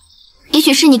也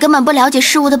许是你根本不了解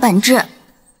事物的本质。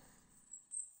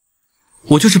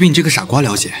我就是比你这个傻瓜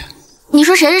了解。你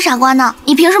说谁是傻瓜呢？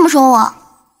你凭什么说我？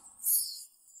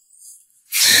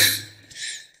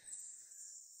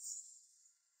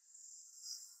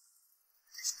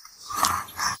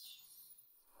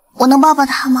我能抱抱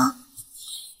他吗？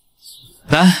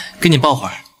来，给你抱会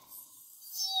儿。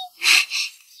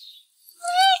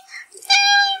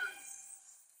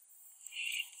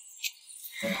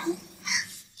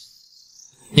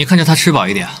你看着他吃饱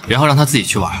一点，然后让他自己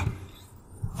去玩，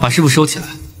把师傅收起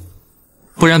来，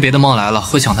不然别的猫来了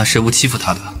会抢他食物欺负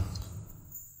他的。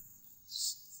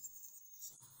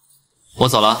我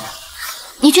走了。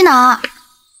你去哪儿？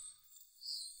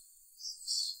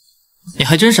你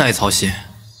还真是爱操心，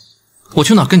我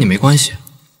去哪儿跟你没关系。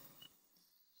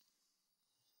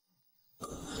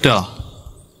对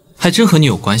了，还真和你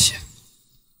有关系。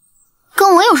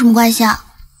跟我有什么关系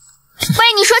啊？喂，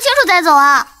你说清楚再走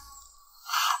啊！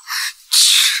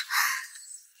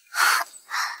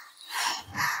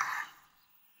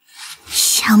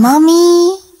小猫咪，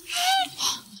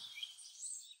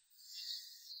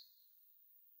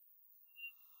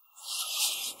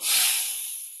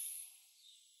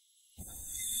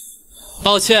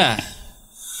抱歉，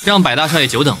让百大少爷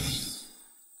久等了。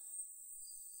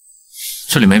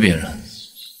这里没别人，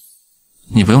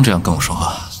你不用这样跟我说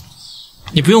话。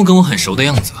你不用跟我很熟的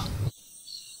样子。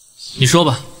你说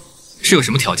吧，是有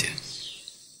什么条件？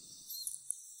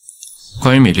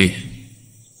关于米粒，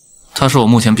她是我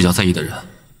目前比较在意的人。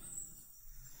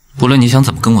无论你想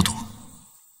怎么跟我赌，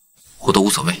我都无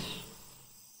所谓。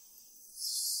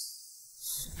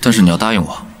但是你要答应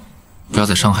我，不要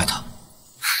再伤害她。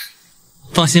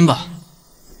放心吧，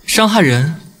伤害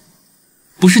人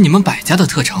不是你们百家的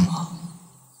特长吗？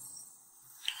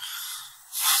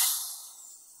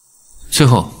最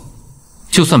后，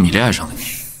就算米粒爱上了你，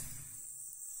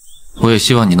我也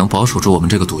希望你能保守住我们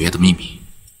这个赌业的秘密。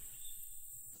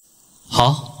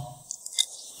好，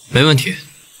没问题。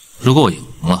如果我赢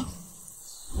了，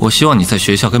我希望你在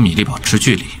学校跟米粒保持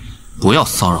距离，不要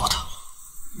骚扰她。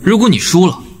如果你输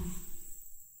了，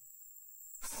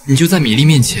你就在米粒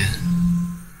面前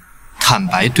坦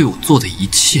白对我做的一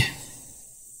切。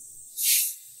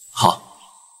好。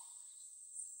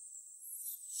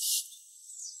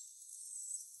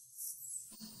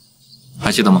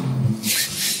还记得吗？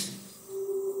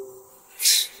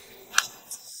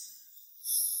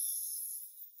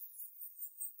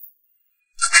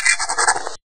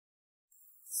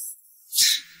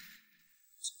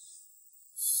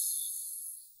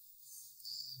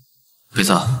北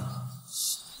子，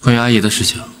关于阿姨的事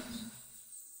情，我很抱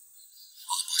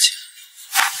歉。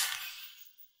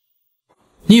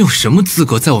你有什么资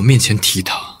格在我面前提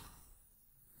她？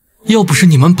要不是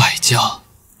你们百家，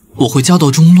我会家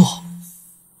道中落，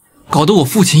搞得我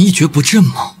父亲一蹶不振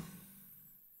吗？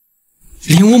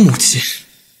连我母亲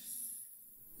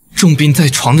重病在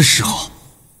床的时候，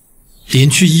连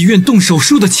去医院动手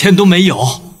术的钱都没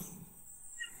有，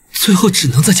最后只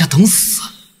能在家等死。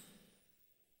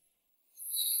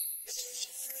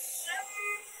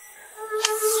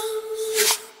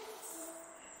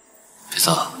北子，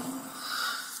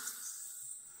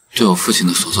对我父亲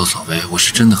的所作所为，我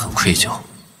是真的很愧疚。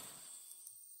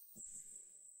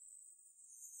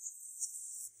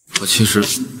我其实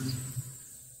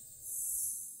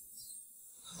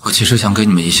想给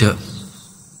你们一些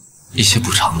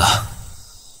补偿的。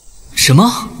什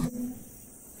么？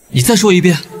你再说一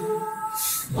遍。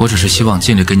我只是希望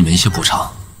尽力给你们一些补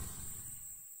偿。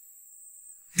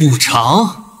补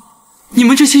偿？你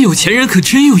们这些有钱人可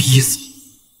真有意思。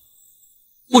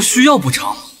我需要补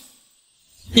偿吗？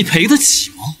你赔得起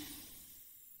吗？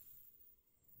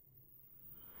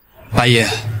白夜，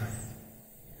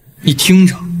你听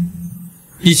着，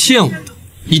你欠我的，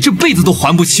你这辈子都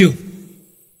还不清。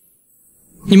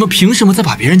你们凭什么在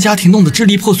把别人家庭弄得支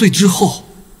离破碎之后，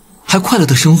还快乐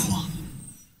的生活？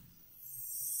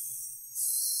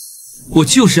我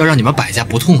就是要让你们百家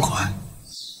不痛快，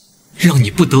让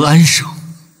你不得安生。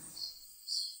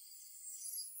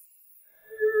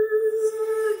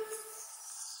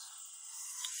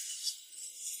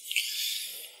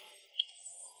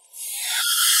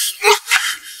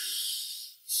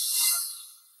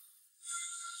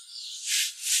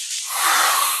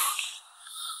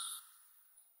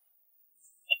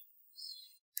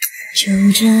就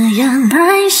这样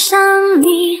爱上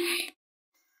你。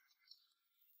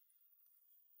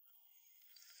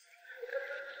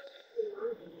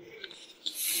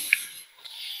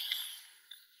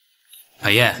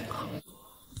百叶，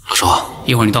老叔，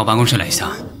一会儿你到我办公室来一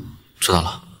下。知道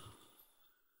了。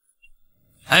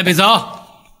哎，北泽，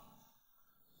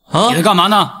啊，你在干嘛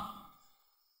呢？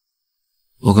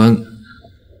我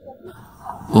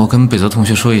跟北泽同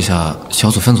学说一下小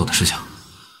组分组的事情。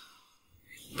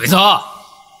北泽，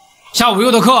下午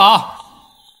有的课啊！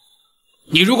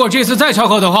你如果这次再翘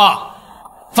课的话，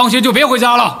放学就别回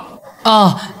家了。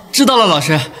啊，知道了，老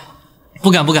师。不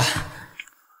敢。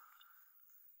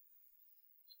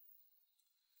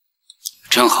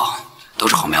真好，都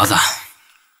是好苗子。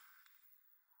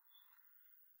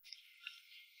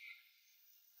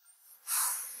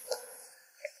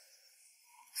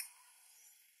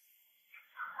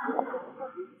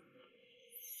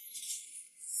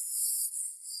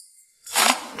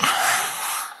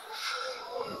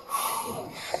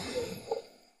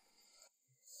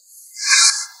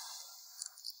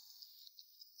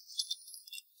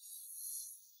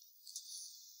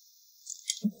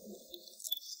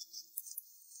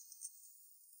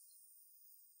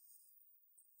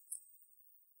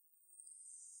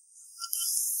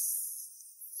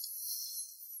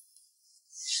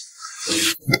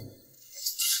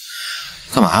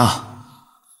干嘛啊？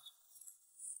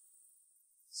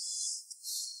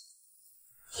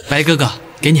白哥哥，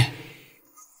给你。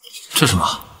这什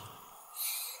么？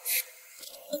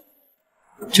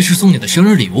这是送你的生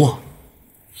日礼物。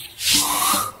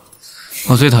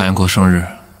我最讨厌过生日，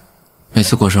每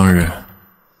次过生日，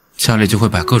家里就会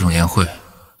摆各种宴会，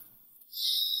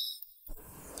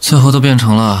最后都变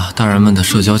成了大人们的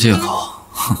社交借口。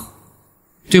哼。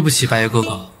对不起，白夜哥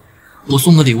哥，我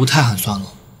送的礼物太寒酸了。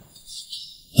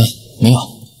没有。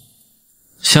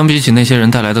相比起那些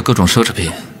人带来的各种奢侈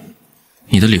品，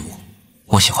你的礼物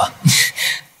我喜欢。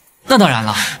那当然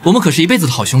了，我们可是一辈子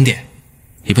的好兄弟。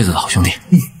一辈子的好兄弟。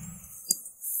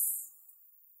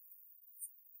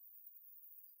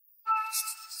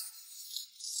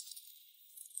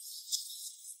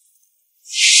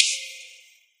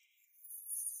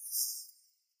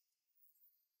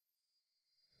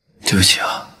对不起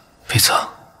啊，北泽。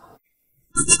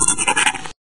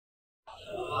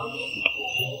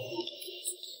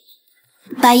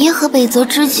百叶和北泽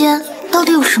之间到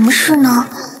底有什么事呢？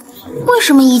为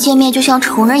什么一见面就像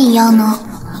仇人一样呢？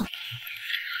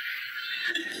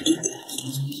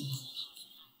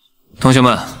同学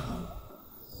们，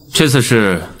这次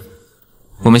是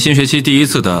我们新学期第一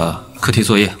次的课题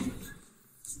作业。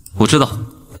我知道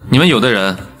你们有的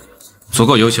人足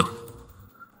够优秀，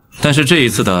但是这一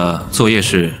次的作业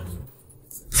是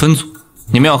分组，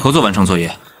你们要合作完成作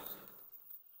业。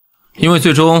因为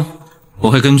最终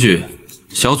我会根据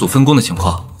小组分工的情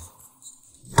况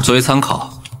作为参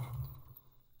考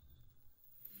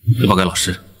汇报给老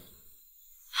师。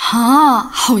啊，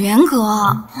好严格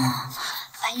啊！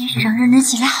百叶学长认真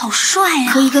起来好帅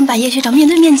啊！可以跟百叶学长面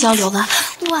对面交流了，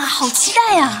哇，好期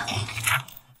待呀！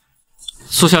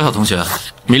苏小小同学，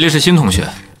米粒是新同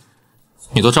学，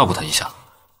你多照顾她一下。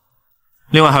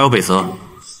另外还有北泽，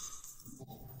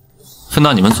分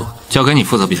到你们组，交给你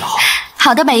负责比较好。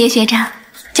好的，百叶学长，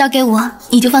交给我，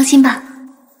你就放心吧。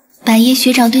百叶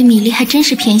学长对米粒还真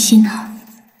是偏心呢，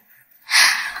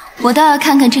我倒要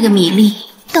看看这个米粒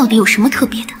到底有什么特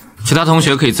别的。其他同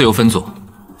学可以自由分组，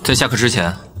在下课之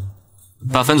前，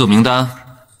把分组名单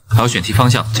还有选题方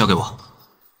向交给我。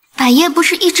百叶不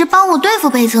是一直帮我对付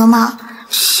北泽吗？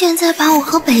现在把我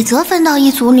和北泽分到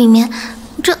一组里面，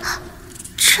这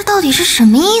到底是什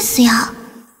么意思呀？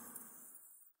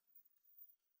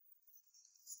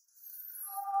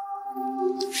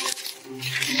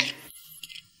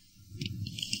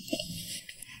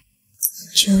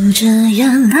就这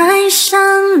样爱上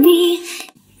你。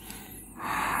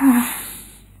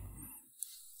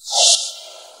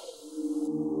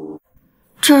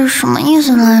这是什么意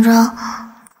思来着？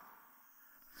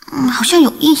好像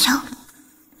有印象，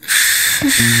是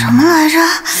什么来着？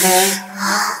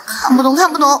看不懂，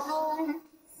看不懂。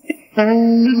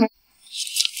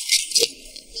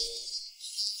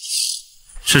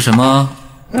是什么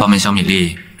把我们小米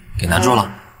粒给难住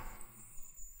了？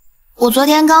我昨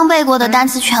天刚背过的单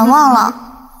词全忘了，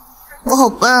我好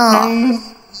笨啊。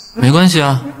没关系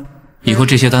啊，以后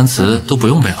这些单词都不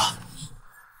用背了。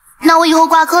那我以后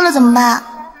挂科了怎么办？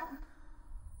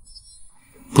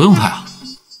不用怕啊，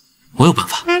我有办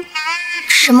法。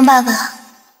什么办法？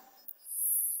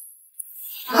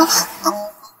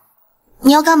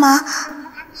你要干嘛？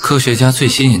科学家最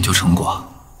新研究成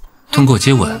果，通过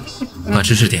接吻把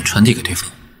知识点传递给对方。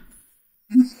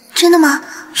真的吗？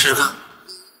试试看。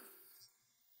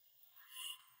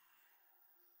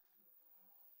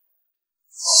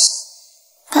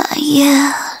百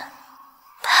叶，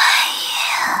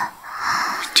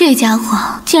这家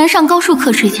伙竟然上高数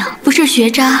课睡觉，不是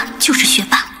学渣就是学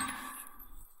霸。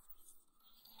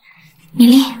米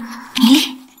粒，米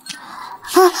粒，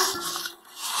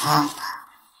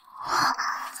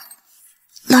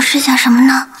老师讲什么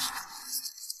呢？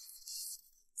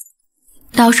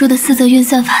导数的四则运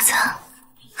算法则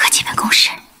和基本公式。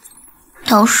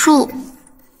导数？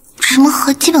什么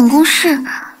和基本公式？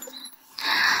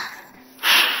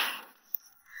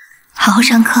好好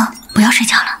上课，不要睡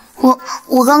觉了。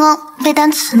我刚刚背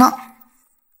单词呢。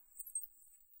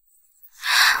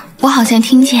我好像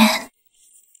听见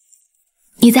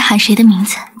你在喊谁的名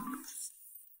字。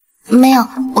没有，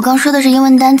我刚说的是英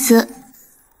文单词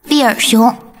比尔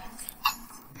熊。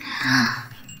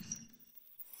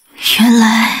原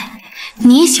来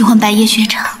你喜欢白夜学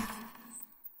长。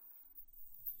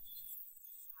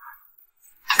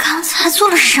刚才做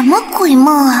了什么鬼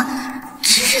梦啊？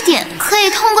知识点可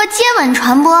以通过接吻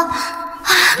传播啊！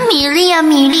米粒啊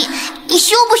米粒，你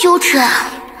羞不羞耻啊？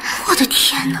我的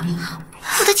天哪，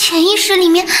我的潜意识里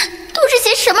面都是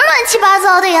些什么乱七八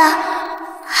糟的呀！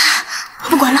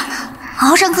不管了，好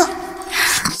好上课。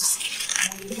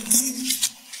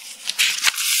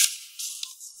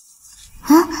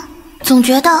总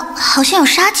觉得好像有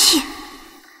杀气。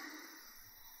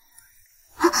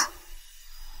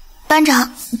班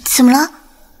长，怎么了？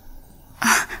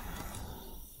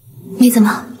没怎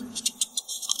么。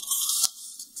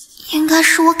应该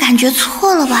是我感觉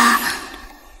错了吧？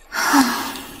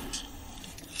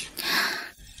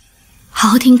好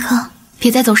好听课，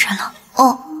别再走神了。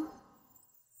哦。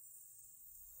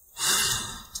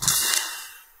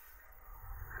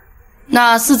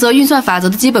那4则运算法则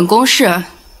的基本公式，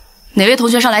哪位同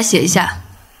学上来写一下，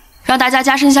让大家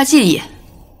加深一下记忆。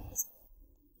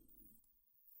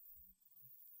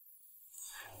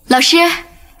老师，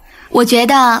我觉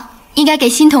得应该给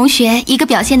新同学一个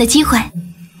表现的机会。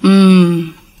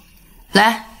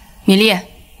来，米粒，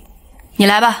你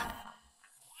来吧。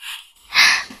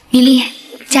米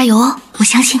粒，加油哦，我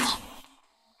相信你。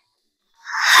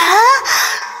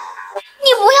你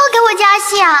不要给我加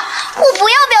戏啊！我不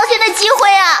要表现的机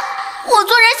会啊！我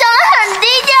做人向来很低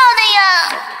调的呀。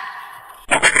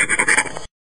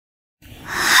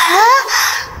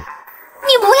你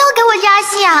不要给我加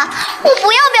戏啊！我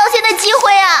不要表现的机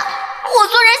会啊！我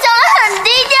做人向来很低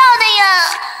调的呀。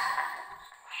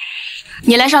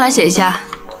你来上来写一下。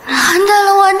完蛋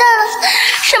了，完蛋了！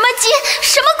什么机？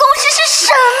什么公式是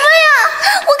什么呀？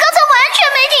我刚才完全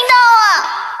没听到啊！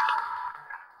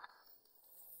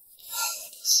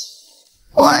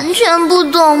完全不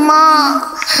懂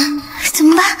嘛？怎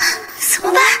么办？怎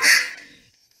么办？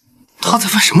他在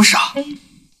犯什么傻？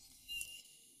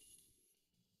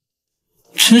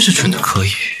真是蠢的可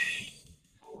以。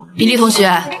米粒同学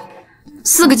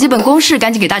，4个基本公式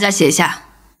赶紧给大家写一下。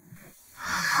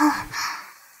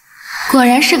果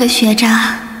然是个学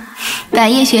渣，百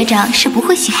叶学长是不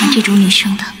会喜欢这种女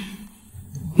生的。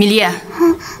米粒，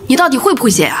你到底会不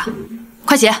会写啊？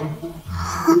快写！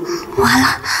完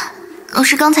了，老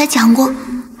师刚才讲过，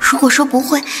如果说不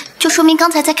会，就说明刚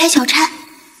才在开小差，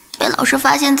被老师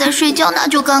发现在睡觉，那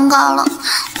就尴尬了，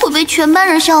会被全班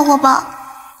人笑话吧？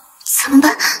怎么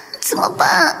办？怎么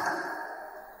办？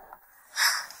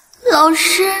老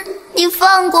师，你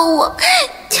放过我，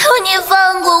求你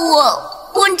放过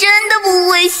我，我真的不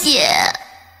会写。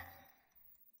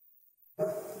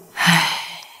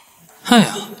哎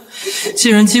呀，既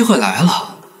然机会来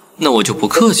了，那我就不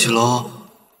客气喽。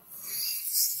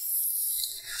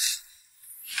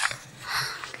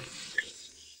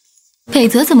北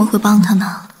泽怎么会帮他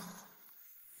呢？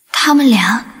他们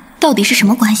俩到底是什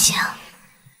么关系啊？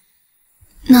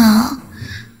那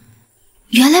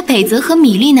原来北泽和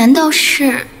米粒难道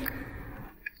是……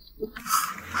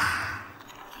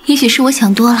也许是我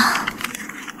想多了。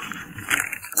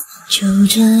就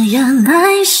这样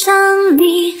爱上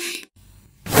你。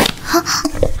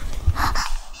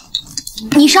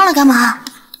你上来干嘛？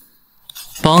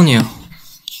帮你。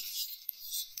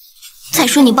再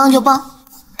说你帮就帮，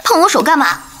碰我手干嘛？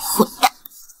混蛋！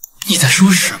你在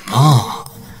说什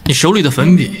么？你手里的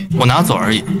粉笔我拿走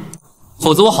而已，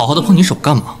否则我好好的碰你手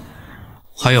干嘛？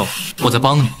还有，我在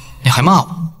帮你，你还骂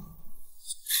我？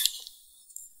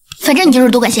反正你就是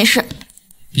多管闲事。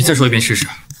你再说一遍试试。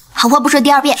好话不说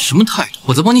第二遍。什么态度？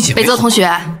我在帮你解围。北泽同学，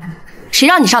谁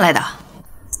让你上来的？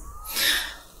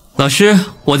老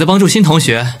师，我在帮助新同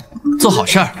学做好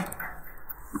事儿。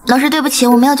老师，对不起，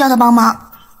我没有叫他帮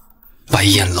忙。白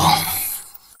眼狼，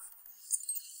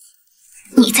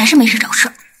你才是没事找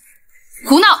事。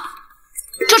胡闹！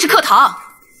这是课堂，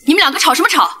你们两个吵什么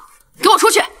吵？给我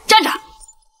出去，站着！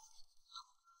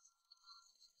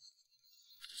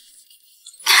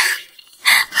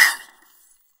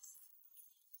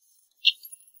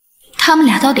他们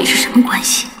俩到底是什么关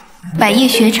系？百叶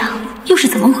学长又是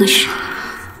怎么回事？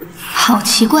好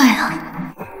奇怪啊，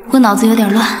我脑子有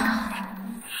点乱。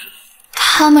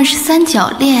他们是三角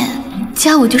恋，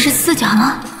加我就是四角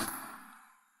了。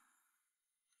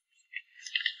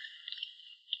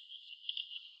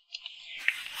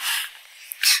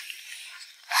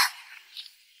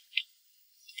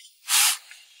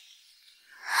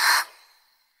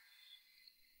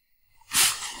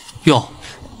哟，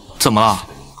怎么了？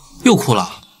又哭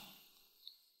了？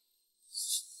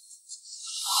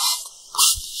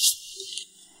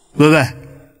喂喂，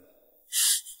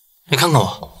你看看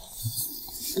我，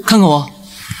看看我，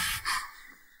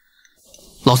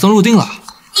老僧入定了。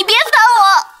你别烦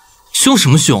我！凶什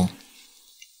么凶？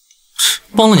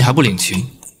帮了你还不领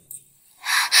情？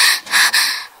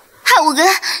害我跟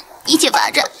你姐罚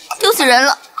站，丢死人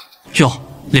了！哟，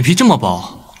脸皮这么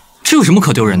薄，这有什么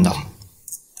可丢人的？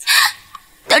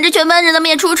当着全班人的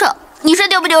面出丑，你说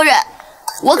丢不丢人？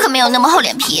我可没有那么厚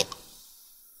脸皮。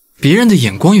别人的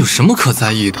眼光有什么可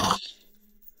在意的？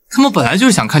他们本来就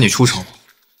是想看你出丑。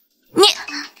你，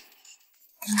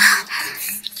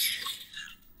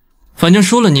反正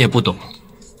说了你也不懂，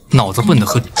脑子笨得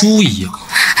和猪一样。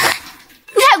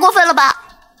你太过分了吧！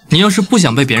你要是不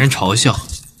想被别人嘲笑，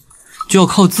就要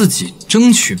靠自己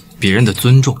争取别人的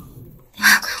尊重。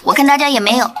我看大家也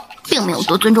没有，并没有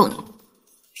多尊重你。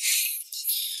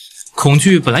恐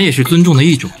惧本来也是尊重的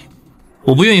一种，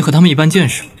我不愿意和他们一般见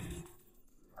识，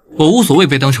我无所谓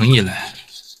被当成异类。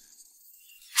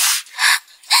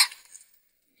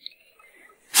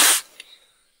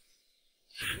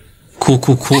哭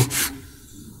哭哭，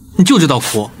你就知道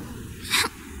哭，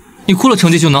你哭了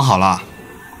成绩就能好了，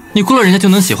你哭了人家就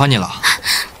能喜欢你了。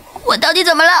我到底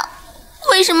怎么了？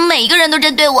为什么每一个人都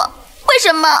针对我？为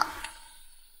什么？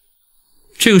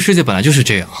这个世界本来就是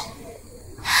这样，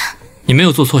你没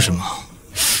有做错什么，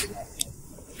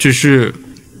只是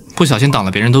不小心挡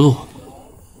了别人的路，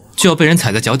就要被人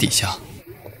踩在脚底下。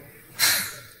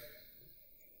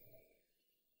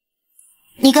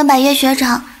你跟百叶学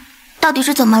长到底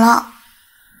是怎么了？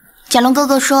贾龙哥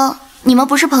哥说你们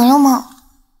不是朋友吗？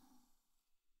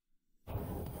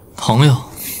朋友，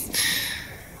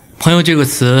朋友这个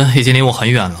词已经离我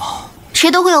很远了。谁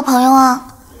都会有朋友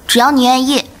啊，只要你愿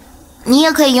意，你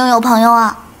也可以拥有朋友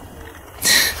啊。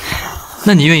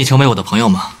那你愿意成为我的朋友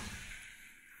吗？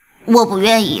我不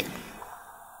愿意。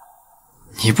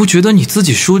你不觉得你自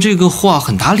己说这个话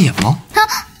很打脸吗？啊！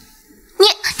你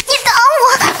等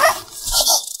我！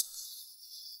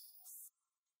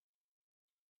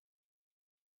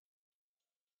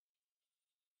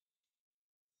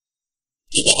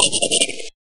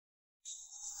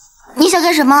你想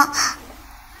干什么？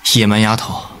野蛮丫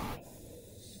头。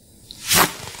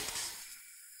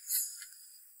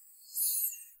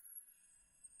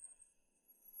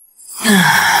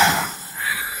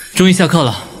终于下课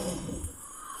了，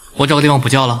我找个地方补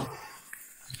觉了。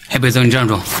哎，北泽，你站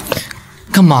住！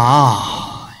干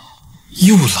嘛？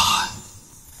又来？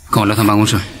跟我来趟办公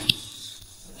室。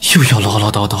又要唠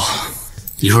唠叨叨。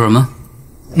你说什么？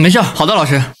没事，好的，老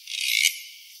师。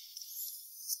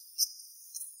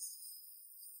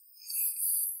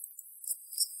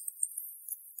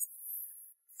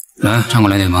来，唱过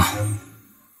来点吧。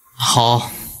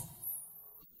好。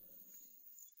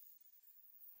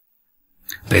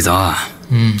北泽啊，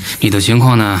你的情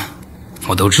况呢，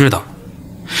我都知道，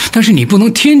但是你不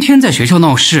能天天在学校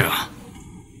闹事啊。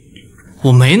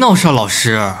我没闹事，老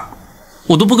师，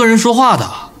我都不跟人说话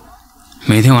的。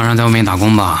每天晚上在外面打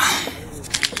工吧，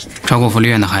照顾福利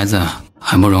院的孩子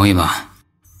很不容易吧？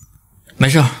没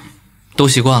事，都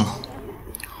习惯了。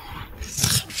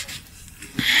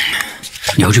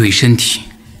你要注意身体，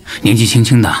年纪轻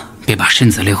轻的，别把身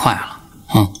子累坏了。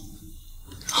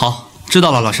好，知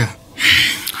道了，老师。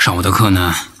上我的课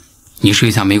呢，你睡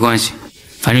一下没关系，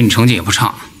反正你成绩也不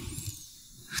差。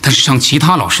但是上其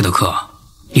他老师的课，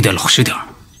你得老实点儿，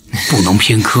不能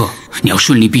偏科。你要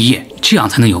顺利毕业，这样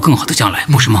才能有更好的将来，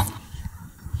不是吗？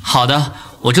好的，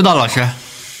我知道，老师，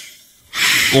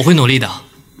我会努力的。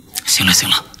行了行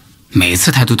了，每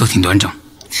次态度都挺端正，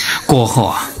过后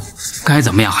啊，该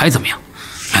怎么样还怎么样，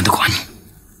懒得管你。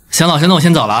行，老师，那我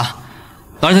先走了啊，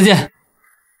老师再见。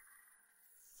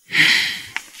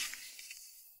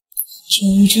就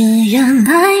这样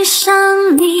爱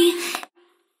上你。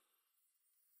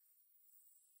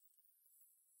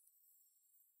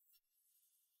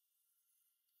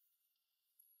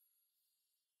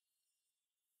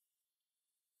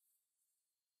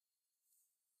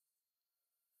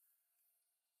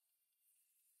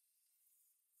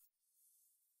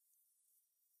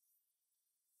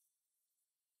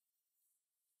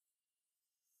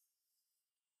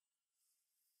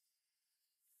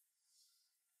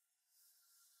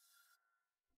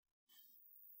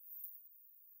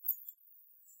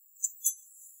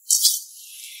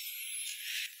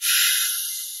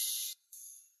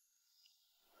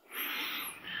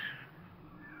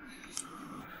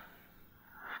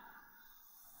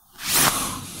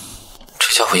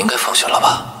这家伙应该放学了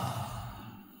吧？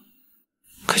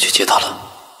该去接他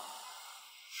了。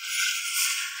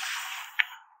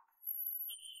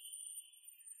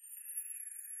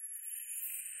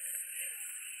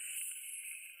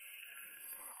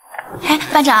哎，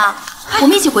班长，我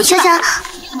们一起回去吧。夏夏，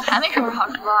你怎么还没收拾好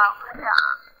书啊？班长，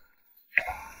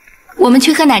我们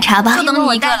去喝奶茶吧。就等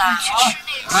你一个了。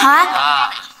好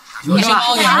啊。我也想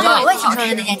收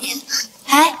拾那家店。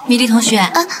哎，米粒同学，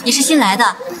你是新来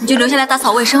的，你就留下来打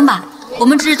扫卫生吧。我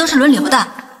们这都是轮流的。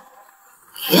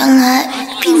原来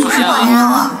并不是朋友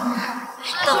啊！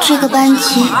这个班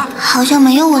级好像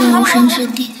没有我的容身之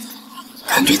地，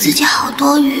感觉自己好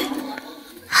多余，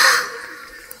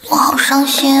我好伤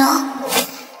心啊！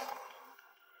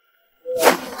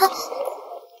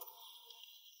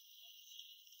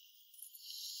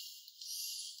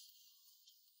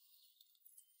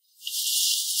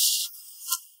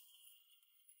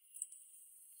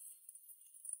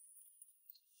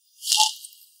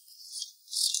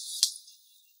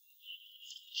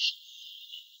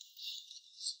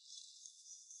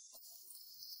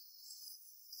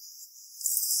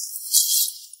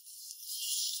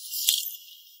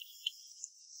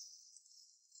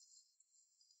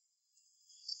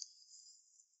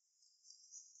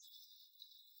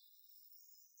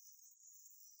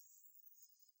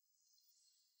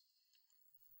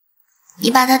你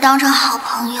把他当成好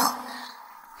朋友，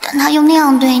但他又那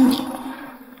样对你。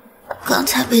刚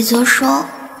才北泽说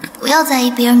不要在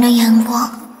意别人的眼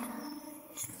光，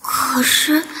可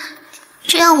是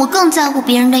这样我更在乎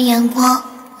别人的眼光，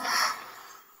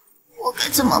我该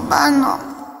怎么办呢？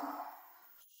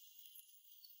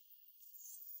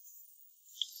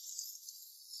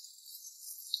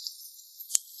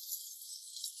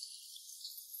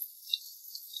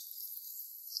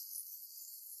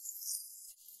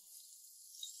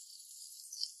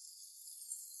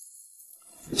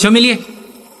小米粒，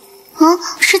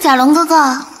是贾龙哥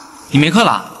哥。你没课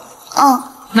了？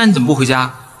那你怎么不回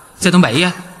家，在等百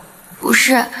叶？不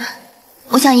是，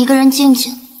我想一个人静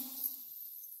静。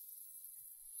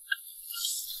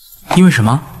因为什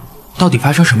么？到底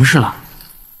发生什么事了？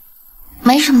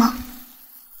没什么，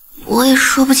我也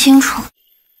说不清楚。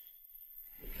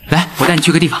来，我带你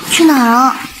去个地方。去哪儿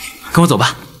啊？跟我走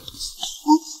吧。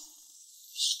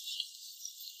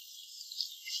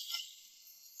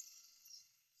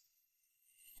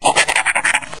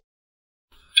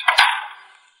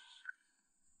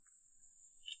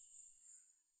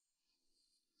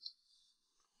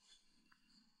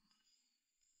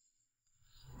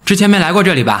之前没来过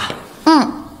这里吧？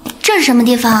这是什么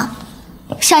地方？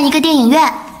像一个电影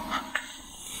院。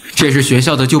这是学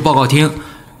校的旧报告厅，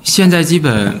现在基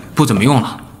本不怎么用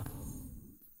了。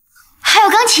还有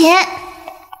钢琴。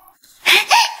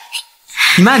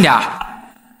你慢点儿。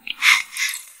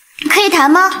可以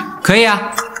弹吗？可以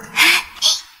啊。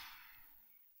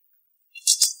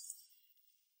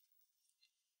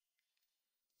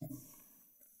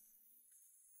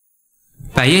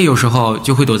百叶有时候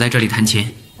就会躲在这里弹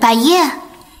琴。百叶，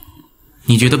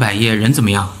你觉得百叶人怎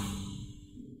么样？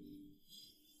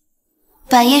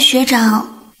百叶学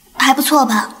长还不错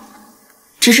吧，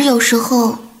只是有时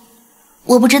候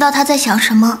我不知道他在想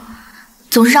什么，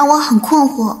总是让我很困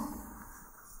惑。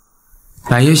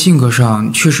百叶性格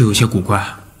上确实有些古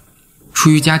怪，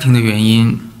出于家庭的原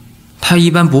因，他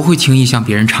一般不会轻易向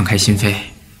别人敞开心扉，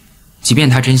即便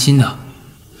他真心的，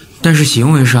但是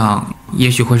行为上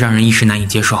也许会让人一时难以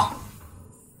接受。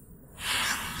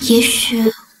也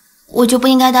许我就不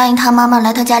应该答应他妈妈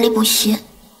来他家里补习。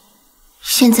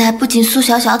现在不仅苏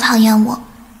小小讨厌我，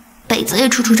北泽也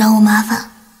处处找我麻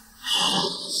烦。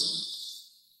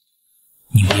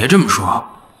你别这么说，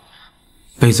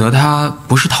北泽他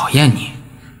不是讨厌你，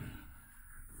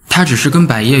他只是跟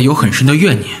百叶有很深的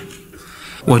怨念。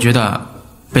我觉得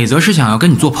北泽是想要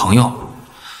跟你做朋友。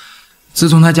自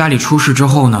从他家里出事之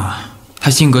后呢，他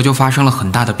性格就发生了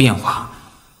很大的变化。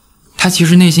他其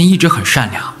实内心一直很善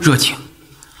良热情，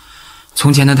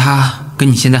从前的他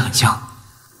跟你现在很像。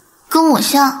跟我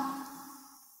像？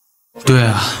对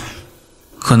啊，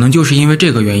可能就是因为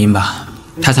这个原因吧，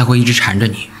他才会一直缠着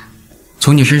你，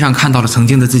从你身上看到了曾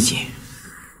经的自己。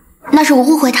那是我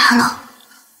误会他了，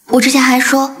我之前还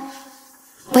说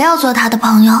不要做他的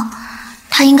朋友，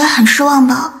他应该很失望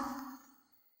吧。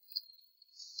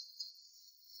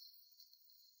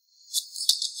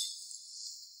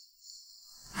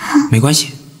没关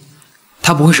系，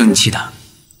他不会生你气的，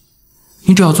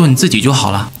你只要做你自己就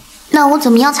好了。那我怎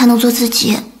么样才能做自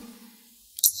己？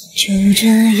就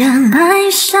这样爱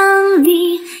上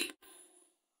你。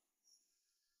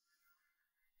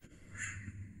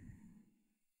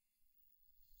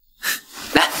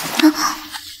来，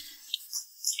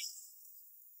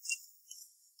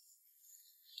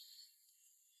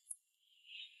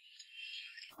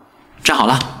站好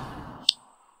了。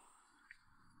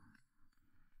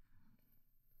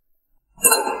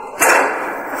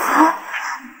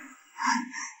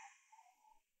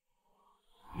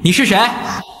你是谁？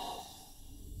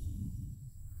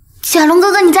小龙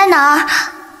哥哥，你在哪儿？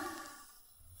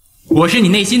我是你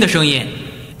内心的声音，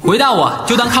回答我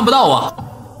就当看不到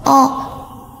我。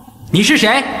哦。你是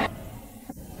谁？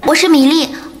我是米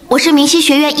粒，我是明熙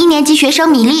学院1年级学生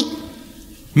米粒。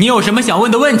你有什么想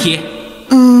问的问题？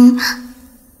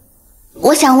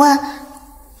我想问，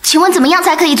请问怎么样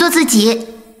才可以做自己？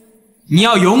你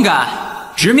要勇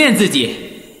敢，直面自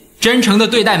己，真诚地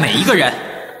对待每一个人。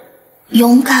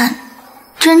勇敢，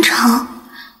真诚。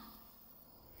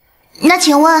那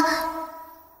请问，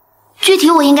具体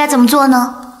我应该怎么做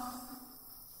呢？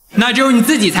那只有你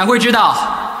自己才会知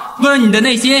道，问问你的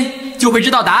内心，就会知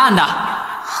道答案的。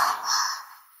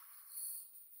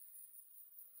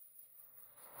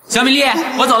小米粒，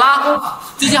我走了，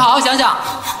自己好好想想，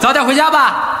早点回家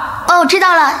吧。哦，知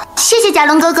道了，谢谢贾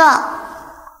龙哥哥。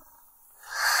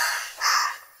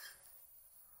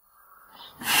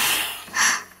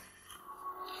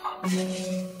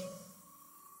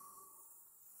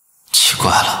奇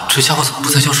怪了，这家伙怎么不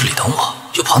在教室里等我，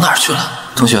又跑哪儿去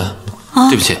了？同学，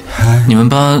对不起，你们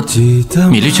班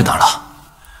米粒去哪儿了？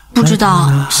不知道，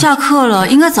下课了，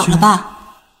应该走了吧？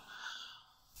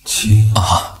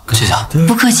啊，谢谢。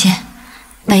不客气，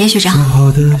百叶学长。说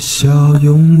好的笑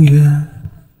永远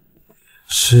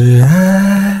是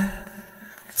爱，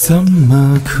怎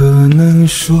么可能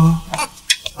说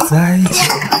再见？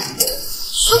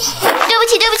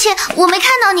对不起，我没看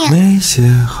到你。没写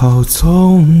好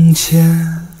从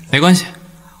前。没关系，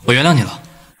我原谅你了。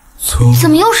怎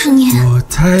么又是你？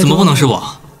怎么不能是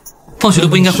我？放学了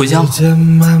不应该回家吗？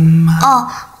哦，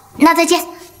那再见。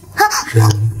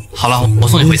好了，我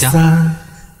送你回家。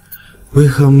不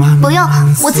用，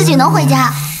我自己能回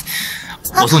家。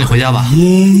我送你回家吧。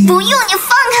不用，你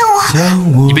放开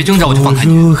我。你别挣扎，我就放开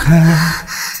你。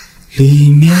里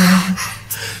面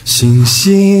星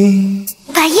星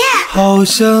百叶，好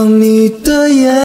像你的眼。